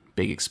down.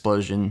 Big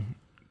explosion.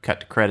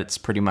 Cut to credits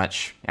pretty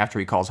much after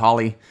he calls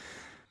Holly.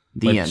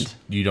 The end.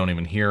 You don't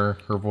even hear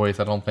her voice,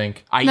 I don't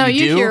think. No,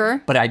 you do, hear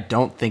her. but I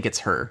don't think it's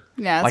her.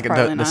 Yeah, it's like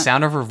probably the not.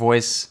 sound of her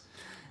voice.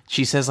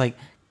 She says like,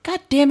 "God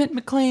damn it,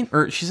 McClane,"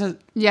 or she says,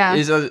 Yeah.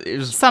 it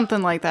was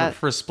Something like that.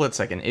 for a split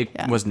second. It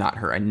was not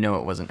her. I know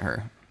it wasn't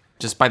her,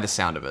 just by the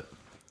sound of it.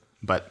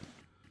 But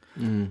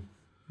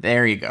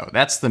there you go.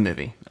 That's the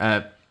movie.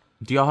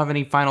 Do y'all have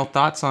any final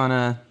thoughts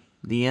on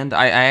the end?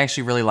 I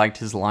actually really liked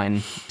his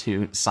line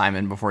to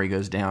Simon before he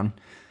goes down.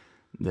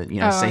 That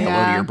say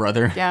hello to your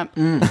brother. Yeah.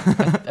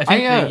 I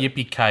think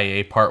the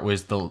Yippee-Ki-Yay part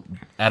was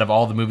out of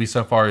all the movies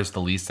so far, is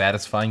the least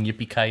satisfying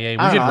Yippee-Ki-Yay. We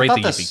I don't should know, I rate thought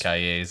the this-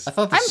 Yippee-Ki-Yays. I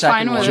thought the I'm second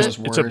fine one with was it.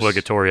 worse. It's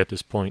obligatory at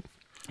this point.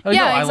 Oh, Yeah,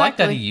 no, I like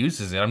that exactly. he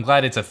uses it. I'm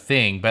glad it's a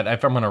thing, but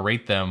if I'm going to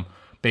rate them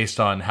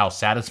based on how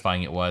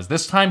satisfying it was,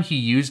 this time he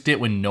used it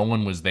when no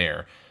one was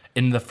there.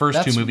 In the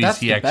first two movies, that's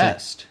he the actually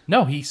best.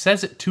 no, he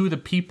says it to the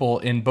people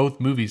in both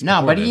movies. No,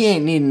 before but he this.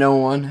 ain't need no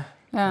one.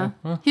 Yeah.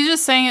 He's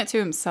just saying it to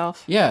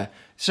himself. Yeah.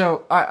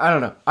 So I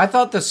don't know. I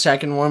thought the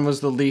second one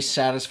was the least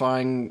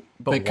satisfying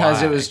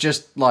because why? it was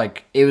just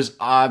like it was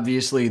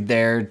obviously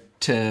there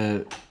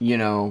to,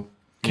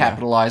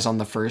 capitalize on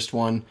the first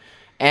one.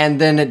 And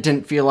then it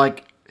didn't feel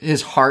like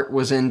his heart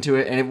was into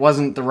it and it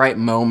wasn't the right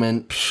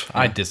moment.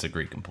 I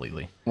disagree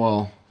completely.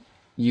 Well,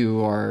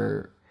 you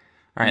are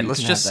All right, You let's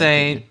can just have that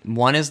say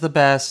 1 is the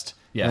best,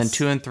 Yes. and then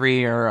 2 and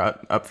 3 are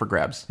up for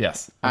grabs.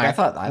 Yes. I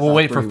thought We'll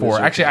wait for three 4. was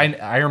Actually, okay.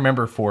 I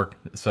remember 4,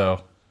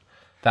 so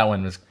that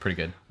one was pretty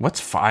good.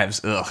 What's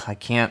 5's? Ugh, I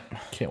can't.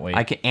 Can't wait.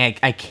 I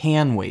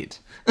can wait.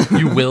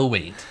 You will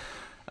wait.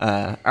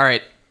 All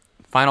right,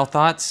 final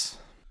thoughts.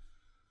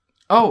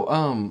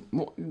 Oh,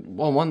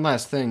 well, one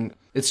last thing.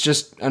 It's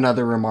just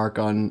another remark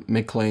on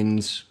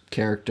McClane's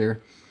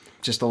character.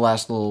 Just a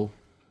last little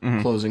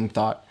closing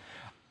thought.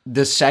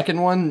 The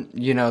second one,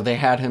 they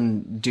had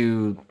him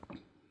do.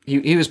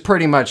 He was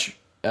pretty much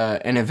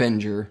an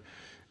Avenger,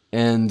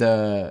 and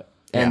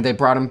they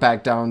brought him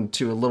back down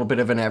to a little bit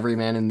of an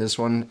everyman in this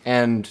one,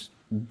 and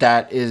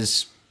that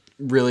is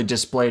really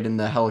displayed in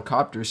the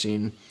helicopter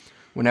scene.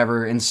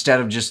 Whenever instead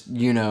of just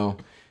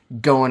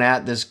going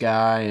at this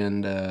guy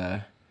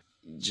and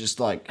just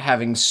like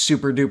having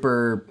super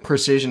duper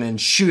precision and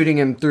shooting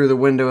him through the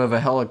window of a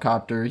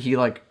helicopter, he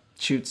like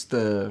shoots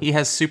the. He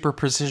has super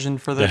precision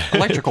for the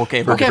electrical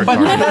cable. Okay, but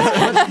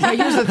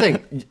here's the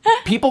thing: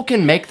 people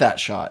can make that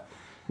shot.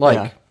 Like,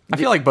 Yeah. I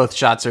feel like both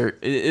shots are.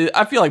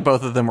 I feel like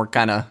both of them were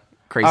kind of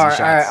crazy all right,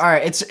 shots. all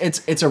right.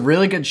 It's a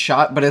really good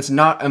shot, but it's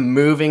not a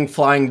moving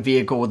flying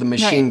vehicle with a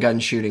machine gun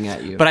shooting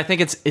at you. But I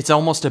think it's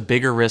almost a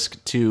bigger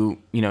risk to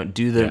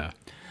do the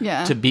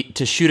Yeah.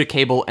 to shoot a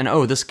cable and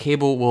this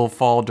cable will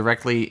fall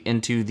directly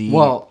into the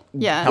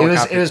Yeah.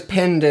 it was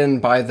pinned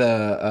in by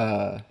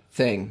the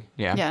thing.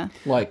 yeah. Yeah.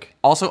 Like,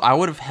 Also, I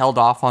would have held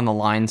off on the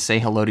line "Say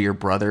hello to your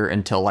brother"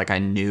 until like I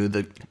knew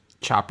the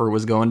chopper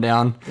was going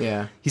down.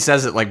 yeah. He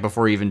says it like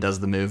before he even does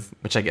the move,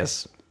 which I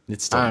guess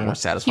it's still more He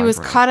satisfying. was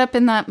for me. caught up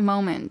in that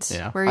moment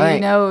Yeah. where I he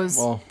think- knows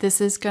well- this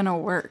is gonna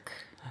work.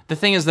 The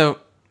thing is, though,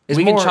 It's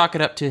we can more- chalk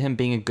it up to him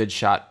being a good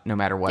shot no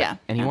matter what. Yeah.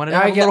 And he wanted to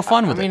have a little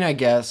fun with I mean, it. I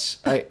guess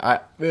it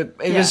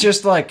Yeah. was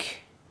just like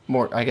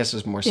more. I guess it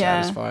was more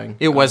Yeah. satisfying.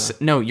 It was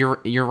no,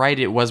 you're right.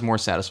 It was more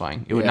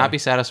satisfying. It would Yeah. not be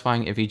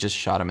satisfying if he just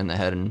shot him in the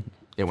head and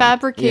it went.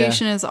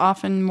 Fabrication is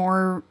often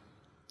more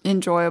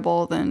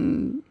enjoyable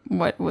than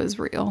what was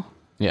real.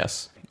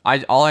 Yes.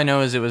 All I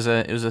know is it was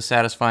a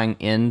satisfying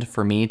end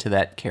for me to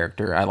that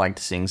character. I liked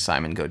seeing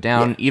Simon go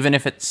down, even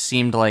if it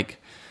seemed like,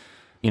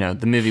 the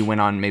movie went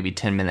on maybe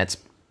 10 minutes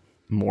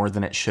more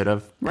than it should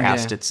have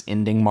past Yeah. its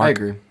ending mark. I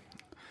agree.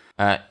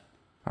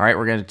 All right,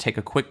 we're going to take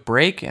a quick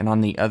break, and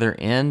on the other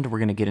end, we're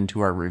going to get into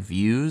our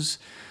reviews,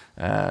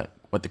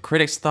 what the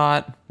critics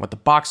thought, what the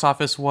box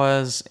office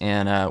was,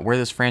 and where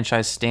this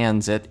franchise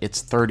stands at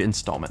its third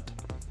installment.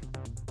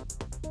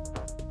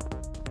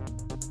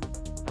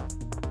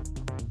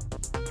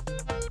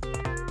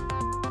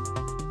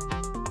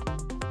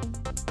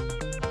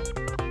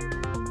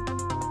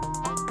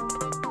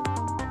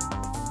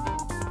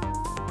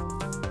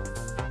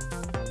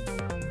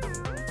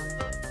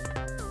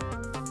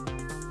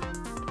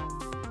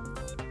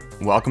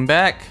 Welcome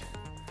back.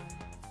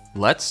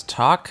 Let's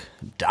talk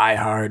Die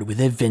Hard with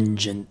a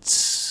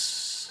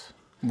Vengeance.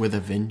 With a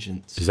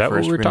vengeance. Is that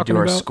First, what we're gonna talking do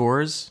our about?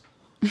 scores.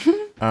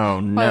 Oh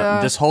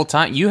no! This whole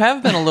time you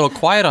have been a little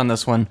quiet on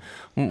this one.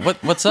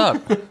 What's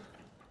up?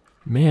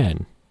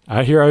 Man,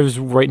 I was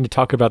waiting to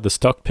talk about the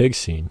stuck pig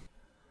scene.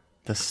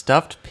 The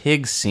stuffed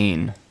pig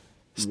scene.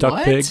 Stuck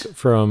What? pig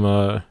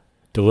from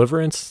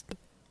Deliverance.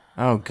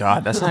 Oh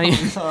God, that's not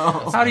even.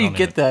 How do you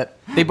get that?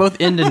 They both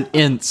end in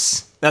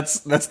ints. That's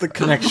the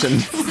connection.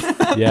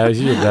 Yeah, it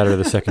was either that or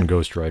the second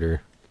Ghost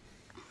Rider.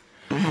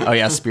 Oh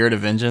yeah, Spirit of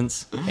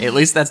Vengeance. Hey, at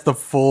least that's the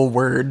full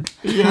word.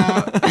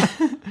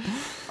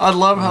 I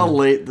love how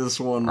late this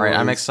one. All right,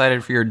 I'm was.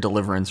 excited for your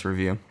Deliverance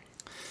review.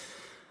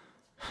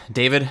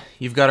 David,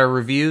 you've got our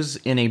reviews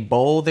in a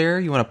bowl there.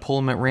 You want to pull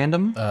them at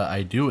random?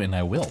 I do, and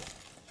I will.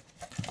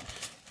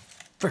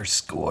 First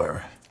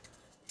score.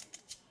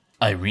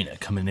 Irina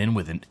coming in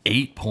with an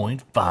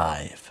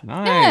 8.5.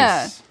 Nice.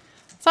 Yeah.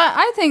 So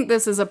I think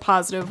this is a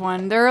positive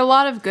one. There are a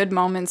lot of good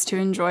moments to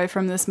enjoy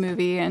from this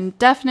movie, and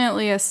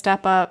definitely a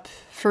step up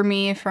for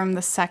me from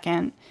the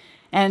second.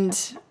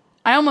 And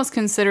I almost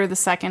consider the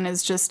second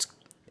as just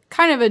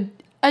kind of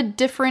a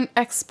different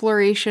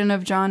exploration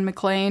of John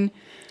McClane.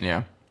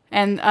 Yeah.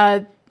 And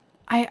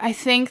I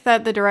think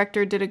that the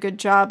director did a good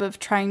job of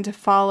trying to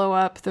follow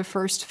up the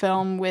first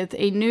film with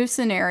a new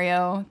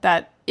scenario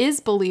that is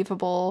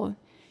believable.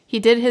 He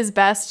did his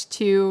best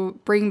to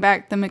bring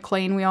back the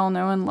McClane we all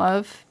know and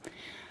love.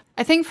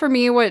 I think for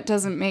me, what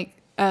doesn't make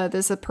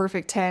this a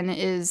perfect 10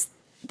 is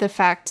the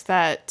fact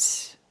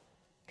that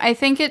I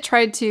think it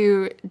tried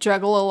to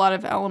juggle a lot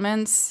of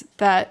elements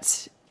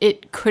that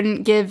it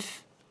couldn't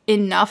give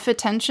enough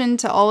attention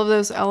to all of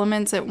those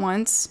elements at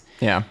once.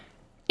 Yeah.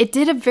 It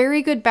did a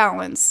very good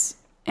balance,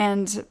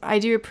 And I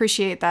do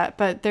appreciate that.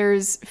 But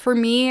for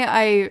me,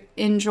 I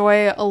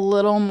enjoy a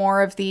little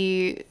more of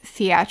the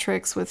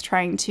theatrics with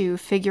trying to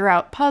figure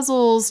out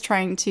puzzles,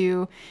 trying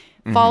to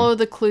follow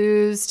the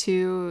clues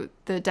to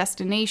the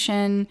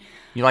destination.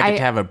 You like it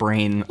to have a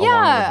brain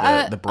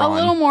along with the brawn. A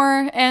little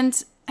more.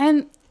 And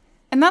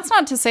that's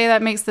not to say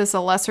that makes this a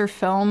lesser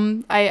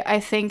film. I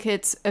think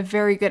it's a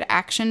very good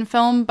action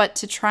film, but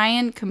to try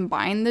and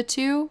combine the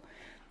two,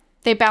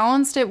 they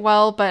balanced it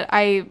well, but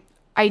I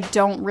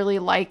don't really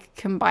like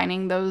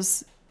combining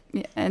those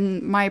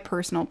in my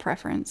personal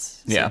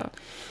preference. Yeah. So.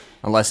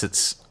 Unless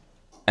it's,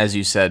 as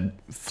you said,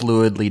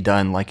 fluidly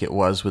done like it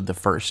was with the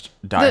first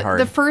Die Hard.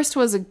 The first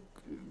was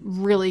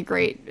really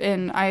great,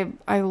 and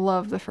I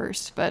love the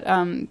first, but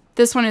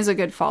this one is a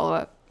good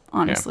follow-up,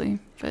 honestly.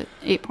 But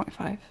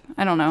 8.5.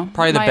 I don't know.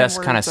 Probably the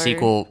best kind of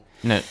sequel.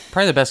 No,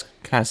 probably the best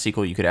kind of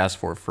sequel you could ask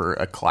for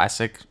a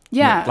classic.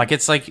 Yeah. Like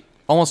it's like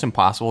almost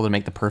impossible to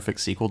make the perfect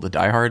sequel to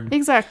Die Hard.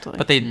 Exactly.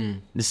 But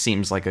this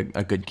seems like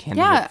a good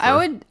candidate. Yeah,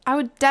 I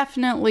would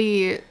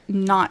definitely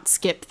not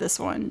skip this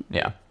one.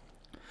 Yeah.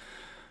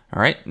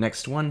 All right,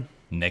 next one.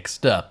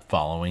 Next up,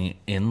 following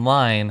in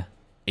line,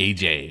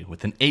 AJ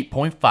with an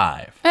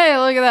 8.5. Hey,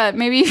 look at that.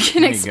 Maybe you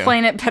can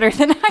explain it better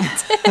than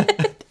I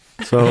did.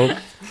 So,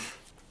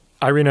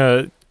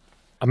 Irina,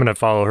 I'm going to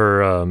follow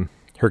her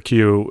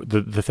cue.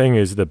 The thing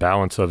is the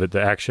balance of it,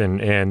 the action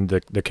and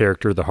the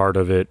character, the heart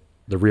of it,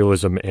 the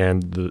realism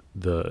and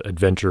the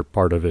adventure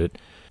part of it.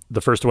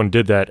 The first one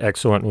did that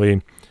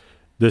excellently.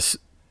 This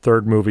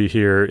third movie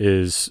here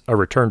is a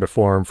return to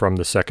form from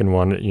the second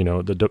one. You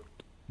know,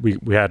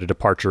 we had a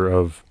departure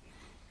of,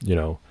 you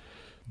know,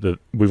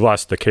 we've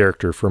lost the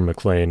character from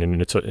McClane,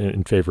 and it's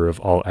in favor of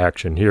all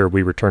action. Here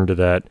we return to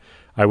that.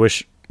 I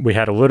wish we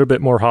had a little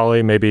bit more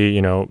Holly, maybe,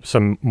 you know,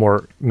 some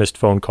more missed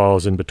phone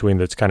calls in between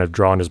that's kind of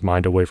drawn his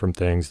mind away from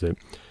things, that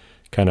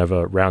kind of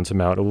rounds him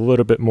out a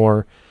little bit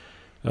more.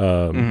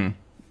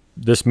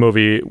 This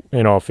movie,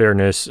 in all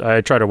fairness, I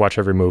try to watch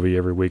every movie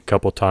every week, a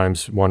couple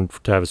times. One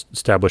to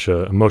establish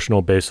an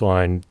emotional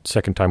baseline,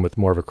 second time with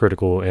more of a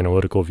critical,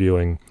 analytical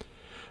viewing.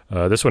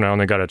 This one I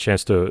only got a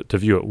chance to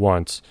view it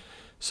once,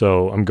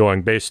 so I'm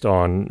going based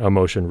on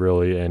emotion,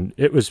 really, and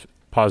it was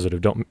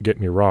positive, don't get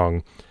me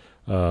wrong.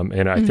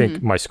 And I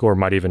think my score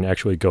might even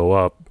actually go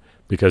up,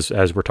 because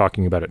as we're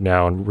talking about it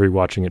now and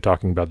rewatching it,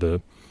 talking about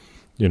the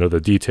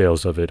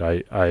details of it,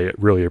 I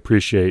really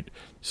appreciate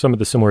some of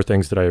the similar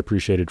things that I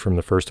appreciated from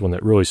the first one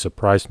that really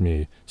surprised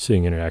me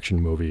seeing in an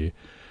action movie.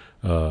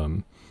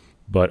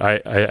 But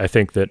I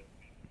think that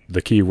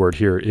the key word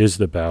here is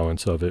the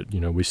balance of it. You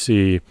know, we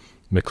see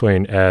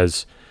McClane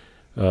as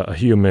a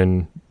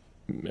human,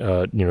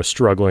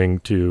 struggling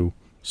to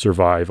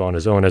survive on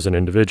his own as an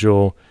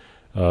individual,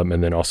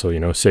 and then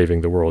also,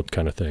 saving the world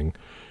kind of thing.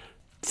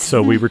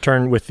 So we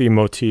return with the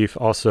motif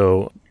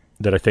also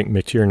that I think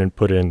McTiernan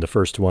put in the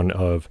first one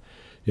of,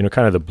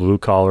 kind of the blue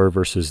collar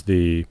versus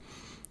the,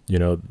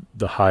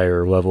 the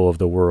higher level of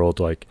the world.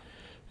 Like,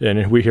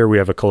 and we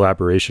have a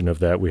collaboration of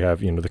that. We have,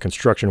 the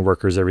construction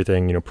workers,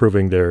 everything,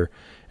 proving their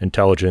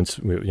intelligence,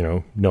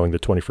 knowing the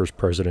 21st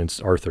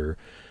president's Arthur,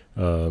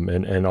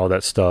 and all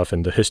that stuff,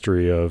 and the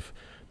history of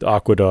the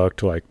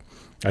aqueduct. Like,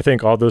 I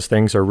think all those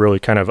things are really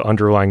kind of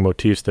underlying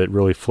motifs that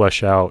really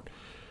flesh out,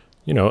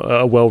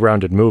 a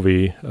well-rounded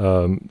movie,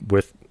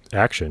 with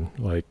action,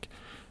 like,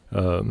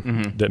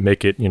 that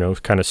make it,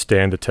 kind of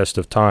stand the test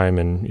of time,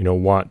 and,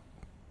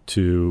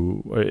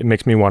 it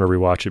makes me want to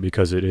rewatch it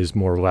because it is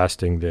more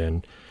lasting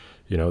than,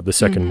 the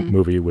second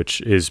movie,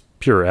 which is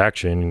pure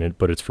action,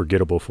 but it's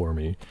forgettable for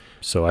me.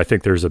 So I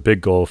think there's a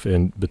big gulf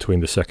in between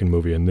the second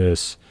movie and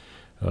this,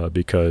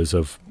 because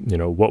of,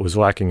 what was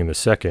lacking in the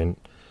second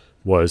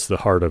was the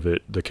heart of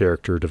it, the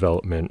character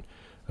development,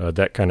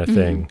 that kind of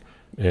thing.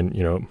 And,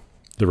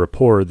 the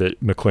rapport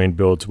that McClane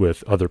builds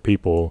with other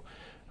people,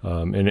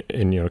 and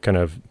kind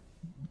of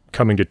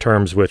coming to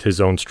terms with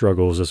his own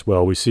struggles as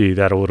well. We see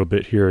that a little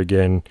bit here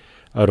again.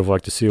 I would have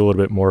liked to see a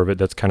little bit more of it.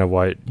 That's kind of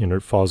why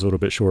it falls a little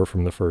bit short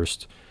from the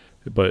first.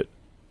 But,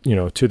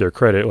 to their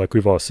credit, like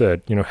we've all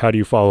said, how do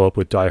you follow up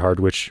with Die Hard,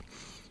 which,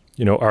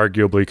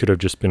 arguably could have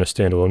just been a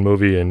standalone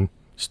movie and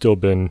still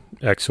been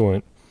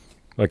excellent.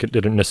 Like, it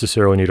didn't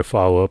necessarily need a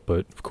follow-up,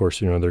 but of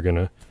course, they're going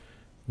to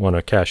want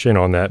to cash in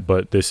on that.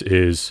 But this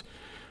is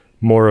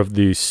more of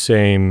the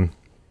same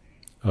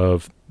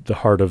of the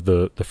heart of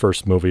the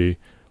first movie,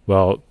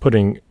 while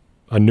putting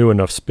a new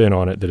enough spin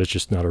on it that it's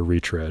just not a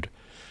retread.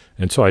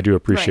 And so I do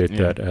appreciate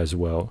that as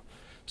well.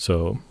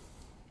 So,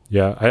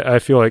 yeah, I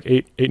feel like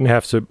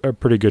 8.5 is a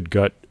pretty good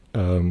gut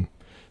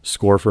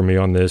score for me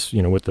on this,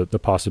 with the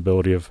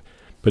possibility of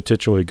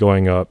potentially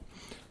going up,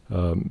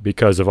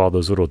 because of all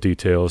those little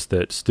details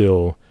that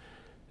still,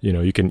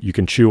 you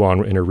can chew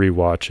on in a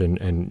rewatch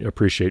and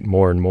appreciate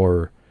more and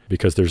more,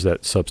 because there's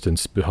that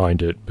substance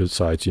behind it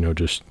besides,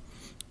 just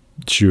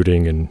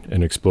shooting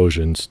and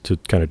explosions to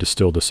kind of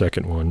distill the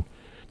second one.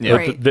 Yeah.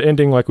 Right. The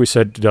ending, like we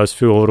said, does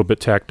feel a little bit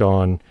tacked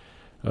on,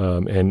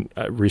 and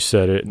I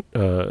reset it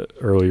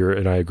earlier,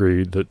 and I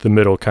agree that the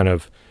middle kind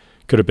of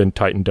could have been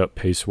tightened up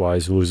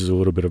pace-wise, loses a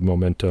little bit of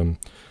momentum.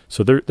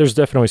 So there's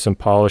definitely some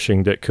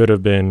polishing that could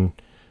have been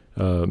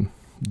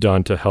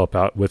done to help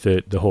out with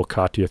it. The whole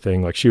Katya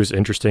thing, like she was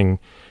interesting,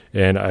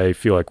 and I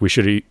feel like we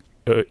should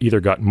either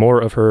got more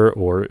of her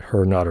or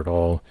her not at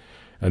all.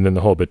 And then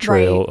the whole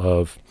betrayal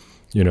of,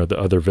 the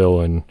other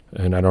villain,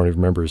 and I don't even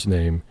remember his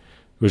name.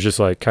 It was just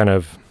like kind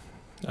of,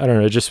 I don't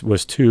know, it just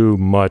was too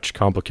much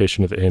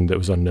complication at the end that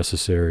was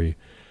unnecessary.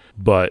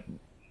 But,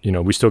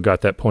 we still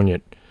got that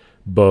poignant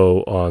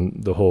bow on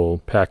the whole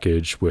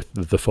package with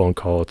the phone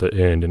call at the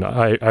end, and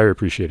I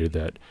appreciated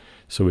that.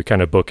 So we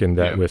kind of bookend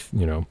that with,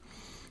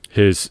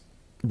 his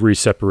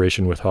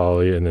re-separation with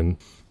Holly, and then,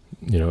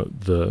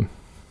 the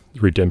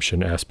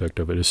redemption aspect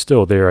of it is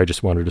still there. I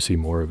just wanted to see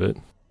more of it.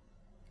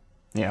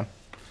 Yeah.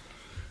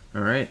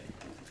 All right.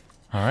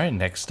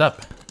 Next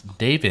up,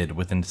 David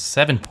within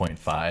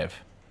 7.5.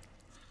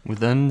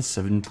 Within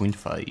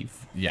 7.5.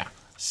 Yeah.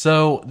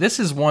 So this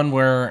is one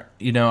where,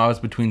 I was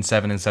between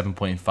 7 and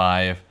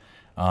 7.5.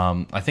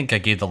 I think I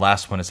gave the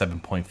last one a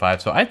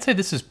 7.5. So I'd say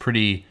this is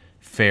pretty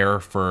fair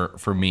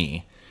for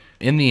me.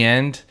 In the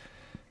end,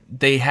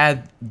 they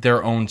had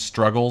their own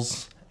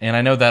struggles. And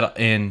I know that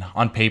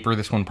on paper,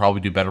 this one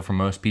probably do better for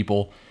most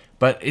people.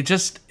 But it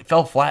just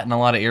fell flat in a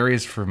lot of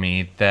areas for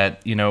me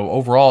that,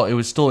 overall, it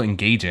was still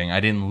engaging. I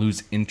didn't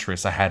lose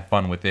interest. I had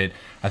fun with it.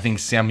 I think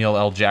Samuel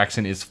L.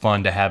 Jackson is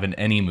fun to have in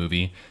any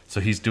movie. So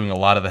he's doing a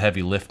lot of the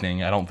heavy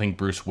lifting. I don't think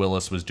Bruce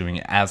Willis was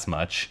doing as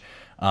much.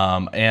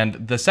 And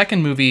the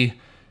second movie,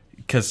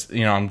 because,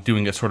 I'm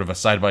doing a sort of a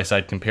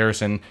side-by-side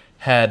comparison,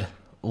 had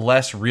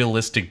less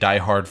realistic Die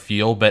Hard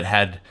feel, but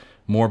had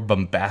more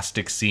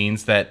bombastic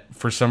scenes that,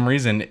 for some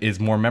reason, is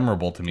more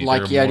memorable to me.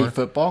 Like Yeti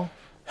football?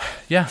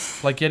 Yeah,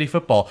 like Yeti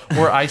football,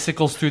 or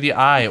icicles through the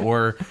eye,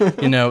 or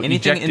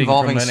anything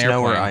involving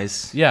snow or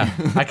ice. Yeah,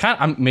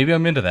 maybe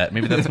I'm into that.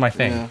 Maybe that's my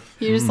thing. Yeah.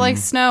 He just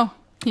likes snow.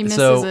 He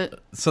misses it.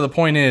 So the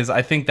point is,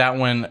 I think that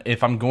one,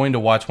 if I'm going to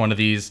watch one of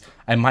these,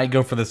 I might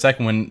go for the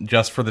second one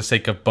just for the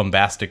sake of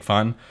bombastic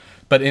fun.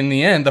 But in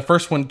the end, the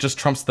first one just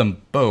trumps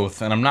them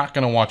both, and I'm not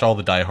going to watch all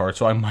the Die Hard,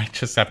 so I might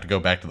just have to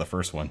go back to the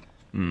first one.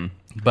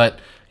 But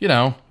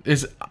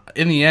is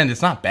in the end,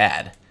 it's not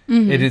bad.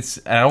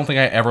 Mm-hmm. I don't think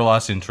I ever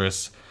lost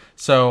interest.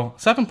 So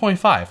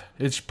 7.5.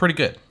 It's pretty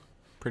good.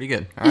 Pretty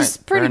good. All right. It's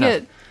pretty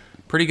good.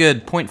 Pretty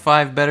good.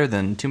 0.5 better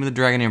than Tomb of the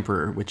Dragon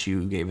Emperor, which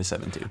you gave a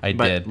 7 to. I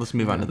did. Let's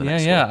move on to the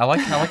next one. Yeah. I like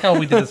how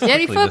we did this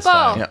quickly Yeti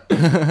football. This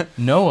time. Yeah.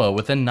 Noah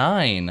with a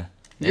 9.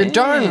 You're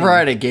darn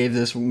right I gave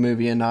this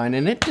movie a 9,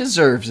 and it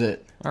deserves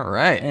it. All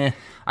right.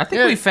 I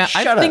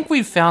think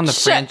we've found a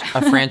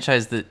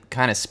franchise that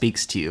kind of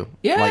speaks to you.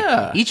 Yeah.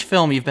 Like, each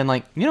film you've been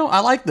like, I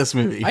like this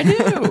movie. I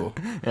do.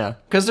 Yeah.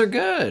 Because they're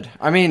good.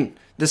 I mean,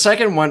 the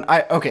second one,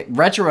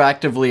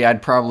 retroactively,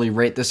 I'd probably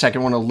rate the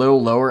second one a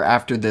little lower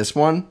after this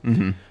one.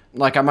 Mm-hmm.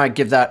 Like, I might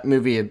give that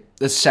movie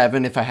a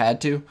 7 if I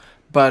had to.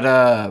 But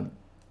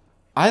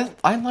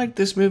I liked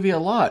this movie a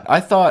lot. I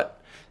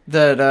thought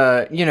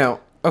that,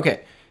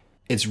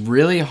 it's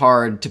really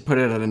hard to put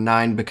it at a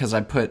 9 because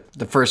I put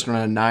the first one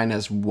at a 9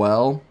 as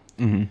well.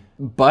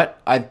 Mm-hmm.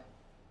 But I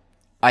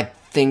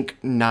think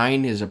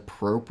 9 is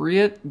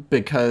appropriate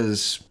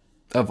because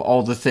of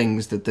all the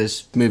things that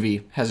this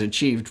movie has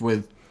achieved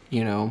with,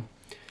 the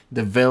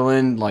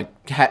villain.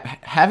 Like,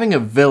 having a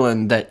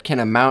villain that can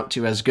amount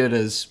to as good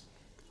as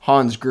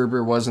Hans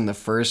Gruber was in the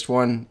first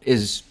one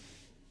is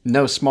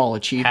no small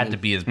achievement. Had to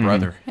be his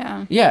brother.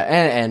 Yeah. Yeah,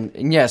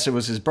 and yes, it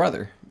was his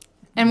brother.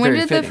 And when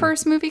did the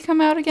first movie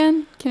come out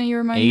again? Can you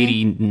remind me?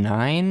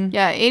 89?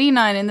 Yeah,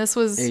 89, and this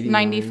was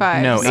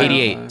 95. No,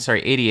 88.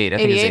 Sorry, 88. I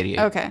think it's 88.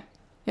 Okay.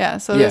 Yeah,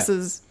 so this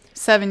is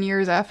 7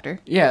 years after.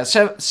 Yeah,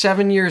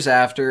 7 years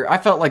after. I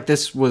felt like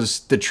this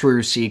was the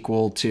true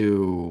sequel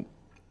to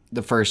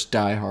the first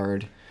Die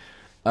Hard,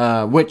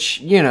 which,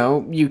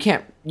 you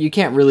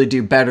can't really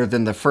do better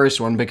than the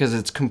first one because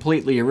it's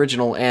completely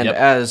original, and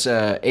as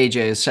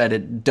AJ has said,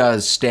 it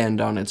does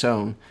stand on its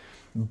own.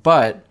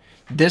 But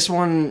this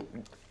one,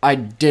 I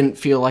didn't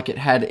feel like it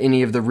had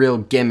any of the real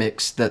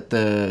gimmicks that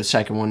the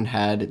second one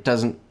had. It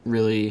doesn't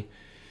really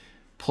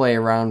play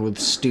around with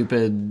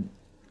stupid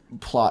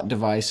plot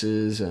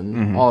devices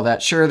and all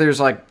that. Sure, there's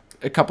like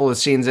a couple of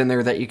scenes in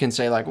there that you can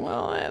say like,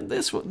 well,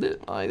 this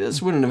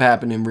wouldn't have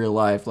happened in real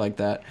life like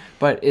that.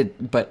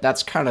 But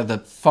that's kind of the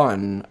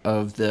fun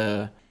of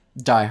the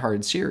Die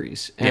Hard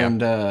series.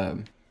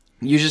 And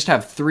you just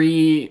have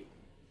 3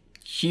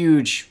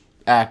 huge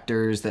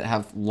actors that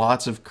have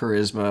lots of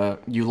charisma.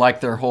 You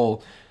like their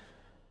whole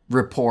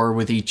rapport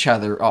with each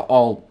other.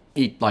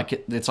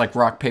 It's like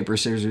rock paper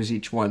scissors.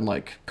 Each one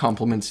like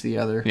complements the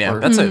other. Yeah,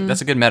 that's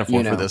a good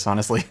metaphor for this,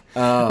 honestly.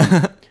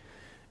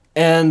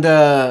 And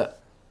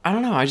I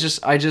don't know. I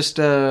just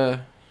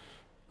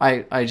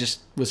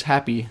was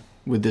happy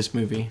with this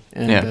movie,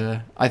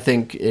 and I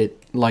think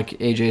it, like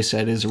AJ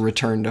said, is a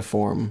return to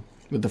form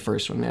with the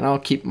first one. And I'll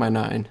keep my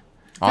 9.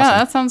 Awesome. Yeah,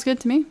 that sounds good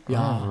to me.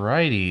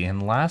 Alrighty,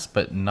 and last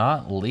but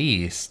not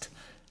least,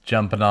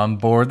 jumping on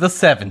board the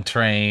 7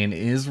 train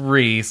is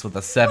Reese with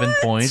a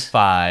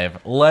 7.5.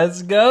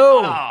 Let's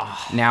go!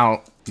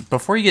 Now,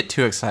 before you get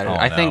too excited,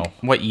 I think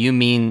what you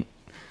mean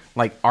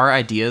like our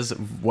ideas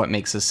of what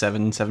makes a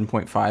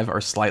 7.5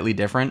 are slightly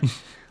different.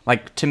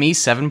 Like to me,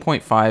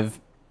 7.5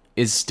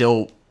 is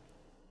still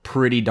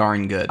pretty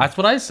darn good. That's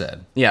what I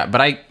said. Yeah,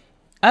 but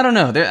I don't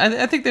know.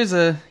 I think there's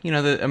a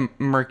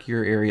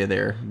murkier area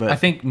there. But I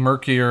think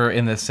murkier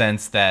in the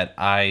sense that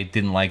I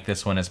didn't like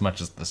this one as much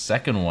as the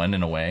second one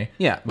in a way.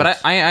 Yeah, but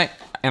I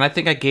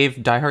think I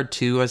gave Die Hard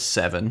 2 a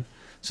 7.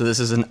 So this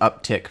is an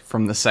uptick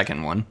from the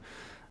second one.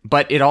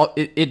 But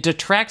it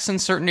detracts in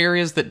certain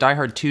areas that Die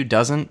Hard 2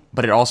 doesn't,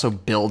 but it also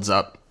builds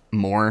up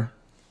more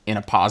in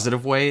a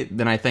positive way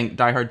than I think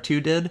Die Hard 2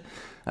 did.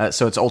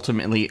 So it's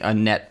ultimately a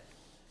net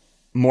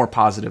more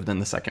positive than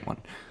the second one.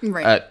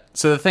 Right.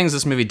 So the things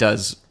this movie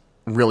does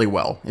really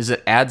well is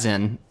it adds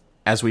in,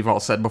 as we've all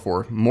said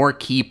before, more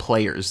key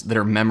players that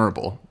are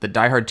memorable that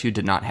Die Hard 2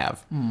 did not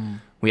have.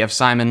 We have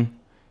Simon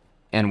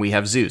and we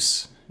have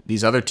Zeus.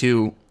 These other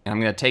two, and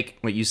I'm going to take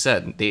what you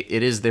said,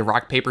 it is the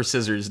rock, paper,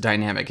 scissors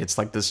dynamic. It's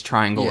like this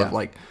triangle of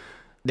like,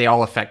 they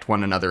all affect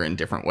one another in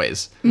different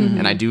ways.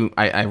 And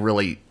I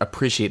really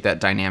appreciate that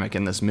dynamic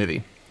in this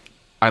movie.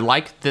 I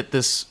like that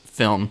this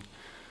film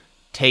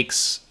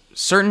takes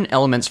certain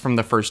elements from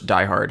the first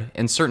Die Hard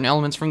and certain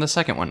elements from the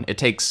second one. It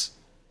takes,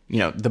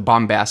 the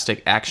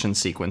bombastic action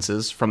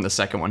sequences from the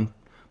second one,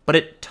 but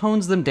it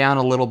tones them down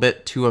a little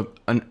bit to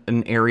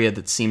an area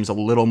that seems a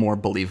little more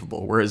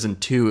believable, whereas in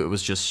 2, it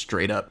was just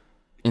straight up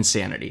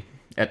insanity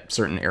at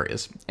certain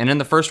areas. And in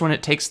the first one,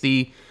 it takes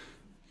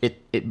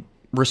it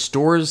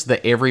restores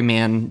the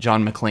everyman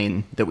John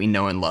McClane that we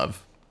know and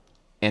love,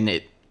 and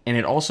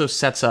it also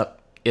sets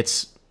up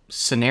its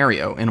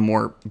scenario in a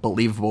more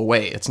believable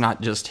way. It's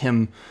not just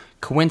him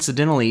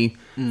coincidentally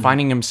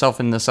finding himself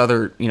in this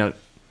other,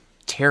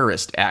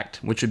 terrorist act,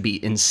 which would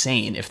be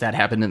insane if that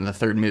happened in the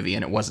third movie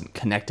and it wasn't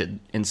connected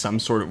in some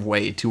sort of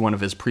way to one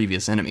of his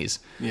previous enemies.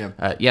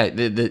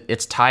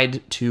 It's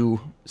tied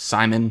to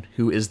Simon,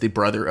 who is the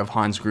brother of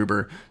Hans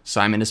Gruber.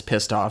 Simon is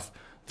pissed off,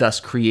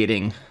 thus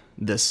creating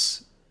the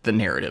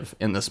narrative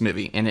in this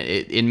movie, and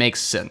it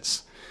makes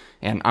sense.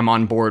 And I'm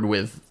on board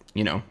with,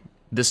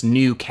 this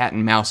new cat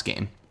and mouse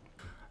game.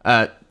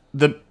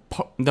 The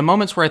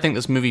moments where I think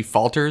this movie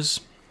falters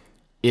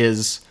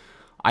is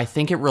I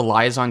think it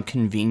relies on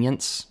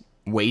convenience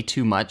way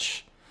too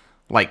much.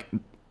 Like,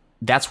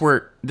 that's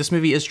where this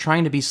movie is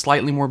trying to be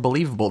slightly more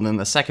believable than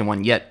the second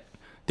one, yet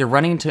they're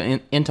running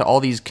into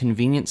all these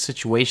convenient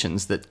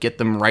situations that get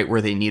them right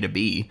where they need to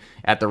be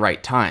at the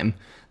right time,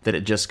 that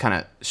it just kind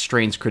of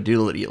strains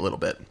credulity a little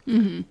bit.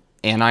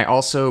 And I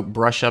also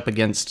brush up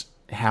against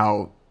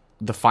how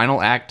the final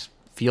act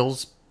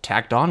feels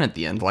tacked on at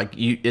the end. Like,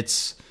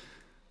 it's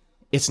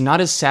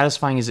not as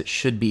satisfying as it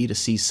should be to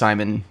see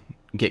Simon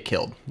get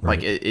killed.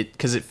 Right. Like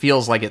because it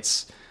feels like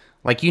it's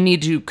like you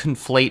need to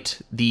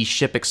conflate the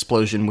ship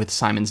explosion with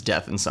Simon's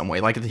death in some way.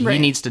 Like he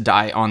needs to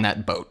die on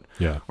that boat.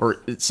 Yeah. Or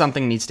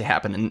something needs to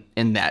happen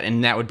in that,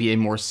 and that would be a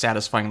more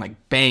satisfying,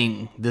 like,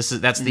 bang, that's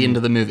the end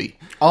of the movie.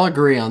 I'll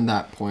agree on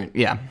that point.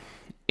 Yeah.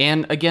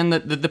 And again,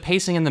 the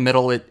pacing in the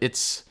middle, it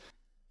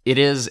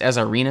is, as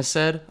Irina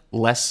said,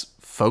 less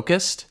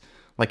focused.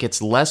 Like,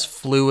 it's less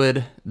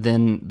fluid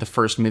than the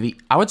first movie.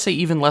 I would say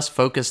even less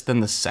focused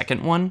than the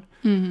second one.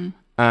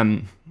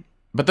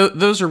 But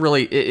those are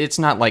really, it's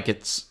not like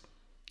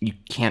you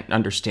can't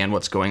understand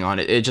what's going on.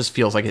 It just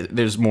feels like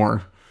there's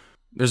more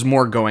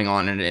going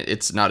on, and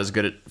it's not as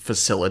good at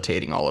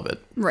facilitating all of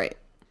it. Right.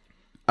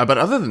 But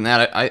other than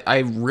that, I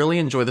really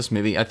enjoy this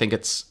movie. I think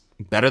it's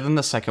better than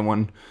the second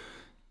one.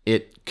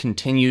 It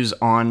continues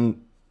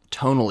on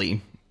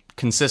tonally,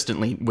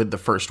 consistently with the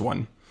first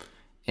one.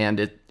 And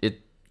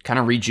it kind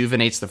of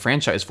rejuvenates the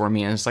franchise for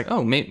me. And it's like,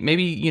 oh,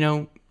 maybe,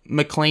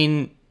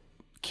 McClane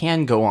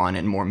can go on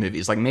in more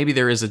movies. Like, maybe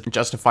there is a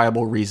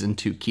justifiable reason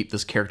to keep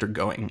this character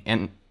going,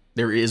 and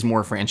there is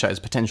more franchise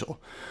potential.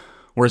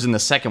 Whereas in the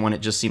second one,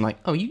 it just seemed like,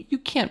 oh, you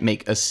can't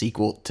make a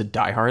sequel to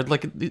Die Hard.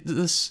 Like,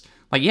 this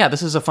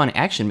is a fun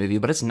action movie,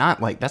 but it's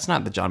not like, that's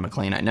not the John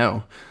McClane I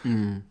know.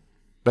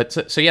 But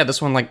so yeah,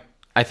 this one, like,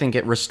 I think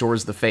it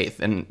restores the faith,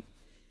 and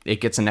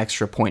it gets an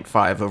extra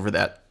 0.5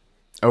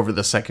 over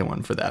the second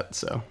one for that.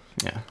 So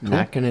yeah. Cool.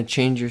 Not gonna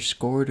change your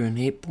score to an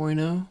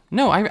 8.0?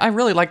 No, I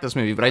really like this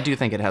movie, but I do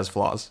think it has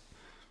flaws.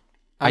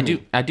 I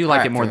do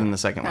like it more than the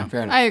second one.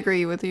 Fair enough. I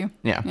agree with you.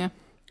 Yeah.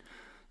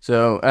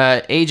 So,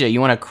 AJ,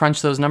 you want to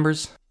crunch those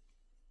numbers?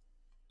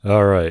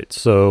 All right.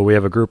 So we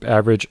have a group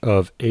average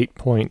of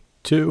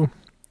 8.2.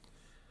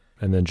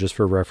 And then just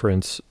for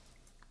reference,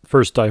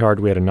 first Die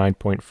Hard, we had a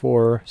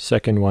 9.4.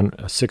 Second one,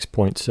 a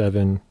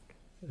 6.7.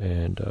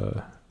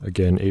 And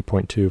again,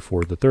 8.2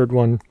 for the third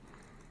one.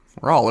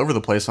 We're all over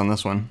the place on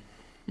this one.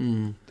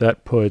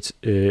 That puts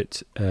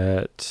it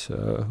at,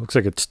 looks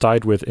like it's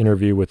tied with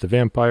Interview with the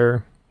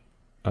Vampire.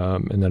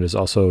 And that is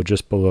also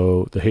just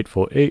below The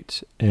Hateful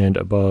Eight and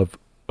above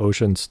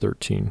Ocean's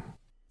 13.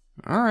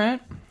 All right.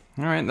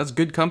 That's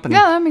good company.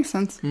 Yeah, that makes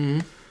sense.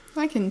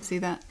 I can see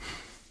that.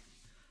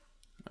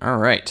 All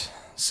right.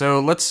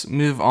 So let's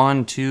move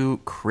on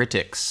to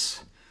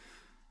critics.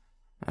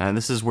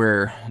 This is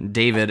where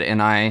David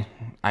and I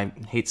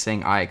hate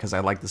saying I because I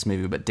like this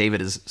movie, but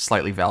David is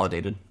slightly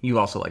validated. You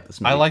also like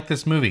this movie. I like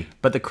this movie.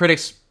 But the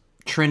critics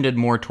trended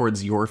more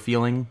towards your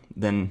feeling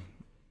than,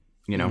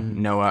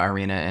 Noah,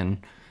 Irina, and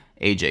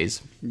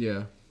AJ's.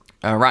 Yeah.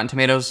 Rotten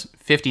Tomatoes,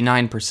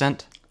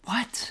 59%.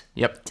 What?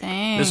 Yep.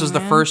 Dang. This was the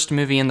first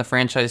movie in the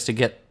franchise to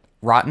get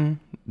rotten,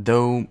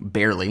 though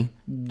barely.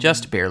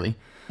 Just barely.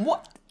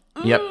 What?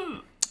 Yep.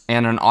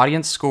 And an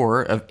audience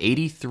score of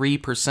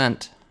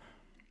 83%.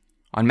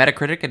 On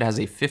Metacritic, it has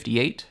a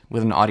 58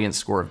 with an audience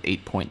score of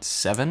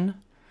 8.7.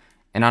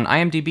 And on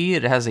IMDb,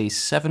 it has a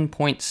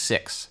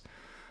 7.6.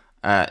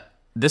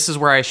 This is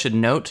where I should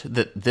note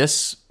that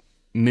this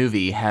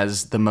movie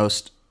has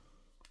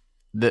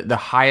the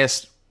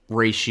highest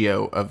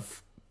ratio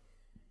of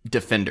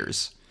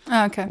defenders.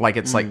 Oh, okay. Like,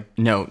 it's like,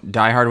 no,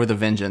 Die Hard with a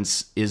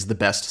Vengeance is the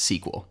best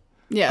sequel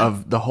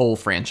of the whole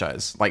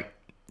franchise. Like,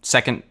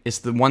 second, it's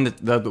the one that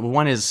the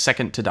one is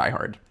second to Die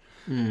Hard.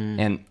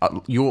 And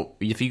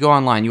if you go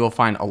online, you will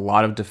find a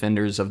lot of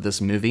defenders of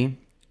this movie,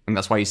 and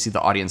that's why you see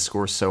the audience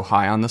score so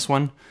high on this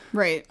one.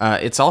 Right.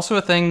 It's also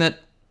a thing that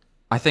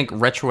I think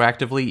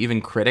retroactively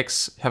even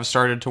critics have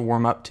started to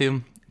warm up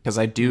to, because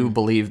I do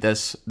believe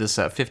this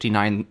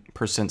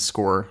 59%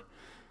 score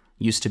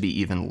used to be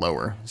even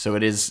lower. So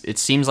it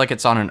seems like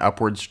it's on an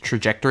upwards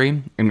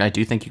trajectory, and I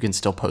do think you can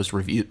still post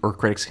review, or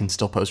critics can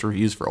still post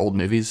reviews for old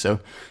movies.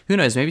 So who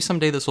knows? Maybe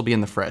someday this will be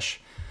in the fresh.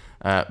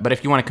 But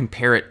if you want to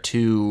compare it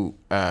to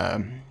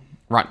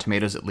Rotten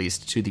Tomatoes, at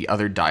least, to the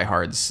other Die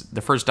Hards,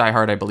 the first Die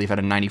Hard, I believe, had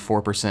a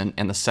 94%,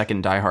 and the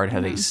second Die Hard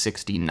had a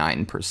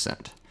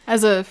 69%.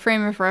 As a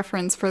frame of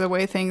reference for the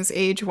way things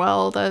age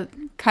well, that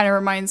kind of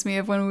reminds me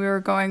of when we were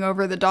going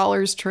over the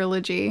Dollars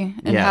trilogy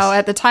and how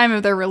at the time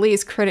of their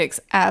release, critics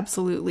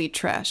absolutely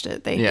trashed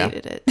it. They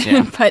hated it.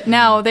 Yeah. But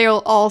now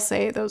they'll all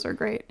say those are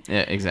great.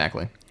 Yeah,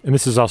 exactly. And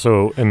this is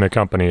also in the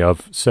company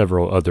of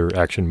several other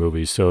action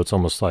movies, so it's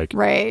almost like,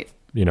 Right.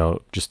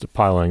 Just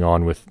piling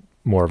on with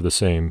more of the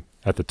same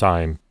at the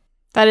time.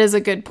 That is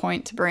a good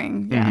point to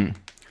bring. Yeah. Mm-hmm.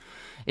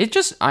 It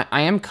just,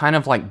 I am kind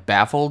of like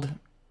baffled.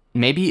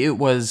 Maybe it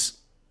was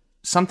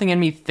something in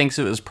me thinks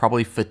it was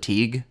probably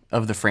fatigue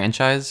of the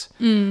franchise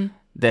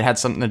that had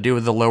something to do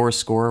with the lower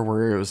score,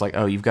 where it was like,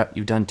 oh, you've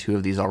done 2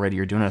 of these already.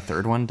 You're doing a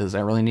third one. Does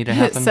that really need to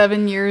happen?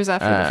 7 years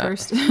after the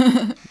first.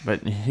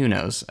 But who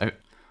knows?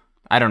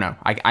 I don't know.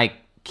 I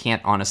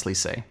can't honestly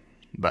say.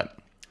 But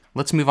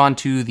let's move on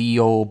to the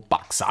old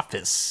box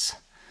office.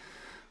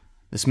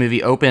 This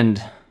movie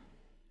opened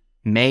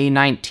May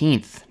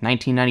 19th,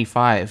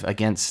 1995,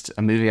 against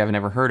a movie I've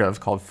never heard of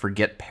called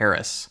Forget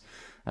Paris.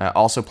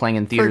 Also playing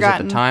in theaters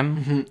at the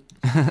time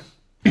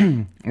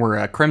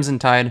were Crimson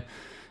Tide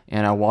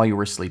and While You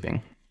Were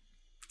Sleeping,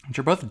 which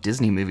are both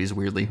Disney movies,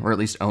 weirdly, or at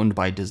least owned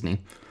by Disney.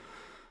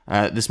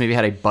 This movie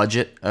had a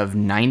budget of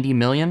 $90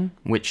 million,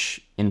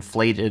 which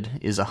inflated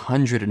is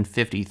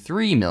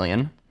 $153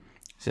 million.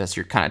 So that's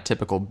your kind of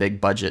typical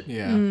big budget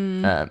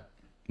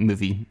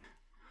movie.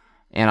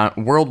 And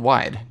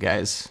worldwide,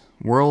 guys,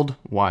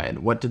 worldwide,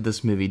 what did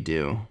this movie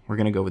do? We're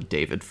going to go with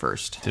David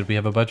first. Did we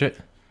have a budget?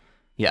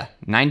 Yeah,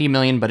 90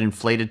 million, but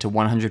inflated to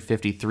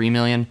 153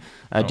 million.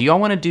 Do y'all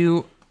want to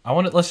do...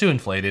 Let's do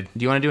inflated.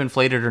 Do you want to do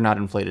inflated or not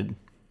inflated?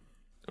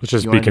 Let's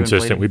just be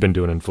consistent. We've been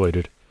doing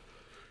inflated.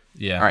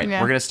 Yeah. All right, we're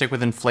going to stick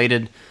with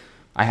inflated.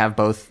 I have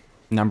both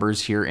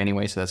numbers here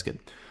anyway, so that's good.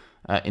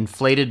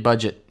 Inflated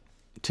budget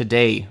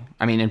today,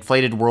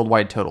 inflated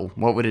worldwide total.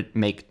 What would it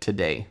make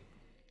today?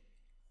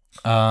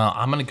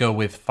 I'm going to go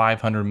with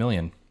 500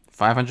 million.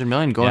 500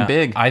 million, going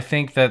big. I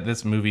think that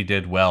this movie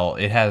did well.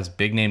 It has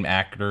big name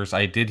actors.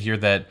 I did hear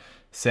that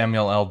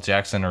Samuel L.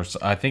 Jackson, or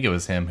I think it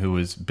was him, who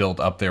was built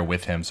up there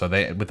with him. So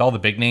with all the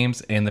big names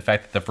and the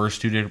fact that the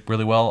first 2 did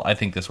really well, I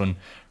think this one,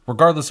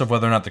 regardless of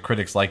whether or not the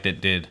critics liked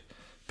it, did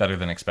better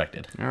than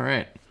expected. All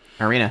right.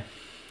 Irina.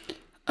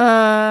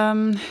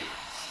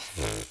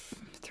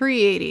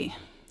 380.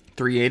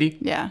 380?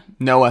 Yeah.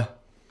 Noah.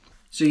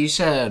 So you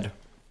said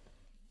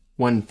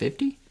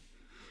 150?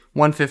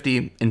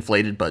 150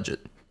 inflated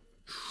budget.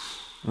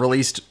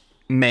 Released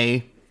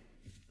May.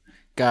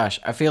 Gosh,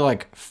 I feel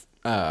like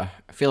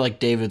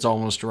David's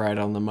almost right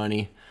on the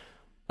money.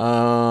 But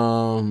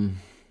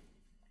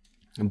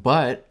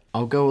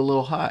I'll go a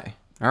little high.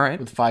 All right.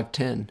 With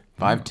 510.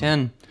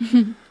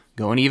 510.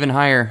 Going even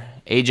higher.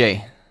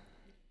 AJ.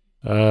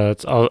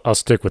 I'll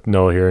stick with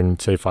Noah here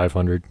and say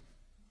 500.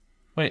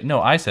 Wait,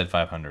 no, I said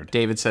 500.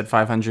 David said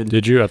 500.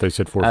 Did you? I thought you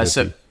said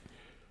 450.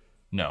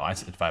 No, I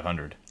said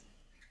 500.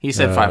 He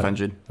said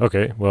 500.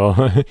 Okay,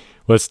 well,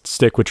 let's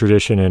stick with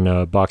tradition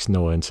and box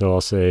Noah, and so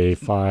I'll say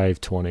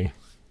 520.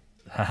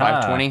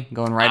 520,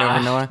 going right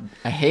over Noah.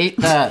 I hate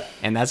that.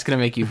 And that's going to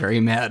make you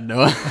very mad,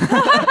 Noah.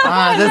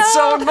 That's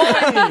so annoying.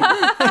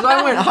 Because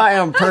I went high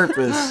on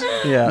purpose.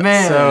 Yeah.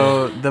 Man.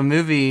 So the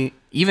movie,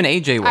 even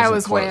AJ wasn't I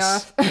was close. way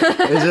off.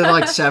 Is it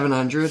like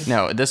 700?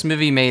 No, this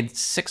movie made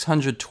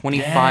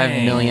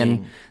 $625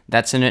 million.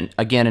 That's in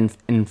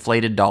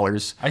inflated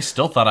dollars. I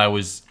still thought I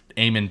was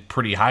aiming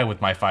pretty high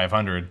with my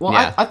 500. Well,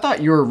 Yeah. I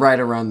thought you were right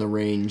around the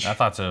range. I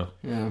thought so.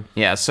 Yeah.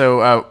 Yeah,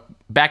 so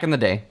back in the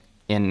day,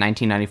 in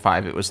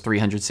 1995, it was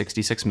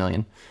 366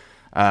 million.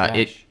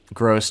 It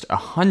grossed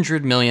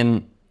 100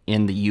 million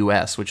in the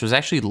U.S., which was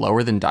actually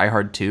lower than Die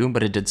Hard 2,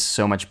 but it did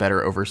so much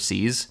better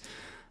overseas.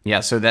 Yeah,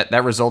 so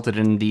that resulted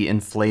in the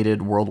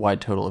inflated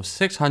worldwide total of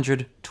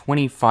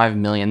 625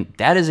 million.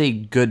 That is a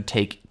good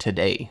take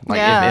today.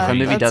 Like if a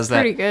movie does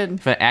that, good.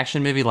 If an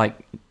action movie like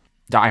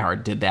Die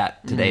Hard did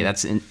that today,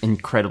 that's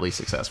incredibly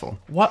successful.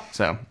 What?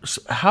 So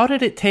how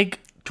did it take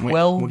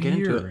 12 we'll get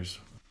into it. years?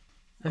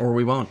 Or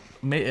we won't.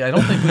 I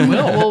don't think we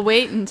will. We'll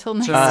wait until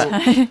next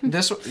time.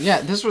 This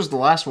was the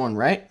last one,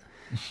 right?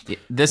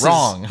 This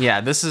Wrong.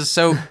 This is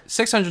so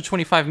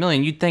 625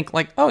 million. You'd think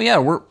like, oh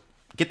yeah,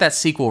 get that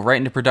sequel right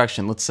into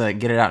production. Let's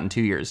get it out in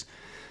 2 years.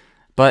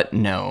 But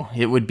no,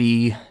 it would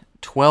be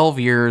 12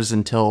 years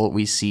until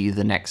we see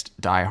the next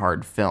Die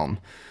Hard film.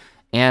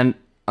 And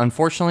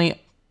unfortunately,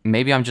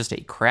 maybe I'm just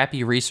a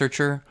crappy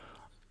researcher,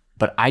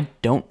 but I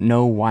don't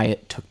know why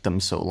it took them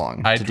so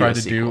long. I tried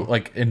to do,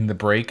 like, in the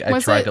break, I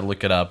tried to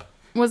look it up.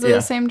 Was it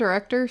the same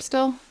director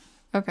still?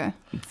 Okay.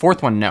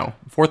 Fourth one, no.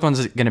 Fourth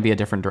one's going to be a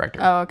different director.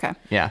 Oh, okay.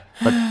 Yeah,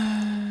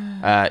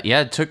 but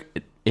they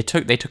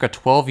took a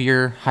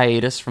 12-year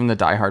hiatus from the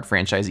Die Hard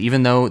franchise,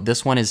 even though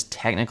this one is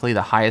technically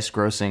the highest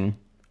grossing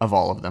of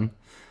all of them.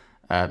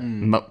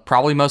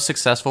 Probably most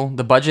successful.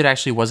 The budget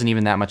actually wasn't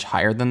even that much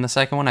higher than the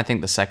second one. I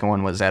think the second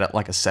one was at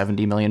like a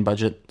 70 million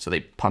budget, so they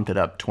pumped it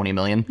up 20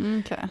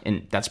 million. Okay.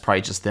 And that's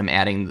probably just them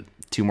adding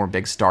 2 more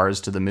big stars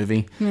to the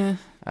movie. Yeah.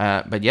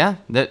 But yeah,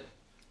 that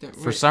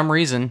for some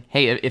reason,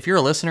 hey, if you're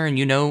a listener and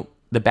you know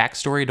the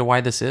backstory to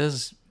why this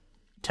is,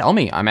 tell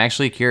me. I'm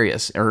actually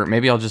curious. Or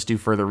maybe I'll just do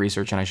further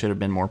research and I should have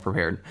been more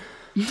prepared.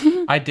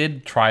 I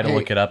did try to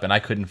look it up and I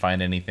couldn't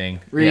find anything.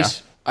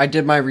 Reese, I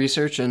did my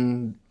research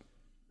and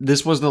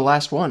this was the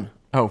last one.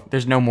 Oh,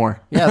 there's no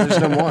more. Yeah,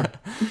 there's no more.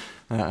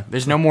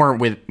 There's no more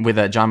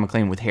with John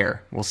McClane with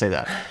hair. We'll say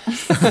that.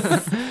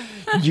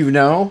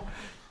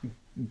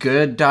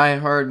 Good Die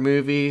Hard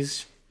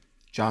movies.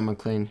 John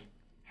McClane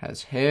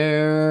has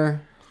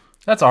hair.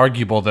 That's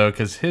arguable though,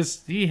 because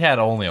he had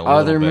only a little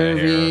Other bit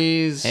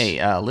movies.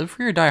 Hey, Live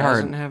Free or Die Hard.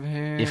 Doesn't have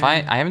hair. If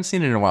I haven't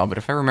seen it in a while, but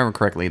if I remember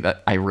correctly,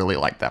 that I really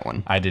liked that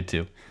one. I did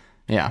too.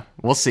 Yeah,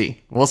 we'll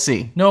see. We'll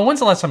see. No, when's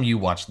the last time you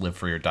watched Live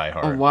Free or Die A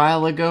Hard?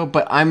 while ago,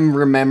 but I'm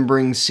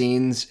remembering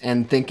scenes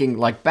and thinking,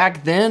 like,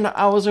 back then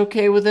I was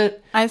okay with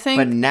it. I think.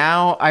 But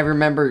now I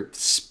remember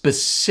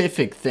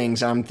specific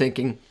things. I'm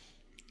thinking,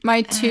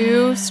 My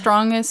 2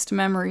 strongest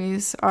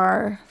memories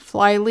are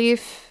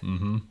Flyleaf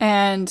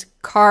and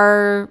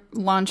car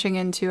launching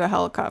into a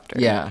helicopter.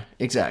 yeah,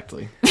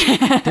 exactly.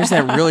 There's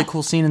that really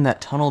cool scene in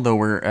that tunnel though,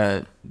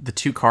 where the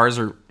 2 cars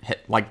are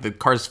hit, like the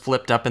cars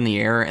flipped up in the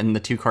air, and the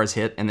 2 cars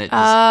hit, and it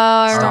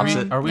just stops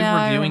it. Are we Yeah,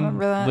 I reviewing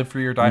remember that. Live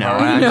Free or Die No,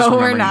 Hard? I'm just No,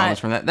 we're remembering not.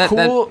 moments from that.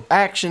 Cool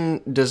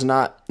action does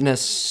not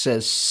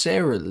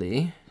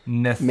necessarily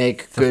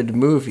make good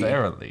movie.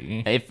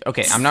 Necessarily.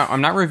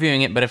 I'm not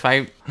reviewing it, but if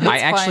I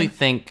actually fine.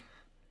 think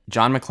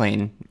John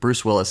McClane,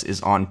 Bruce Willis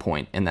is on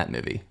point in that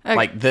movie. Okay.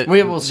 Like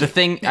We will see. the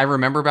thing I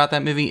remember about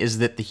that movie is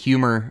that the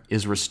humor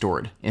is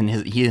restored, and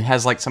he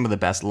has like some of the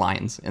best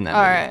lines in that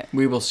All movie. right.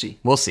 We will see.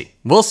 We'll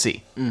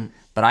see.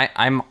 But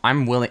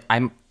I'm willing.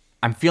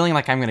 I'm feeling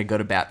like I'm going to go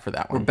to bat for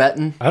that one. We're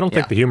betting. I don't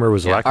think the humor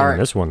was lacking Alright. in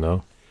this one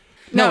though.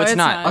 No, it's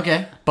not.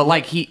 Okay. But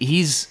like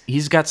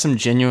he's got some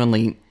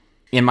genuinely,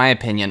 in my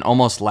opinion,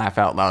 almost laugh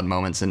out loud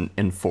moments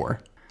in 4.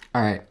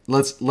 All right.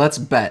 Let's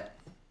bet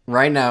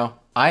right now.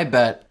 I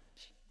bet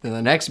that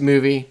the next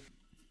movie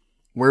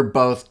we're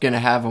both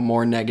gonna have a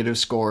more negative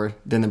score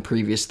than the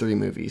previous 3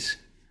 movies.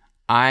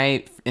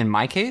 In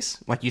my case,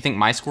 like you think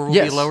my score will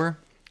Yes. be lower?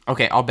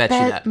 Okay, I'll bet, you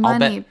Bet that.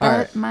 money. I'll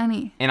bet. Bet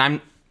money. And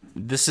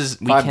we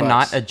 $5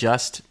 cannot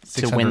adjust to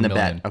 600 win the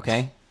million. bet,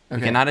 okay? We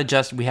cannot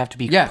adjust. We have to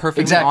be Yeah,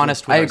 perfectly exactly.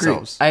 honest with I agree.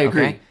 ourselves. I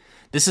agree. Okay?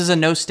 This is a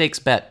no stakes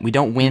bet. We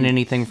don't win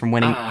anything from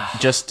winning.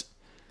 Just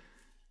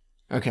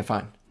Okay,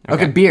 fine.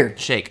 Okay, beer.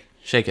 shake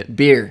it.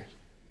 Beer.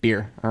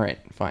 Beer. All right,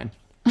 fine.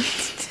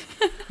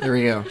 There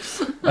we go.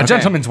 A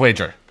gentleman's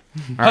wager.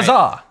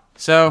 Huzzah!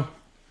 So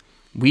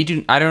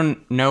I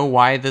don't know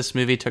why this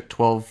movie took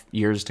 12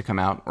 years to come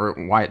out, or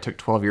why it took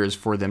 12 years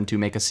for them to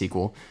make a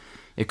sequel.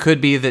 It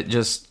could be that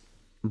just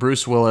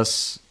Bruce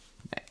Willis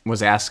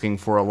was asking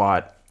for a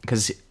lot,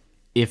 because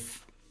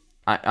if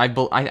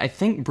I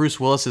think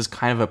Bruce Willis is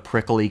kind of a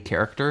prickly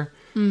character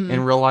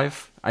in real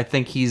life. I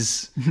think he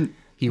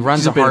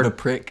runs He's a bit hard of a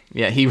prick.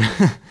 Yeah,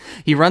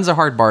 he runs a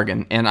hard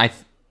bargain, and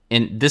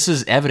this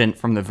is evident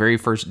from the very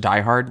first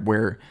Die Hard,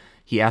 where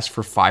he asked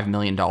for $5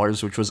 million,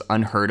 which was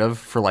unheard of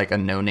for like a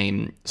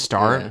no-name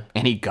star,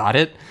 and he got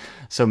it.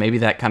 So maybe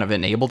that kind of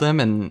enabled him,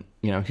 and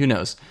who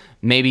knows?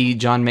 Maybe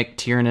John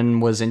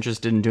McTiernan was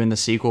interested in doing the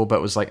sequel,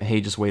 but was like,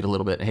 "Hey, just wait a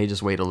little bit. Hey,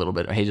 just wait a little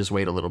bit. Hey, just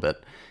wait a little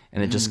bit,"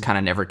 and it just kind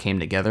of never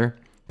came together.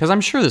 Because I'm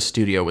sure the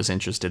studio was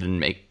interested in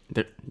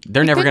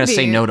they're never going to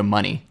say no to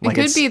money. It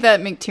could be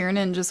that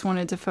McTiernan just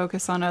wanted to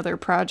focus on other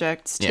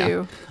projects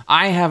too.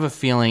 I have a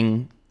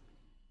feeling,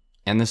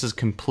 and this is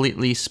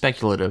completely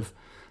speculative,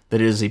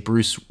 that it is a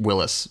Bruce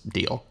Willis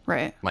deal.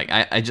 Right. Like,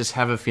 I just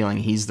have a feeling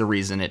he's the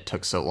reason it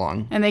took so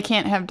long. And they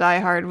can't have Die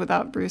Hard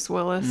without Bruce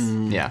Willis.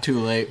 Yeah. Too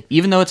late.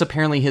 Even though it's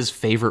apparently his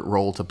favorite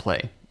role to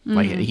play.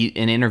 Like, he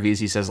in interviews,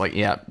 he says, like,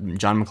 yeah,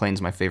 John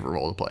McClane's my favorite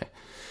role to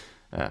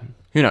play.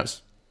 Who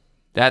knows?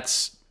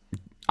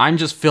 I'm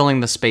just filling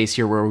the space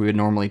here where we would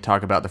normally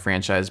talk about the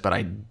franchise, but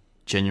I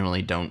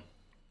genuinely don't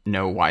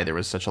know why there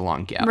was such a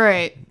long gap.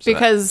 Right. So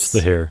Because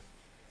The hair.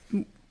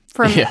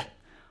 from Yeah.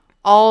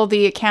 all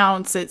the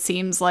accounts, it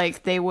seems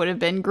like they would have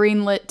been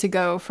greenlit to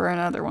go for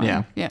another one.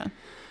 Yeah. Yeah.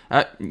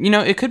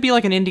 It could be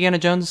like an Indiana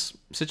Jones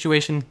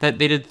situation that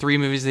they did 3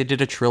 movies, they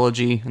did a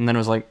trilogy, and then it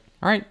was like,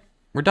 all right,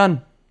 we're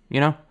done,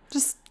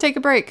 Just take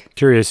a break.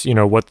 Curious,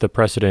 what the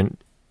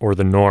precedent or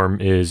the norm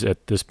is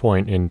at this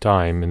point in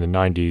time in the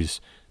 90s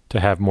to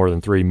have more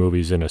than 3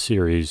 movies in a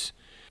series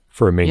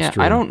for a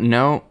mainstream. Yeah, I don't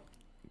know.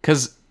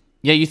 Because,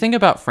 you think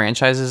about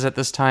franchises at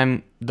this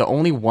time, the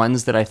only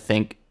ones that I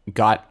think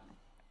got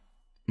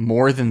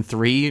more than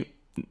 3,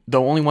 the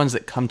only ones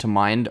that come to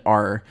mind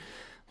are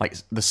like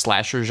the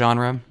slasher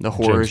genre, the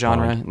horror James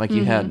genre. Bond. Like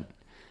you had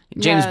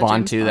James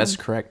Bond James too, that's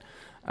Bond. correct.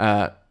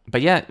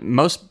 But yeah,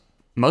 most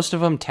of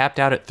them tapped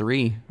out at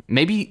 3.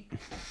 Maybe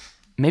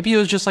it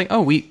was just like,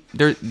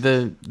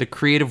 the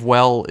creative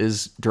well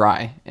is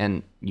dry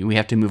and we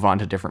have to move on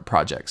to different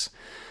projects.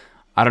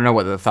 I don't know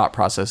what the thought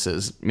process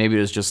is. Maybe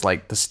it was just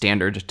like the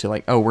standard to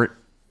like,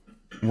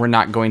 we're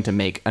not going to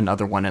make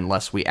another one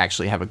unless we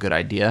actually have a good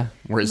idea.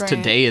 Whereas Right.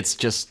 today it's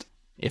just,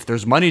 if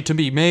there's money to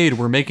be made,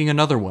 we're making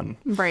another one.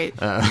 Right.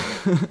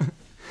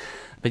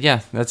 But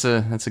yeah, that's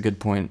a good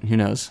point. Who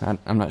knows?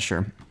 I'm not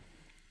sure.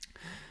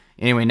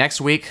 Anyway, next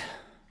week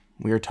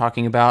we are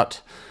talking about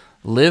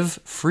Live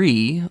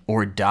Free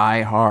or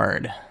Die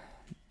Hard,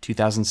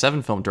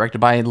 2007 film directed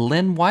by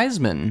Len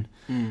Wiseman.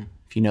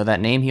 If you know that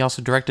name, he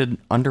also directed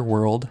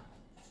Underworld.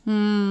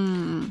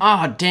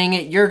 Oh, dang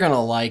it. You're going to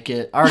like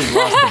it. I already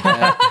lost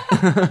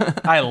the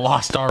bet. I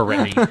lost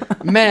already.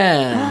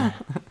 Man.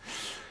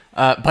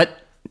 But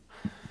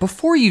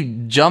before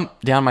you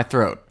jump down my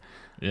throat,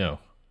 Yeah.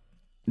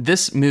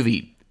 this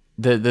movie,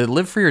 the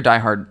Live Free or Die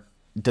Hard,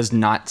 does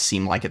not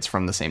seem like it's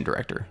from the same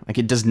director. Like,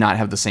 it does not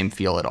have the same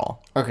feel at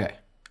all. Okay.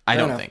 I Fair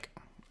don't enough. think.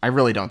 I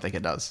really don't think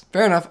it does.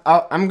 Fair enough.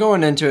 I'm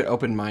going into it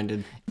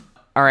open-minded.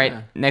 All right,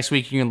 next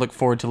week you can look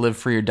forward to Live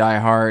Free or Die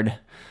Hard.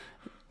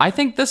 I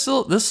think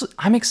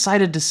I'm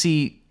excited to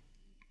see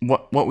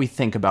what we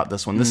think about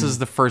this one. This is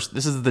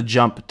the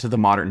jump to the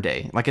modern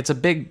day. Like, it's a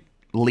big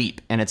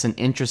leap and it's an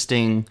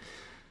interesting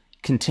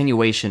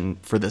continuation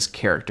for this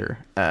character.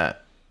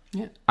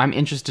 I'm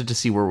interested to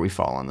see where we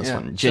fall on this Yeah,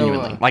 one,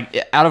 genuinely. so,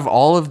 Like, out of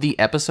all of the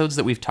episodes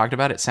that we've talked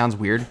about, it sounds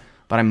weird,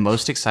 but I'm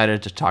most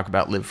excited to talk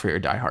about Live Free or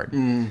Die Hard.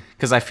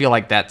 Because I feel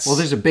like that's... Well,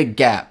 there's a big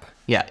gap.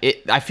 Yeah,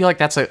 I feel like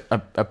that's a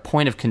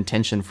point of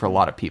contention for a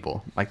lot of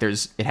people. Like,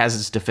 it has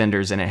its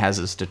defenders and it has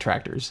its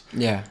detractors.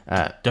 Yeah.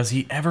 Does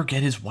he ever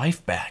get his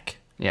wife back?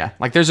 Yeah,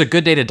 like there's A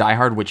Good Day to Die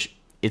Hard, which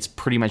it's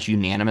pretty much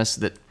unanimous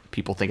that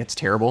people think it's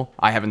terrible.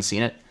 I haven't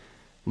seen it.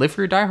 Live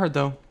Free or Die Hard,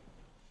 though.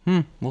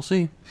 We'll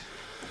see.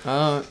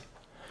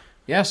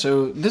 Yeah,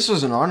 so this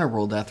was an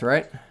honorable death,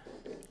 right?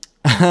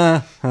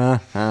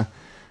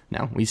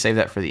 No, we save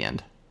that for the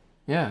end.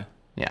 Yeah.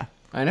 Yeah.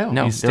 I know.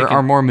 No, He's there sticking-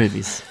 are more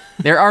movies.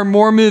 There are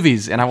more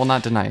movies, and I will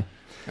not deny.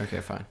 Okay,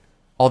 fine.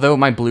 Although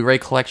my Blu-ray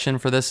collection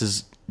for this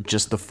is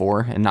just the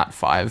 4 and not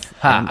 5.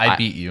 Ha, And I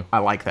beat you. I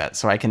like that,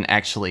 so I can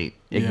actually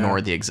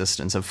ignore the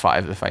existence of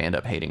 5 if I end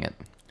up hating it.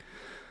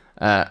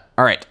 All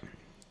right.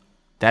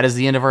 That is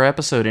the end of our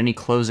episode. Any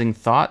closing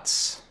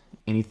thoughts?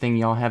 Anything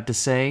y'all have to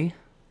say?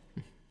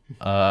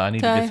 I need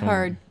to Die get some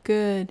Hard.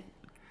 Good.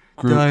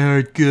 Die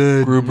Hard,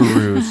 good.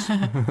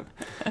 Gruberoos.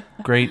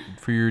 Great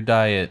for your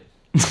diet.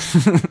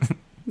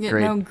 Yeah,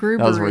 Great. no That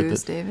was worth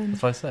Gruberoos, it. David.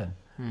 That's what I said.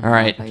 All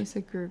right. I thought you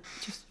said group.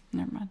 Just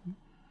never mind.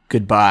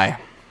 Goodbye.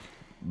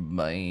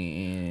 Bye.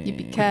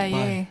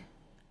 Yippee-ki-yay.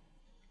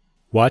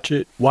 Watch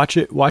it, watch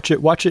it, watch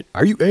it, watch it.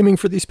 Are you aiming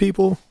for these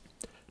people?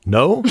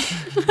 No?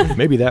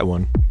 Maybe that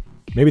one.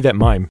 Maybe that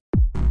mime.